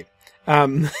 absolutely.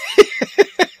 Emma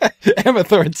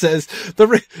Thorne says the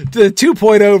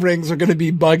 2.0 rings are going to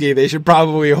be buggy. They should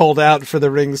probably hold out for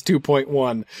the rings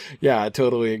 2.1. Yeah, I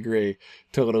totally agree.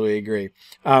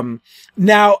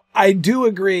 Now I do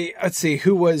agree. Let's see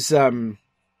who was,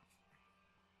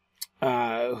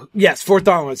 yes, Fourth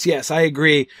Dauntless. Yes, I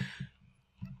agree.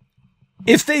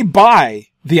 If they buy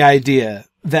the idea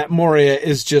that Moria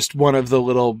is just one of the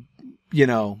little,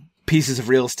 pieces of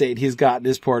real estate he's got in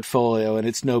his portfolio and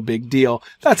it's no big deal,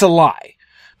 that's a lie.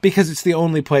 because it's the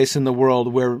only place in the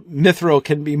world where Mithril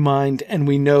can be mined, and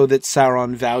we know that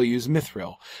Sauron values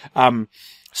Mithril.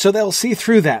 So they'll see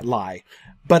through that lie.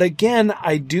 But again,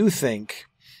 I do think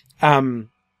that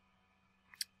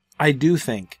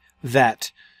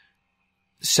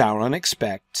Sauron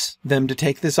expects them to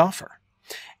take this offer.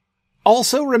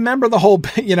 Also, remember the whole,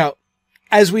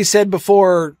 as we said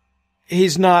before,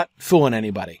 he's not fooling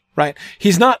anybody, right?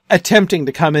 He's not attempting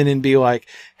to come in and be like,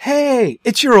 hey,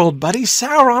 it's your old buddy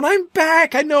Sauron. I'm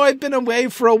back. I know I've been away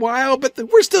for a while, but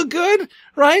we're still good,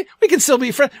 right? We can still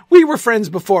be friends. We were friends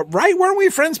before, right? Weren't we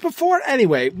friends before?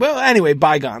 Anyway,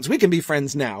 bygones. We can be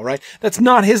friends now, right? That's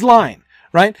not his line,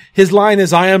 right? His line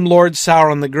is, I am Lord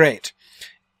Sauron the Great.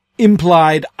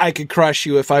 Implied, I could crush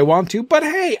you if I want to, but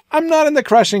hey, I'm not in the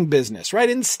crushing business, right?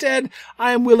 Instead,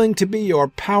 I am willing to be your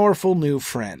powerful new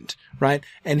friend, right?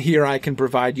 And here I can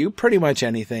provide you pretty much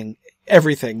everything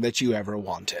that you ever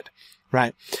wanted,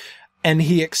 right? And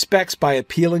he expects, by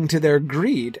appealing to their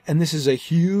greed, and this is a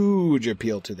huge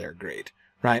appeal to their greed,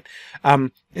 right?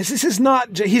 He's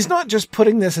not just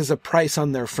putting this as a price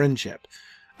on their friendship,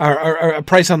 or a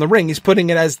price on the ring. He's putting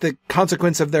it as the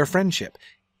consequence of their friendship.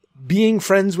 Being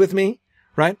friends with me,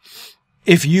 right?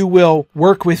 If you will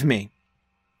work with me.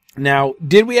 Now,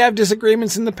 did we have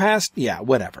disagreements in the past? Yeah,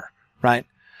 whatever, right?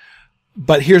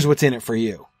 But here's what's in it for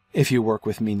you if you work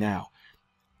with me now.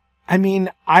 I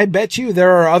mean, I bet you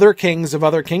there are other kings of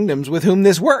other kingdoms with whom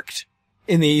this worked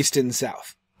in the East and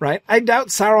South, right? I doubt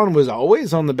Sauron was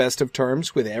always on the best of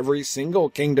terms with every single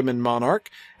kingdom and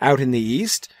monarch out in the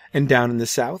East and down in the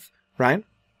South, right?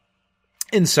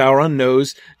 And Sauron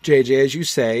knows, JJ, as you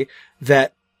say,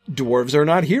 that dwarves are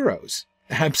not heroes.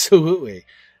 Absolutely.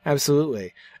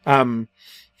 Absolutely.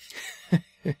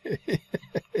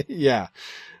 Yeah,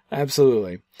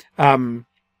 absolutely. Under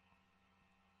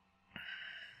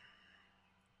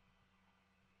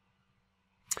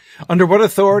what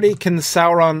authority can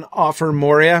Sauron offer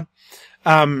Moria?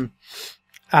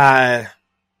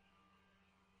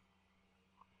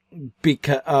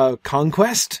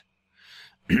 Conquest?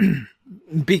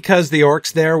 Because the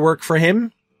orcs there work for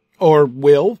him, or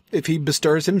will, if he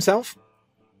bestirs himself.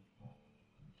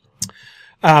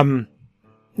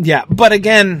 Yeah, but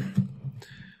again,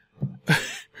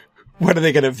 what are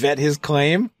they going to vet his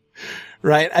claim?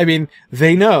 Right? I mean,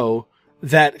 they know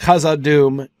that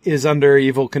Khazad-dûm is under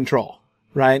evil control,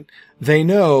 right? They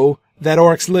know that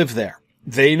orcs live there.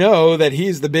 They know that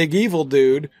he's the big evil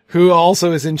dude who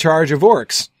also is in charge of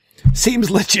orcs. Seems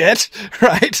legit,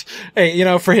 right?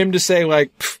 Hey, for him to say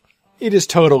like, it is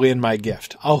totally in my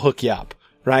gift. I'll hook you up,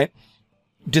 right?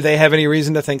 Do they have any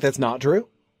reason to think that's not true?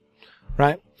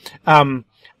 Right?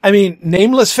 I mean,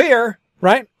 Nameless Fear,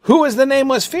 right? Who is the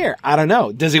Nameless Fear? I don't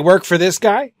know. Does he work for this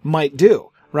guy? Might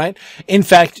do, right? In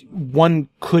fact, one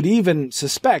could even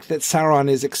suspect that Sauron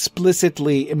is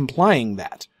explicitly implying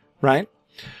that, right?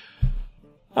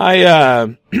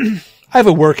 I have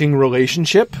a working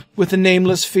relationship with the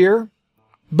Nameless Fear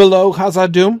below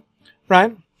Khazad-dûm,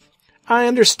 right? I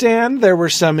understand there were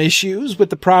some issues with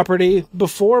the property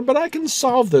before, but I can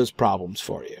solve those problems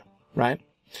for you, right?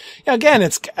 Again,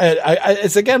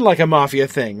 it's again like a mafia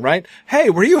thing, right? Hey,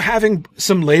 were you having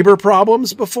some labor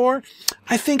problems before?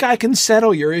 I think I can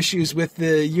settle your issues with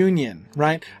the union,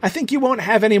 right? I think you won't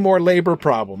have any more labor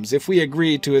problems if we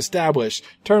agree to establish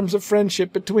terms of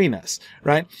friendship between us,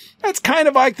 right? That's kind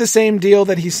of like the same deal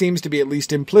that he seems to be at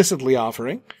least implicitly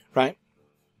offering, right?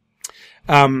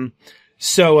 So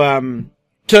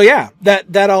yeah,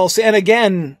 that also, and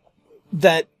again,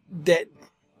 that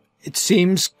it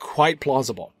seems quite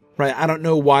plausible, right? I don't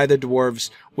know why the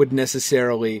dwarves would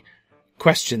necessarily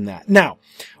question that. Now,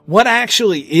 what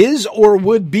actually is or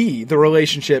would be the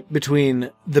relationship between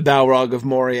the Balrog of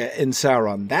Moria and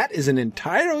Sauron? That is an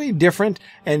entirely different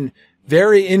and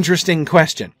very interesting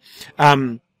question.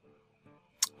 I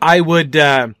would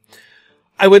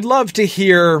love to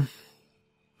hear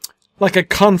like a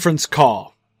conference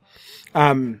call.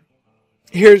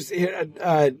 Here's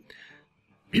a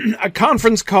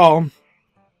conference call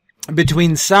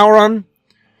between Sauron,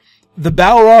 the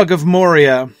Balrog of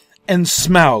Moria, and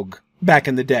Smaug back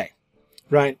in the day,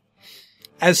 right?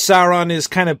 As Sauron is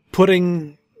kind of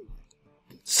putting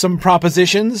some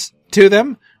propositions to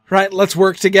them, right? Let's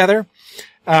work together.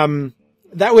 That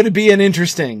would be an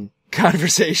interesting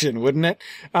conversation, wouldn't it?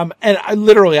 And I'm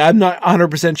not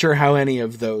 100% sure how any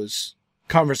of those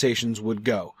conversations would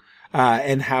go,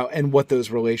 and what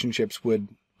those relationships would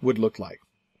look like.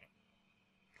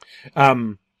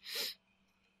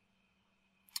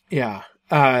 Yeah.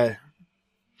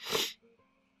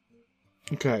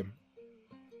 Okay.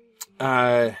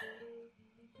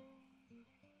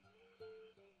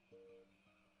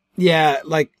 yeah,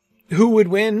 like who would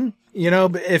win? You know,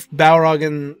 if Balrog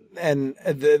and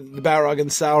the Balrog and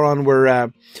Sauron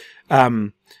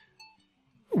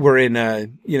were in a,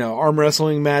 you know, arm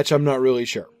wrestling match, I'm not really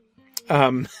sure.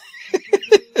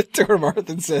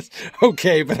 Tormarthan says,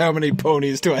 okay, but how many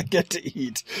ponies do I get to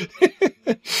eat?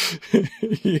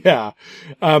 Yeah.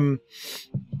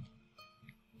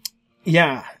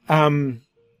 Yeah.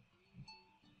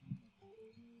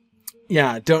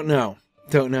 Yeah. Don't know.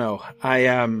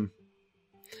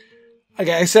 Like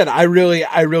I said, I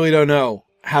really don't know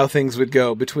how things would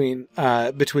go between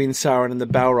Sauron and the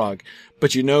Balrog.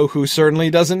 But you know who certainly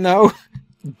doesn't know?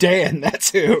 Dan,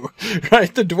 that's who,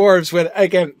 right? The dwarves would,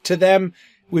 again, to them,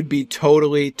 would be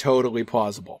totally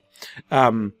plausible.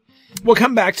 We'll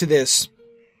come back to this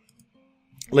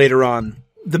later on,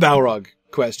 the Balrog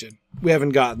question. We haven't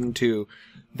gotten to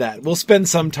that. We'll spend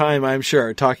some time, I'm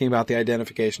sure, talking about the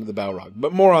identification of the Balrog,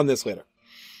 but more on this later.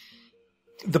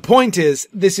 The point is,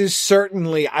 this is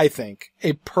certainly, I think,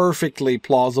 a perfectly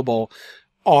plausible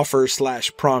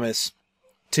offer/promise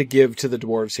to give to the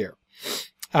dwarves here.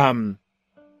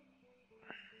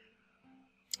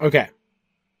 Okay.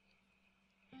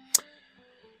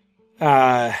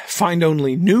 Find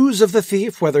only news of the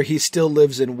thief, whether he still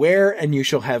lives and where, and you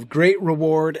shall have great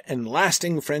reward and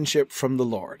lasting friendship from the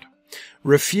Lord.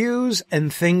 Refuse,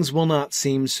 and things will not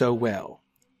seem so well.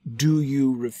 Do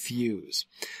you refuse?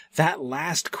 That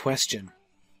last question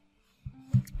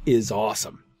is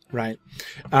awesome, right?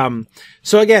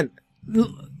 So again,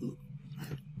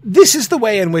 this is the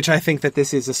way in which I think that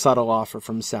this is a subtle offer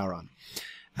from Sauron.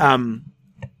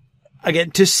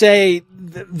 Again, to say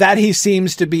that he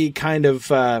seems to be kind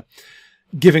of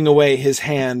giving away his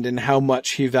hand and how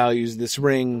much he values this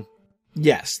ring,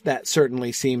 yes, that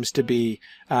certainly seems to be,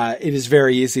 it is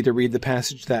very easy to read the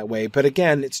passage that way. But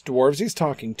again, it's dwarves he's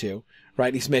talking to,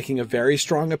 right? He's making a very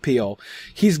strong appeal.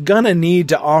 He's gonna need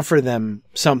to offer them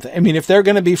something. I mean, if they're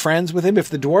gonna be friends with him, if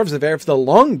the dwarves are there, if the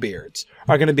Longbeards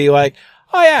are gonna be like,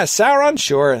 oh yeah, Sauron,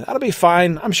 sure, that'll be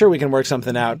fine. I'm sure we can work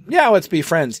something out. Yeah, let's be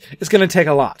friends. It's gonna take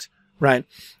a lot. Right?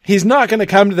 He's not going to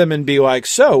come to them and be like,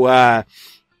 so, I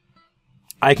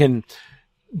can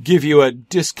give you a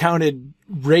discounted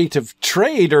rate of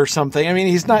trade or something. I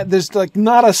mean, there's like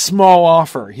not a small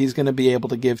offer he's going to be able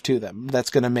to give to them that's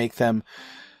going to make them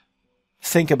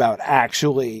think about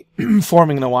actually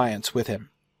forming an alliance with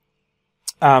him.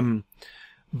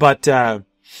 But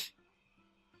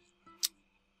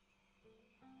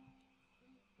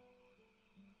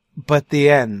the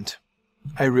end,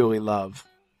 I really love.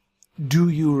 Do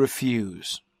you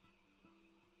refuse?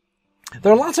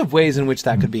 There are lots of ways in which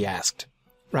that could be asked,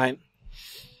 right?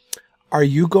 Are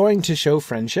you going to show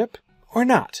friendship or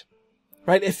not?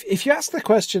 Right? If you ask the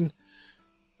question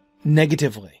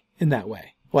negatively in that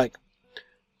way, like,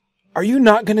 are you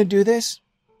not going to do this?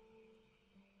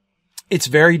 It's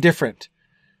very different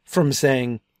from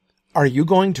saying, are you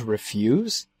going to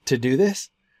refuse to do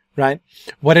this? Right?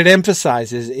 What it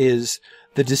emphasizes is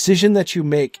the decision that you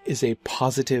make is a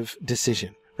positive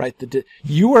decision, right?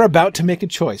 You are about to make a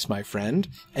choice, my friend,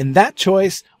 and that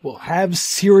choice will have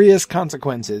serious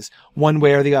consequences one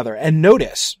way or the other. And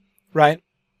notice, right?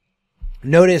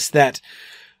 Notice that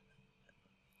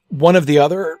one of the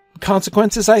other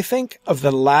consequences, I think, of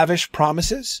the lavish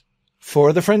promises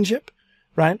for the friendship,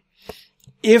 right?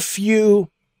 If you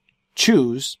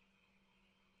choose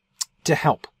to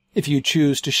help, if you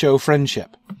choose to show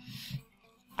friendship,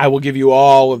 I will give you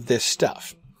all of this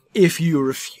stuff. If you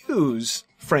refuse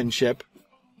friendship,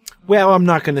 well, I'm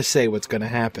not going to say what's going to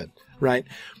happen, right?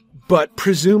 But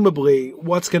presumably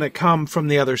what's going to come from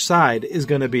the other side is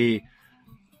going to be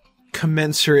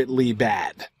commensurately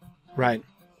bad, right?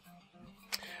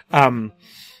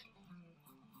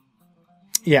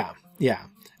 Yeah.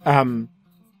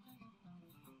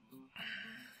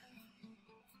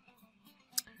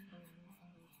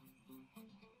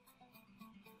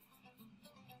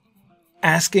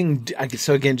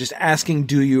 So again, just asking,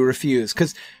 do you refuse?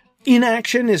 Because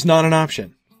inaction is not an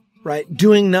option, right?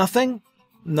 Doing nothing,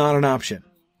 not an option.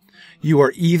 You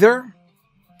are either,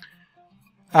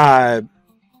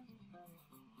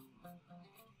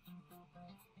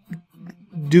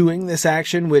 doing this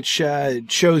action which,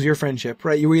 shows your friendship,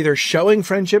 right? You're either showing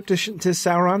friendship to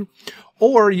Sauron,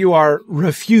 or you are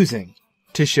refusing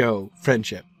to show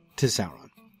friendship to Sauron,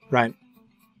 right?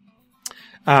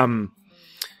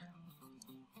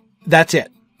 That's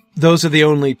it. Those are the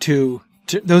only two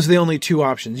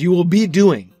options. You will be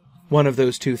doing one of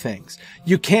those two things.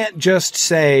 You can't just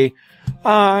say,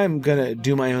 I'm gonna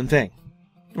do my own thing,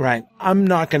 right? I'm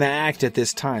not gonna act at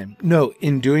this time. No,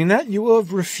 in doing that, you will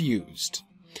have refused,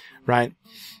 right?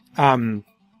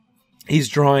 he's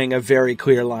drawing a very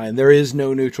clear line. There is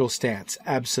no neutral stance.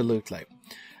 Absolutely.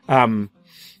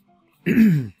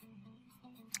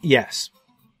 Yes.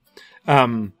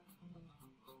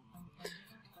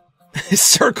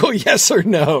 Circle yes or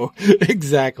no.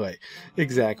 Exactly.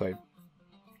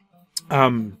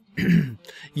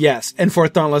 Yes, and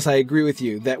Fourth Dauntless, I agree with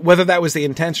you that whether that was the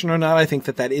intention or not, I think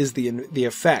that is the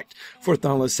effect. Fourth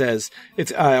Dauntless says,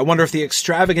 I wonder if the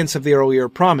extravagance of the earlier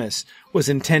promise was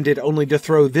intended only to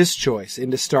throw this choice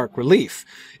into stark relief.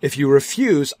 If you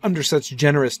refuse under such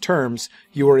generous terms,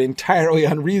 you are entirely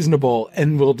unreasonable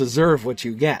and will deserve what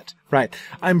you get. Right.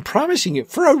 I'm promising you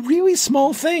for a really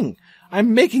small thing.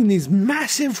 I'm making these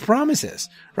massive promises,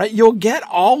 right? You'll get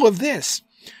all of this.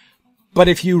 But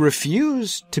if you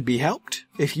refuse to be helped,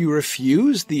 if you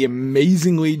refuse the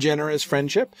amazingly generous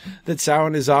friendship that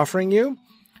Sauron is offering you,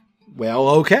 well,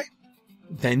 okay.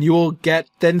 Then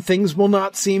then things will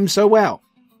not seem so well.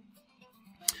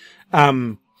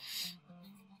 Yeah.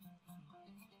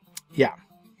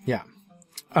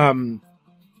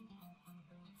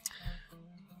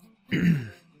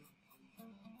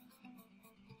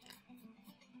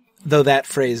 Though that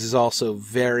phrase is also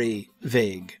very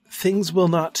vague. Things will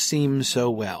not seem so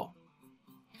well.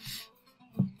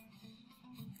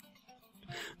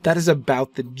 That is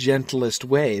about the gentlest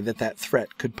way that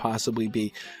threat could possibly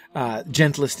be.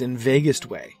 Gentlest and vaguest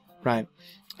way, right?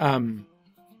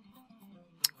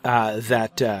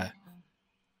 That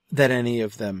any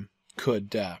of them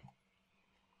could, that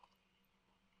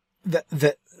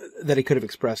he could have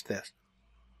expressed this.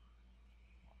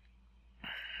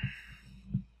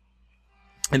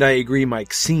 And I agree,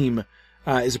 Mike, seem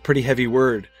is a pretty heavy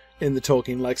word in the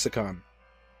Tolkien lexicon.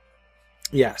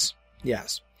 Yes.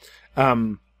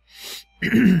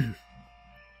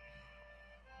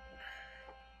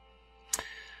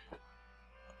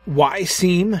 Why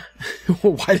seem?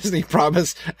 Why doesn't he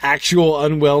promise actual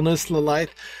unwellness,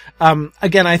 Lilith?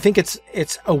 Again, I think it's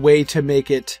a way to make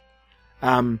it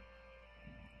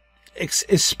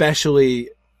especially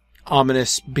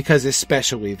ominous because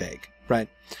especially vague, right?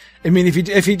 I mean,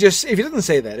 if he doesn't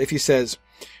say that, if he says,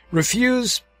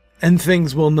 refuse and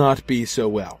things will not be so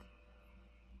well,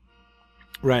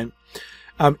 right?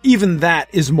 Even that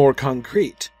is more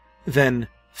concrete than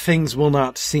things will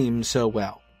not seem so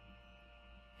well.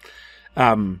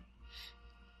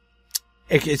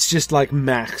 It's just like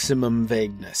maximum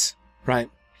vagueness, right?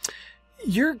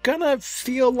 You're gonna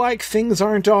feel like things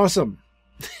aren't awesome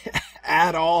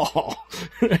at all,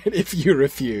 right? If you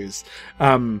refuse.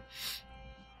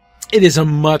 It is a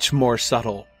much more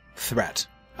subtle threat.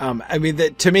 I mean,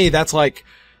 to me, that's like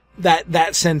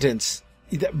that sentence,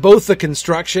 both the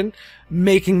construction,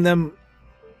 making them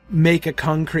make a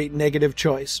concrete negative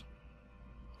choice,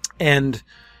 and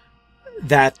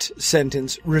that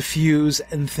sentence, refuse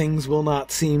and things will not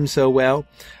seem so well.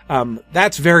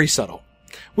 That's very subtle,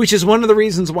 which is one of the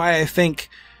reasons why I think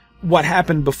what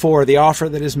happened before, the offer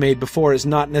that is made before, is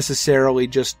not necessarily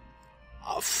just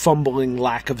a fumbling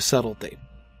lack of subtlety.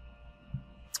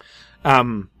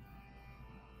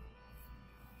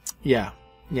 Yeah.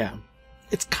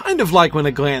 It's kind of like when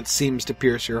a glance seems to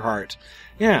pierce your heart.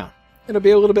 Yeah, it'll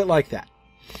be a little bit like that.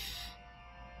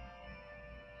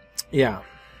 Yeah.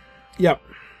 Yep.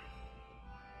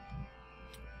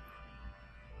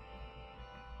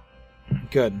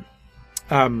 Good.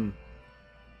 I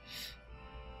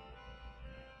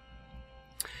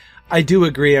do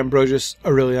agree, Ambrosius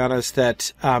Aurelianus,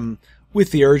 that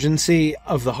with the urgency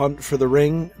of the hunt for the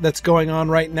ring that's going on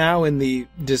right now, in the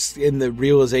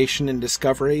realization and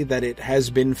discovery that it has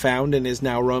been found and is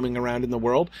now roaming around in the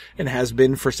world and has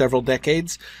been for several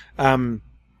decades, the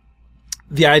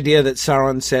idea that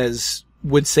Sauron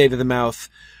would say to the mouth,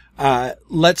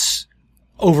 let's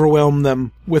overwhelm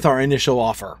them with our initial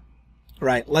offer,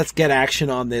 right? Let's get action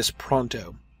on this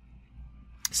pronto.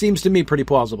 Seems to me pretty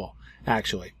plausible,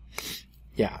 actually.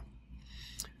 Yeah.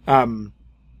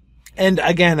 And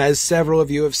again, as several of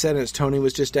you have said, as Tony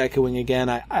was just echoing again,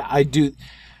 I do,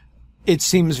 it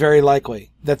seems very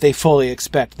likely that they fully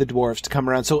expect the dwarves to come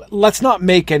around. So let's not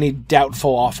make any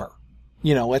doubtful offer.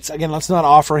 Let's not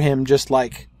offer him just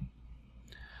like,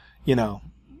 a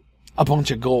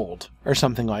bunch of gold or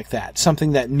something like that.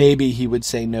 Something that maybe he would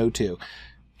say no to.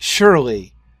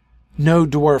 Surely no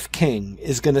dwarf king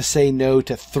is going to say no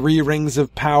to 3 rings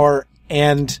of power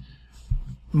and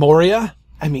Moria?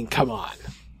 I mean, come on.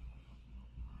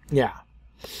 Yeah.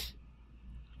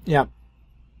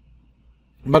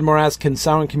 Mudmore asks, can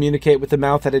Sauron communicate with the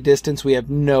mouth at a distance? We have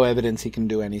no evidence he can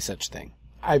do any such thing.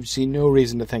 I've seen no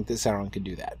reason to think that Sauron could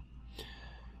do that.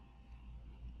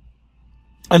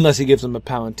 Unless he gives him a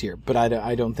Palantir, but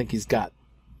I don't think he's got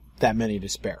that many to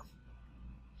spare.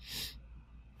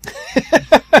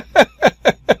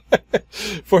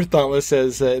 For Thoughtless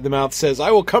says, the mouth says,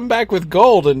 I will come back with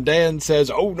gold. And Dan says,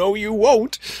 oh, no, you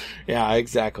won't. Yeah,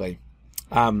 exactly.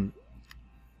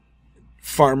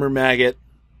 Farmer Maggot,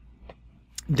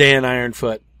 Dan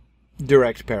Ironfoot,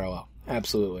 direct parallel.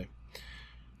 Absolutely.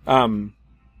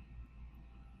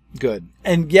 Good.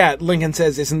 And yeah, Lincoln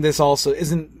says, isn't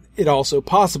it also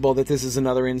possible that this is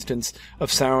another instance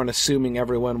of Sauron assuming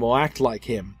everyone will act like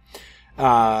him?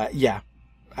 Yeah.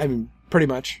 I mean, pretty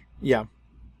much. Yeah.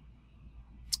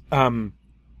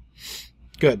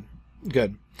 Good.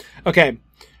 Okay.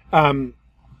 I'm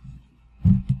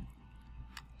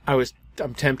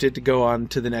tempted to go on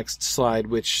to the next slide,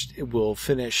 which will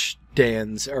finish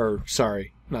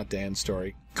not Dan's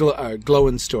story,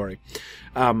 Glowin's story.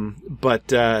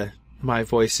 But my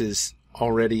voice is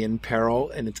already in peril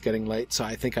and it's getting late, so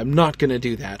I think I'm not going to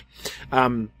do that.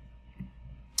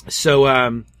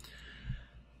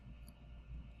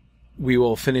 We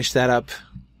will finish that up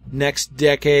next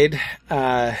decade,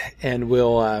 and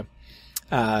we'll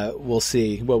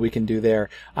see what we can do there.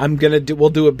 We'll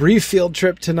do a brief field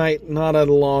trip tonight, not a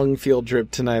long field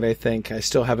trip tonight, I think. I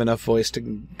still have enough voice to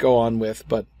go on with,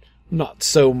 but not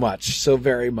so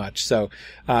very much. So,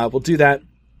 we'll do that.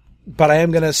 But I am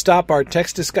going to stop our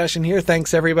text discussion here.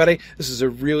 Thanks, everybody. This is a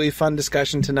really fun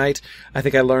discussion tonight. I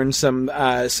think I learned some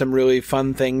really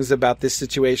fun things about this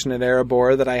situation at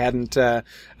Erebor that I hadn't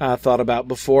thought about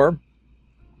before.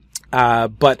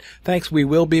 But thanks. We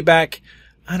will be back.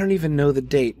 I don't even know the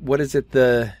date. What is it?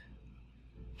 The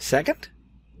 2nd?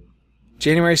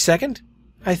 January 2nd,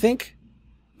 I think,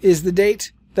 is the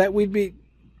date that we'd be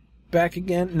back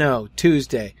again. No,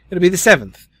 Tuesday. It'll be the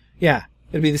 7th. Yeah.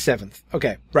 It'll be the 7th.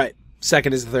 Okay, right.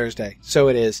 2nd is the Thursday. So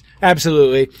it is.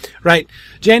 Absolutely. Right.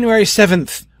 January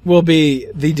 7th will be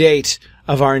the date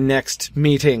of our next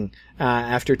meeting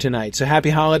after tonight. So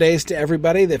happy holidays to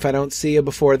everybody if I don't see you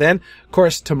before then. Of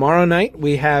course, tomorrow night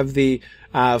we have the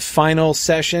final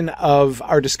session of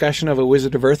our discussion of A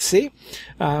Wizard of Earthsea.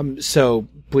 So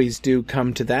please do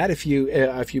come to that if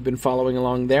you've been following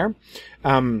along there.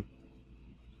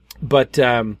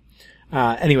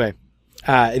 Anyway.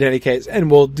 In any case,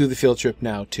 and we'll do the field trip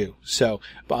now too. So,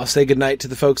 I'll say goodnight to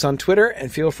the folks on Twitter,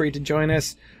 and feel free to join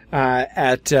us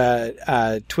at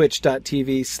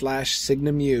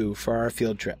twitch.tv/SignumU for our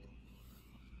field trip.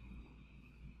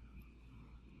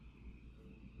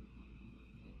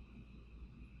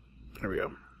 There we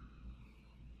go.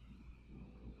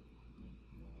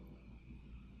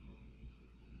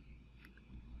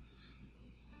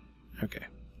 Okay.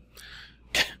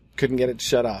 Couldn't get it to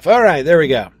shut off. All right, there we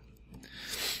go.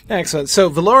 Excellent. So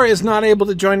Valoria is not able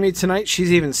to join me tonight.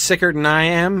 She's even sicker than I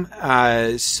am,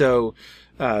 so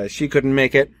she couldn't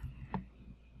make it.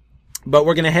 But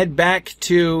we're going to head back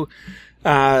to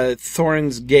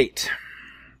Thorin's Gate,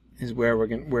 is where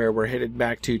we're headed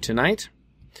back to tonight,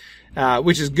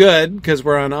 which is good because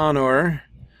we're on Honor,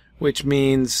 which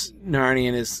means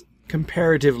Narnian is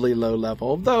comparatively low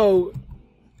level, though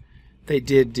they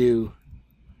did do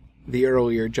the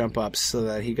earlier jump ups so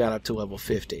that he got up to level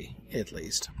 50 at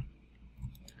least.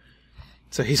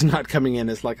 So he's not coming in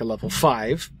as like a level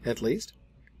 5 at least.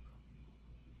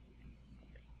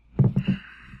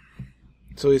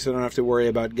 So at least I don't have to worry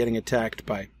about getting attacked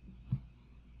by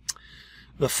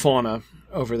the fauna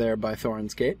over there by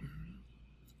Thorin's Gate.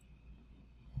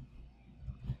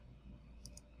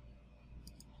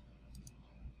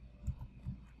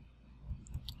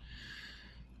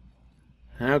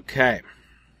 Okay.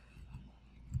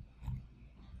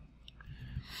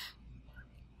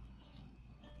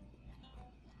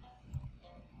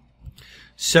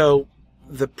 So,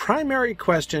 the primary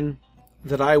question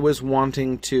that I was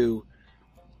wanting to,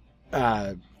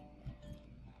 that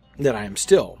I am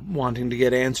still wanting to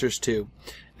get answers to,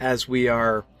 as we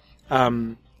are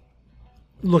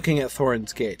looking at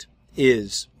Thorin's Gate,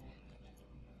 is,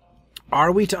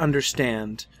 are we to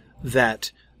understand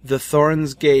that the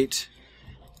Thorin's Gate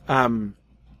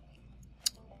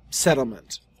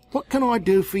settlement... What can I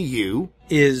do for you?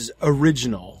 ...is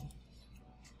original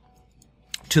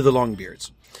to the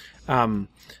Longbeards?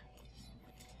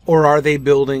 Or are they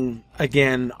building,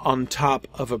 again, on top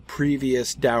of a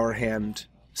previous Dourhand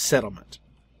settlement?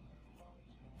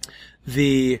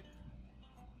 The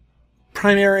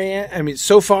primary...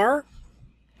 so far,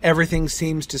 everything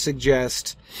seems to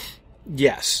suggest,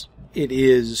 yes, it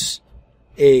is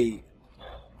a...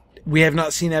 We have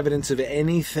not seen evidence of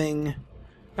anything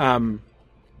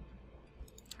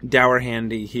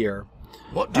Dourhandy here.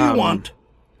 What do you want?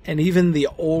 And even the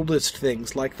oldest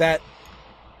things, like that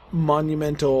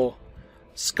monumental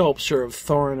sculpture of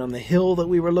Thorin on the hill that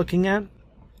we were looking at,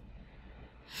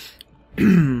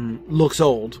 looks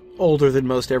older than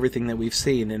most everything that we've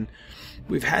seen, and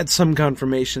we've had some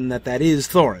confirmation that that is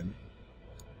Thorin.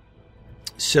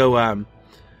 So, I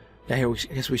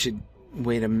guess we should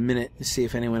wait a minute to see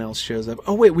if anyone else shows up.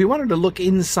 Oh, wait, we wanted to look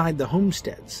inside the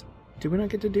homesteads. Did we not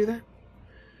get to do that?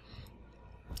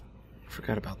 I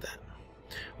forgot about that.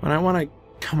 Well, I want to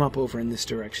come up over in this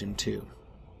direction, too.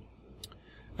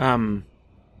 Well,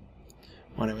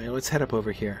 anyway, let's head up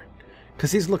over here.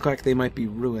 Because these look like they might be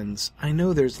ruins. I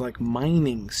know there's, like,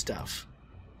 mining stuff.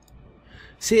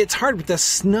 See, it's hard with the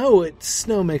snow.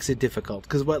 Snow makes it difficult.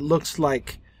 Because what looks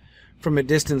like, from a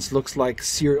distance, looks like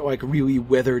really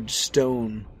weathered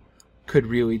stone could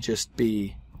really just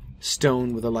be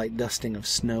stone with a light dusting of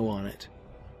snow on it.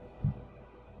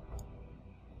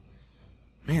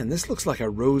 Man, this looks like a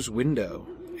rose window.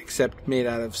 Except made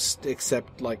out of...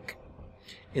 Except, like,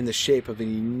 in the shape of an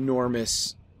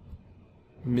enormous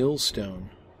millstone.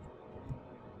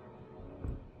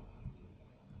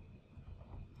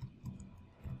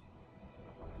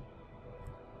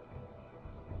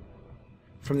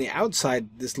 From the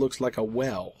outside, this looks like a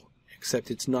well, except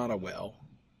it's not a well.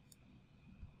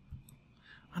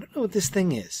 I don't know what this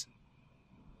thing is.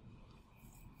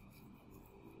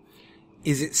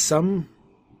 Is it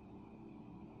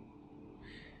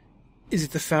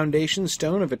the foundation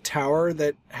stone of a tower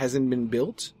that hasn't been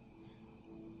built?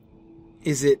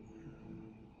 Is it...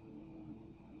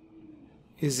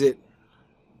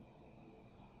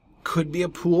 Could be a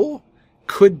pool?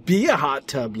 Could be a hot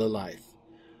tub, Lilith.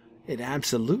 It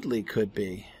absolutely could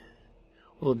be.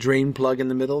 A little drain plug in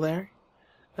the middle there.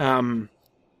 Yeah,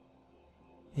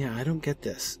 I don't get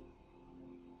this.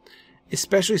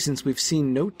 Especially since we've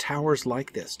seen no towers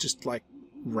like this. Just like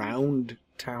round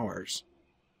towers.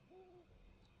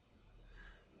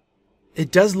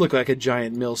 It does look like a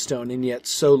giant millstone, and yet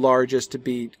so large as to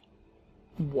be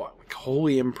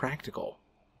wholly impractical.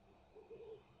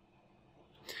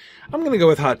 I'm going to go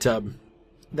with hot tub.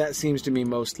 That seems to me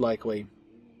most likely.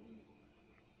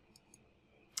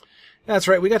 That's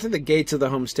right, we got to the gates of the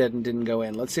homestead and didn't go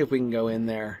in. Let's see if we can go in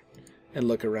there and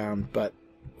look around, but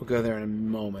we'll go there in a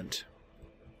moment.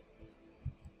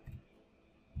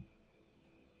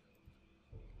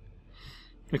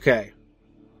 Okay.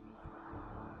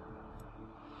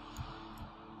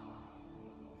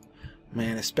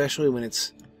 Man, especially when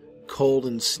it's cold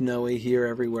and snowy here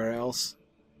everywhere else.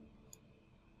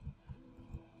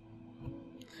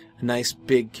 A nice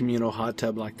big communal hot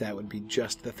tub like that would be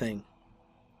just the thing.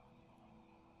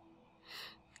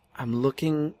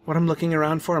 What I'm looking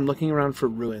around for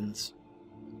ruins.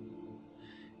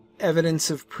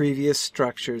 Evidence of previous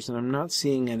structures, and I'm not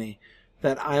seeing any.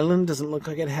 That island doesn't look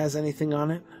like it has anything on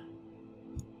it.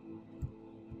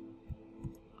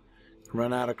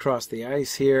 Run out across the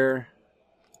ice here.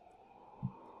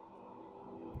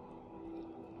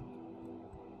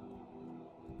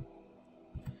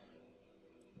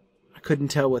 I couldn't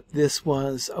tell what this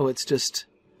was. Oh, it's just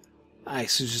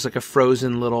ice. It's just like a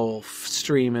frozen little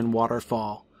stream and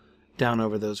waterfall down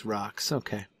over those rocks.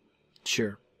 Okay,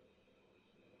 sure.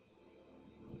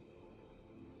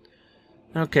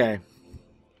 Okay.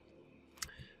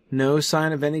 No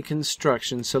sign of any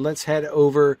construction, so let's head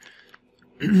over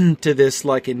to this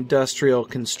like industrial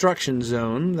construction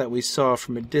zone that we saw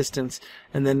from a distance,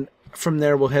 and then from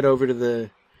there we'll head over to the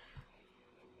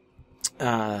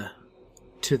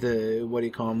what do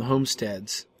you call them, the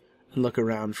homesteads, and look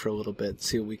around for a little bit,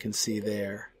 see what we can see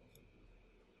there.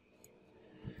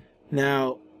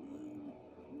 Now,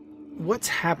 what's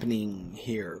happening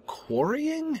here?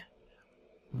 Quarrying?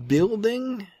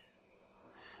 Building?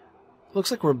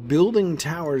 Looks like we're building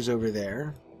towers over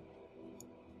there.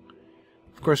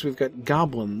 Of course, we've got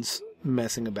goblins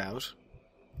messing about.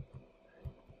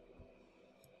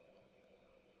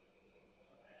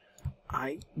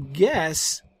 I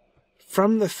guess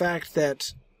from the fact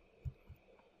that...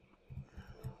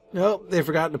 Oh, they've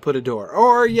forgotten to put a door.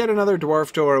 Or yet another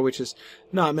dwarf door, which is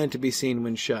not meant to be seen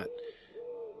when shut.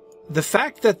 The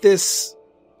fact that this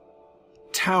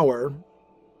tower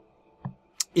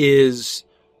is...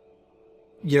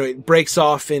 it breaks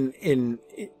off in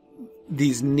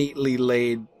these neatly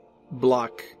laid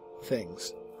block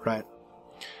things, right?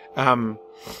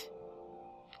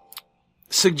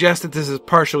 Suggests that this is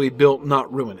partially built,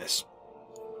 not ruinous.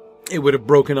 It would have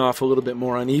broken off a little bit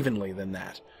more unevenly than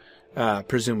that,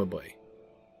 presumably.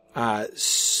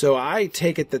 So I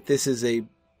take it that this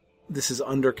is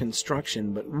under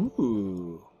construction, but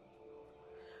ooh,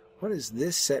 what is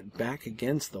this set back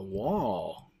against the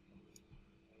wall?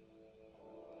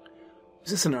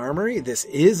 Is this an armory? This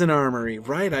is an armory.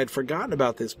 Right, I'd forgotten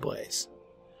about this place.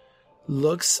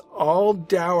 Looks all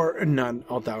not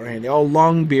all dour handy, all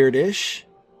Longbeardish.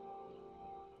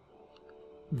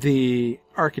 The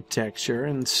architecture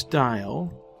and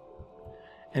style.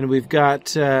 And we've got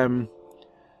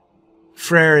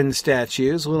Frerin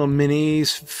statues, little mini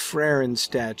Frerin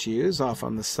statues off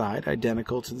on the side,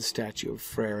 identical to the statue of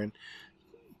Frerin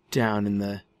down in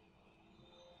the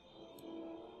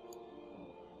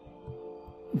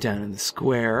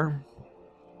square.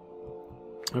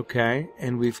 Okay,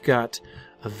 and we've got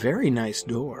a very nice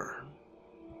door.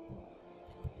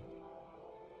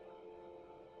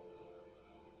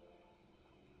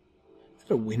 Is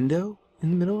that a window in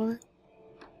the middle of it?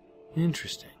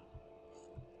 Interesting.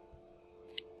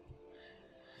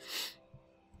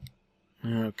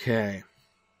 Okay.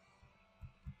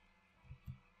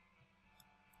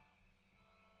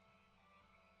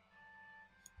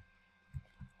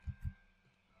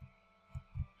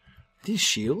 These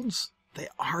shields? They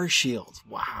are shields.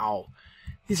 Wow.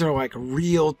 These are like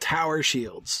real tower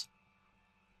shields.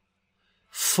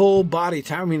 Full body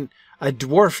tower. I mean, a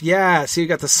dwarf, yeah. So you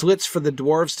got the slits for the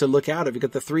dwarves to look out of. You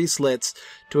got the 3 slits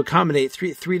to accommodate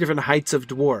three different heights of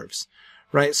dwarves.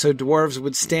 Right? So dwarves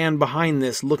would stand behind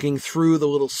this looking through the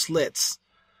little slits.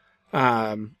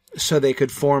 So they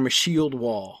could form a shield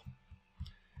wall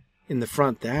in the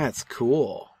front. That's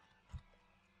cool.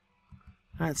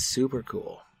 That's super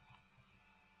cool.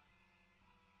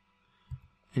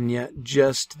 And yet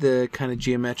just the kind of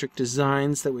geometric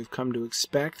designs that we've come to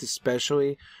expect,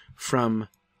 especially from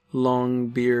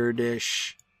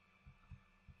Longbeardish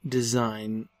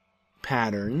design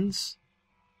patterns.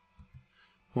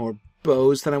 More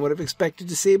bows than I would have expected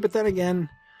to see, but then again,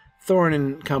 Thorin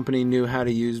and company knew how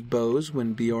to use bows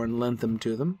when Bjorn lent them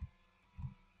to them.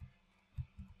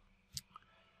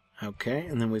 Okay,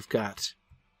 and then we've got,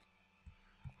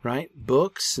 right,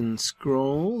 books and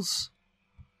scrolls.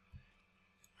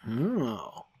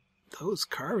 Oh, those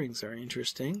carvings are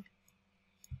interesting.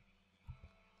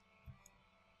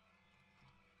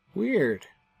 Weird.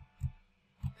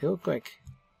 They look like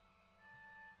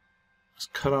it was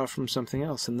cut off from something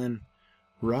else, and then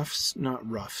not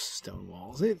rough stone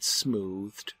walls. It's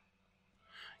smoothed.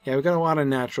 Yeah, we've got a lot of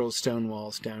natural stone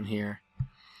walls down here.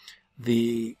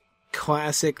 The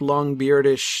classic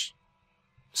Longbeardish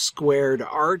squared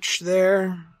arch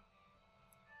there,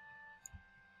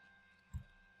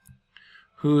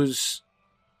 whose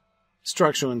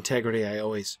structural integrity I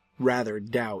always rather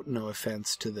doubt, no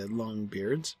offense to the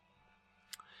Longbeards.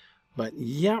 But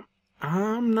yeah,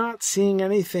 I'm not seeing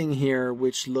anything here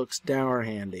which looks dour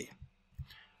handy.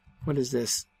 What is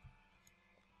this?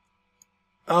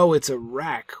 Oh, it's a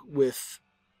rack with...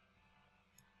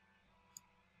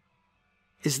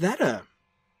 Is that a...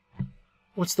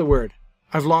 What's the word?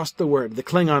 I've lost the word. The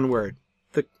Klingon word.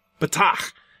 The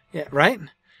batach. Yeah, right?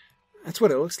 That's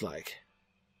what it looks like.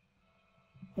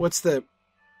 What's the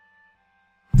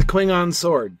Klingon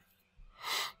sword?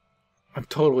 I've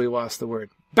totally lost the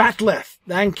word. Batleth.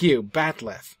 Thank you.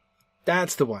 Batleth.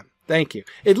 That's the one. Thank you.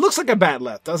 It looks like a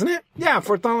batleth, doesn't it? Yeah,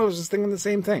 Forthala was just thinking the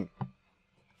same thing.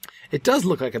 It does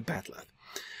look like a batleth.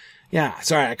 Yeah,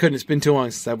 sorry, I couldn't. It's been too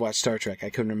long since I've watched Star Trek. I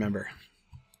couldn't remember.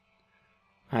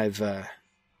 I'm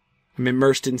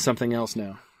immersed in something else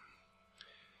now.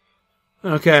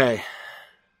 Okay.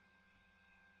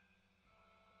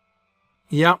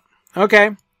 Yep.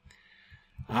 Okay.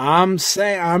 I'm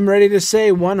ready to say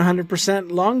 100%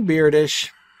 Longbeardish.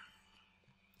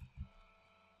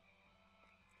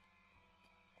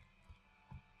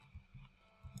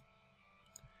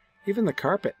 Even the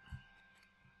carpet.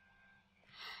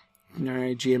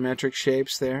 Alright, geometric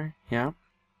shapes there. Yeah.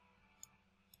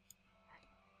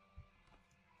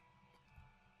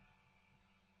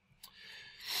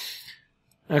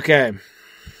 Okay.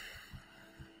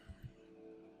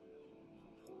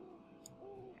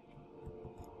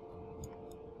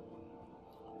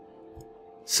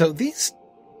 So these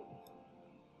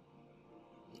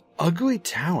ugly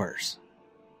towers.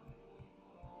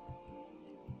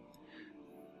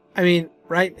 I mean,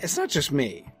 right? It's not just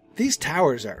me. These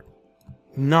towers are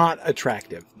not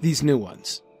attractive. These new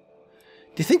ones.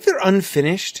 Do you think they're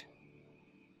unfinished?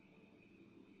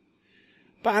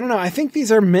 But I don't know. I think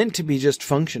these are meant to be just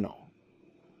functional.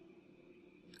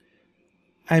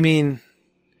 I mean,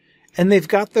 and they've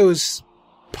got those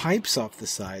pipes off the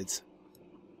sides.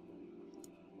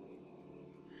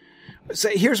 So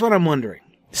here's what I'm wondering.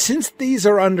 Since these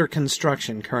are under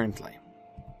construction currently,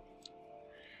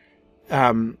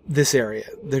 this area,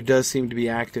 there does seem to be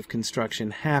active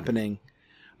construction happening.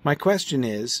 My question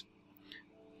is,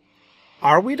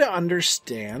 are we to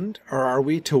understand, or are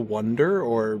we to wonder,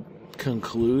 or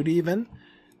conclude even,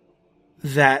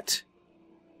 that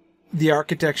the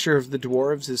architecture of the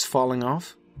dwarves is falling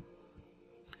off.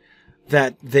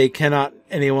 That they cannot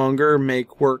any longer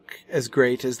make work as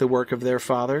great as the work of their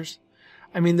fathers.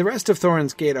 I mean, the rest of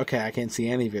Thorin's Gate, okay, I can't see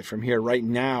any of it from here right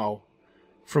now.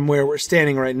 From where we're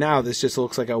standing right now, this just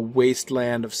looks like a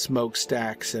wasteland of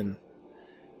smokestacks and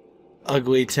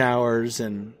ugly towers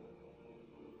and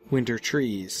winter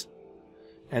trees.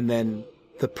 And then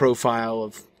the profile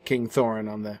of King Thorin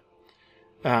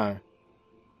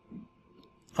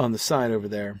on the side over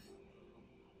there.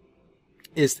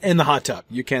 And the hot tub.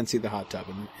 You can see the hot tub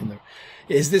in the.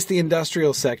 Is this the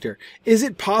industrial sector? Is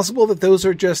it possible that those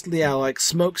are just like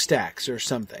smokestacks or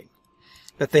something?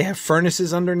 That they have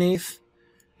furnaces underneath,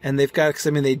 and they've got. Because I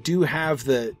mean, they do have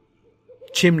the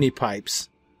chimney pipes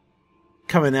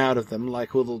coming out of them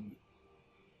like little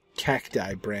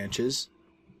cacti branches,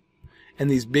 and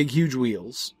these big, huge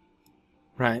wheels,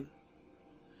 right?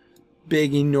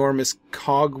 Big, enormous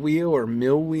cog wheel or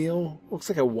mill wheel. Looks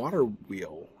like a water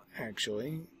wheel.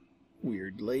 Actually,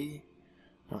 weirdly.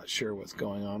 Not sure what's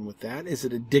going on with that. Is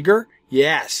it a digger?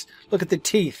 Yes. Look at the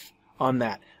teeth on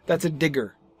that. That's a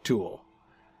digger tool,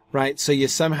 right? So you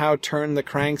somehow turn the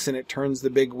cranks and it turns the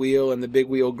big wheel and the big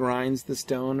wheel grinds the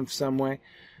stone of some way.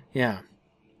 Yeah.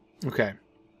 Okay.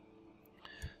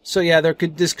 So yeah,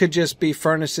 this could just be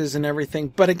furnaces and everything.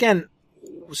 But again,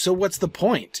 so what's the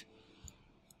point?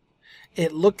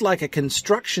 It looked like a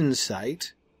construction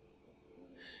site.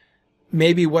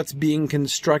 Maybe what's being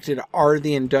constructed are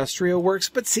the industrial works,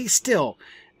 but see, still,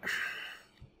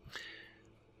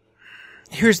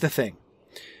 here's the thing.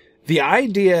 The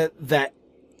idea that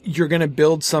you're going to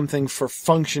build something for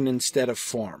function instead of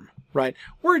form, right?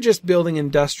 We're just building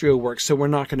industrial works, so we're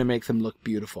not going to make them look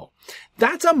beautiful.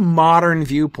 That's a modern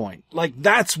viewpoint. Like,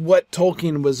 that's what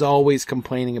Tolkien was always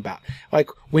complaining about. Like,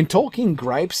 when Tolkien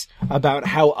gripes about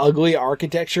how ugly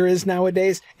architecture is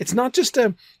nowadays, it's not just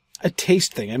a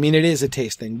taste thing. I mean, it is a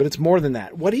taste thing, but it's more than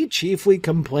that. What he chiefly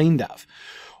complained of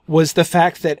was the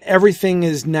fact that everything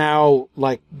is now,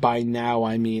 like, by now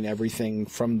I mean everything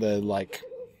from the,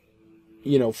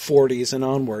 40s and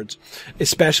onwards,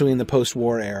 especially in the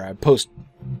post-war era,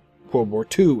 post-World War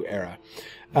II era,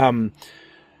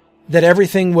 that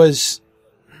everything was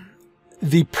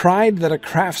the pride that a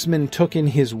craftsman took in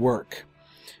his work,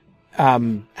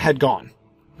 had gone.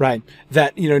 Right.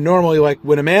 That, normally, like,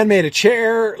 when a man made a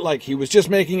chair, like, he was just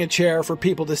making a chair for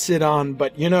people to sit on,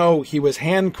 but, he was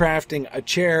handcrafting a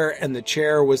chair, and the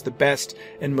chair was the best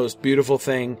and most beautiful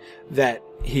thing that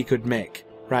he could make.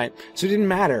 Right. So it didn't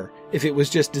matter if it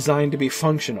was just designed to be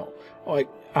functional. Like,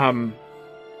 and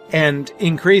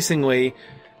increasingly,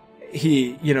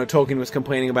 Tolkien was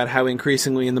complaining about how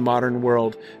increasingly in the modern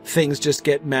world, things just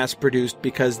get mass produced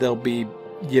because they'll be,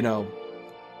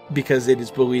 because it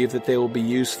is believed that they will be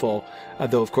useful,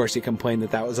 though of course he complained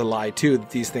that was a lie too,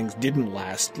 that these things didn't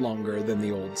last longer than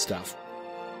the old stuff.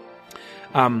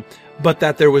 But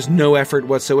that there was no effort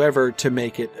whatsoever to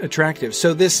make it attractive.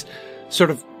 So this sort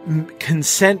of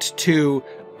consent to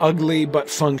ugly but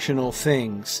functional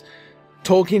things,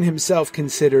 Tolkien himself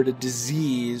considered a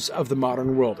disease of the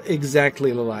modern world.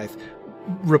 Exactly, Lilith.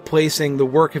 Replacing the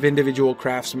work of individual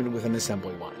craftsmen with an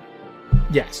assembly line.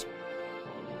 Yes.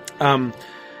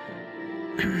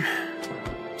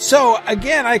 So,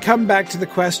 again, I come back to the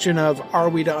question of, are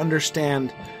we to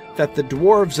understand that the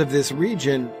dwarves of this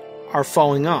region are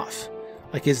falling off?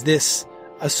 Like, is this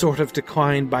a sort of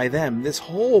decline by them? This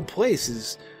whole place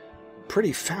is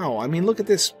pretty foul. I mean, look at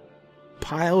this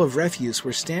pile of refuse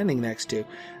we're standing next to.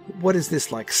 What is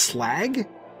this, like slag,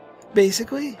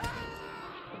 basically?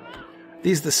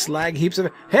 These are the slag heaps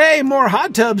of... Hey, more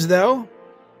hot tubs, though!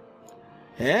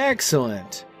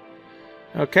 Excellent.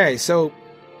 Okay, so...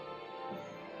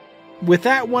 with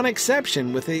that one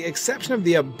exception, with the exception of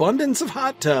the abundance of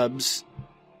hot tubs...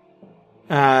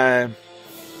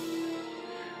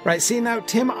 Right, see, now,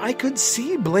 Tim, I could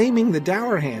see blaming the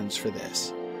Dour Hands for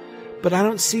this, but I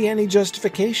don't see any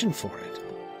justification for it.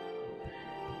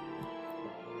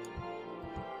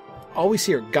 All we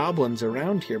see are goblins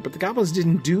around here, but the goblins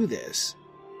didn't do this.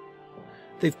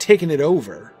 They've taken it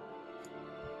over.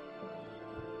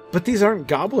 But these aren't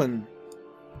goblin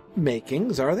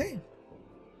makings, are they?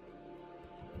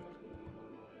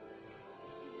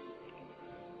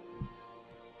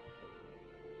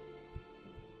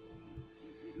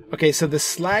 Okay, so the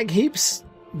slag heaps,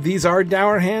 these are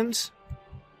Dour Hands?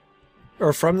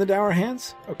 Or from the Dour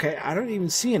Hands? Okay, I don't even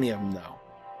see any of them, though.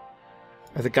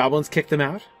 Are the goblins kicked them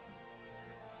out?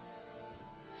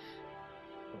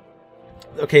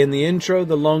 Okay, in the intro,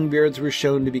 the Longbeards were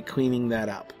shown to be cleaning that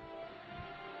up.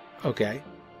 Okay.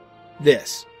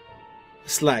 This.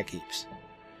 Slag heaps.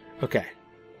 Okay.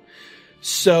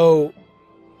 So,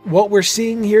 what we're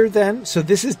seeing here then, so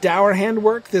this is Dour Hand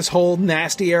work. This whole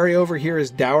nasty area over here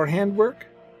is Dour Hand work.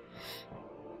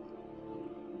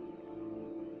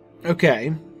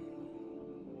 Okay.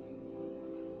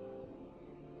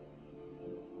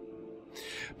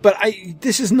 But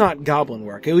this is not goblin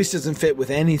work. At least doesn't fit with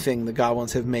anything the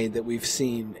goblins have made that we've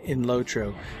seen in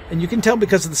Lotro. And you can tell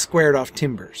because of the squared off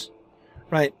timbers.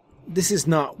 Right? This is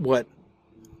not what...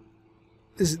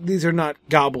 These are not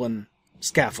goblin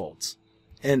scaffolds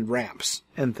and ramps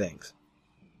and things.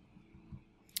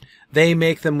 They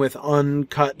make them with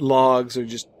uncut logs or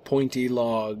just pointy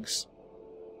logs.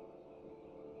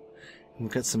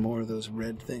 We've got some more of those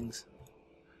red things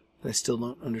that I still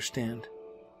don't understand.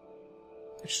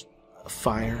 There's a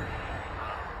fire,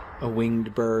 a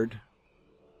winged bird.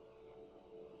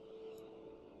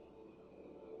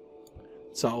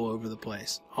 It's all over the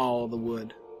place, all the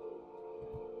wood.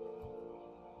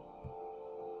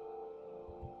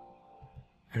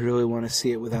 I really want to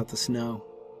see it without the snow.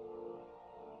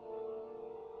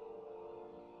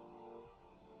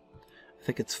 I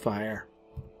think it's fire.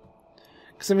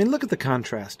 Because, I mean, look at the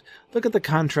contrast. Look at the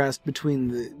contrast between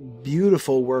the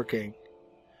beautiful working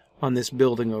on this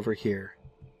building over here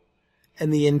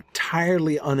and the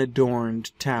entirely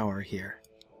unadorned tower here.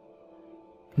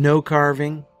 No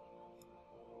carving.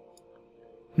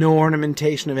 No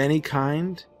ornamentation of any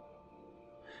kind.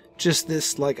 Just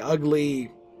this, like,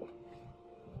 ugly...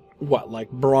 What, like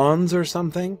bronze or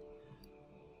something?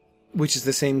 Which is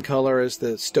the same color as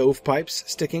the stovepipes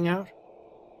sticking out?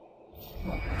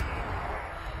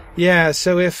 Yeah,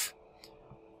 so if...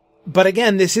 But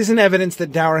again, this isn't evidence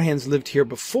that Dour Hands lived here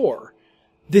before.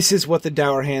 This is what the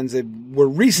Dour Hands were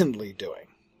recently doing.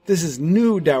 This is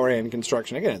new Dour Hand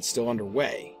construction. Again, it's still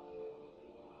underway.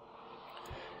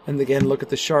 And again, look at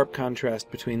the sharp contrast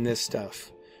between this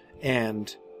stuff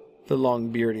and the long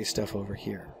beardy stuff over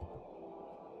here.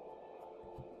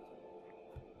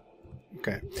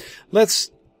 Okay,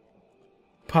 let's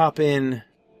pop in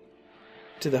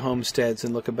to the homesteads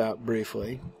and look about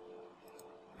briefly.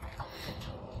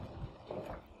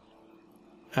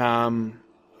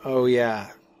 Oh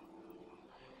yeah.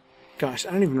 Gosh,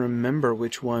 I don't even remember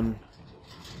which one.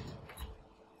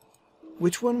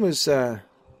 Which one was is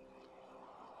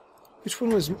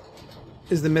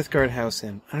the Mythgard house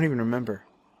in? I don't even remember.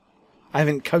 I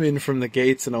haven't come in from the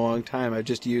gates in a long time. I've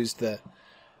just used the,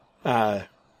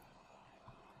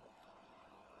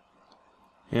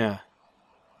 yeah.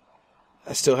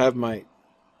 I still have my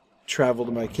travel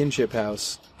to my kinship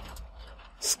house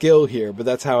skill here, but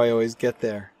that's how I always get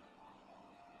there.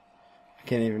 I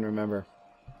can't even remember.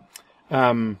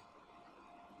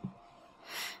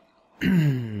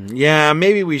 Yeah,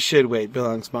 maybe we should wait,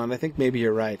 Billangsmon. I think maybe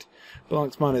you're right.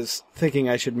 Billangsmon is thinking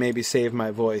I should maybe save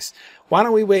my voice. Why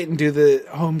don't we wait and do the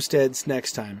homesteads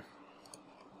next time?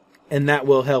 And that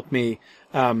will help me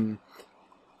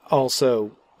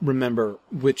also remember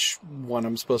which one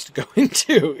I'm supposed to go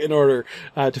into in order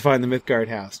to find the Mythgard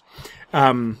house.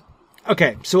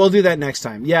 Okay, so we'll do that next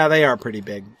time. Yeah, they are pretty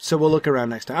big, so we'll look around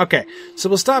next time. Okay, so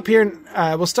we'll stop here.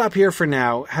 We'll stop here for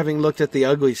now, having looked at the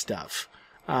ugly stuff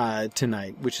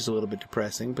tonight, which is a little bit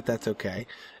depressing, but that's okay.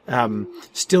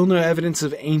 Still no evidence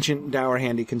of ancient Dour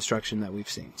Handy construction that we've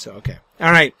seen. So, okay.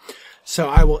 All right. So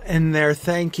I will end there.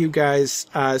 Thank you, guys.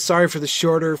 Sorry for the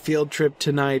shorter field trip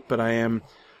tonight, but I am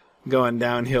going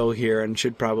downhill here and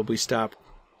should probably stop.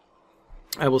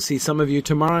 I will see some of you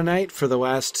tomorrow night for the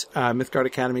last Mythgard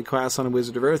Academy class on A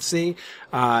Wizard of Earthsea.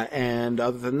 And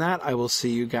other than that, I will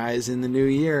see you guys in the new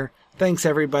year. Thanks,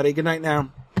 everybody. Good night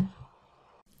now.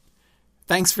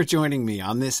 Thanks for joining me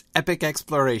on this epic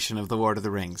exploration of The Lord of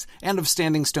the Rings and of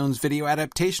Standing Stone's video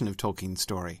adaptation of Tolkien's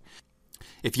story.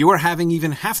 If you are having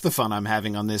even half the fun I'm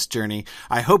having on this journey,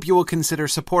 I hope you will consider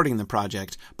supporting the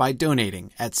project by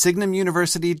donating at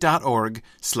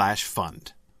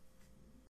signumuniversity.org/fund.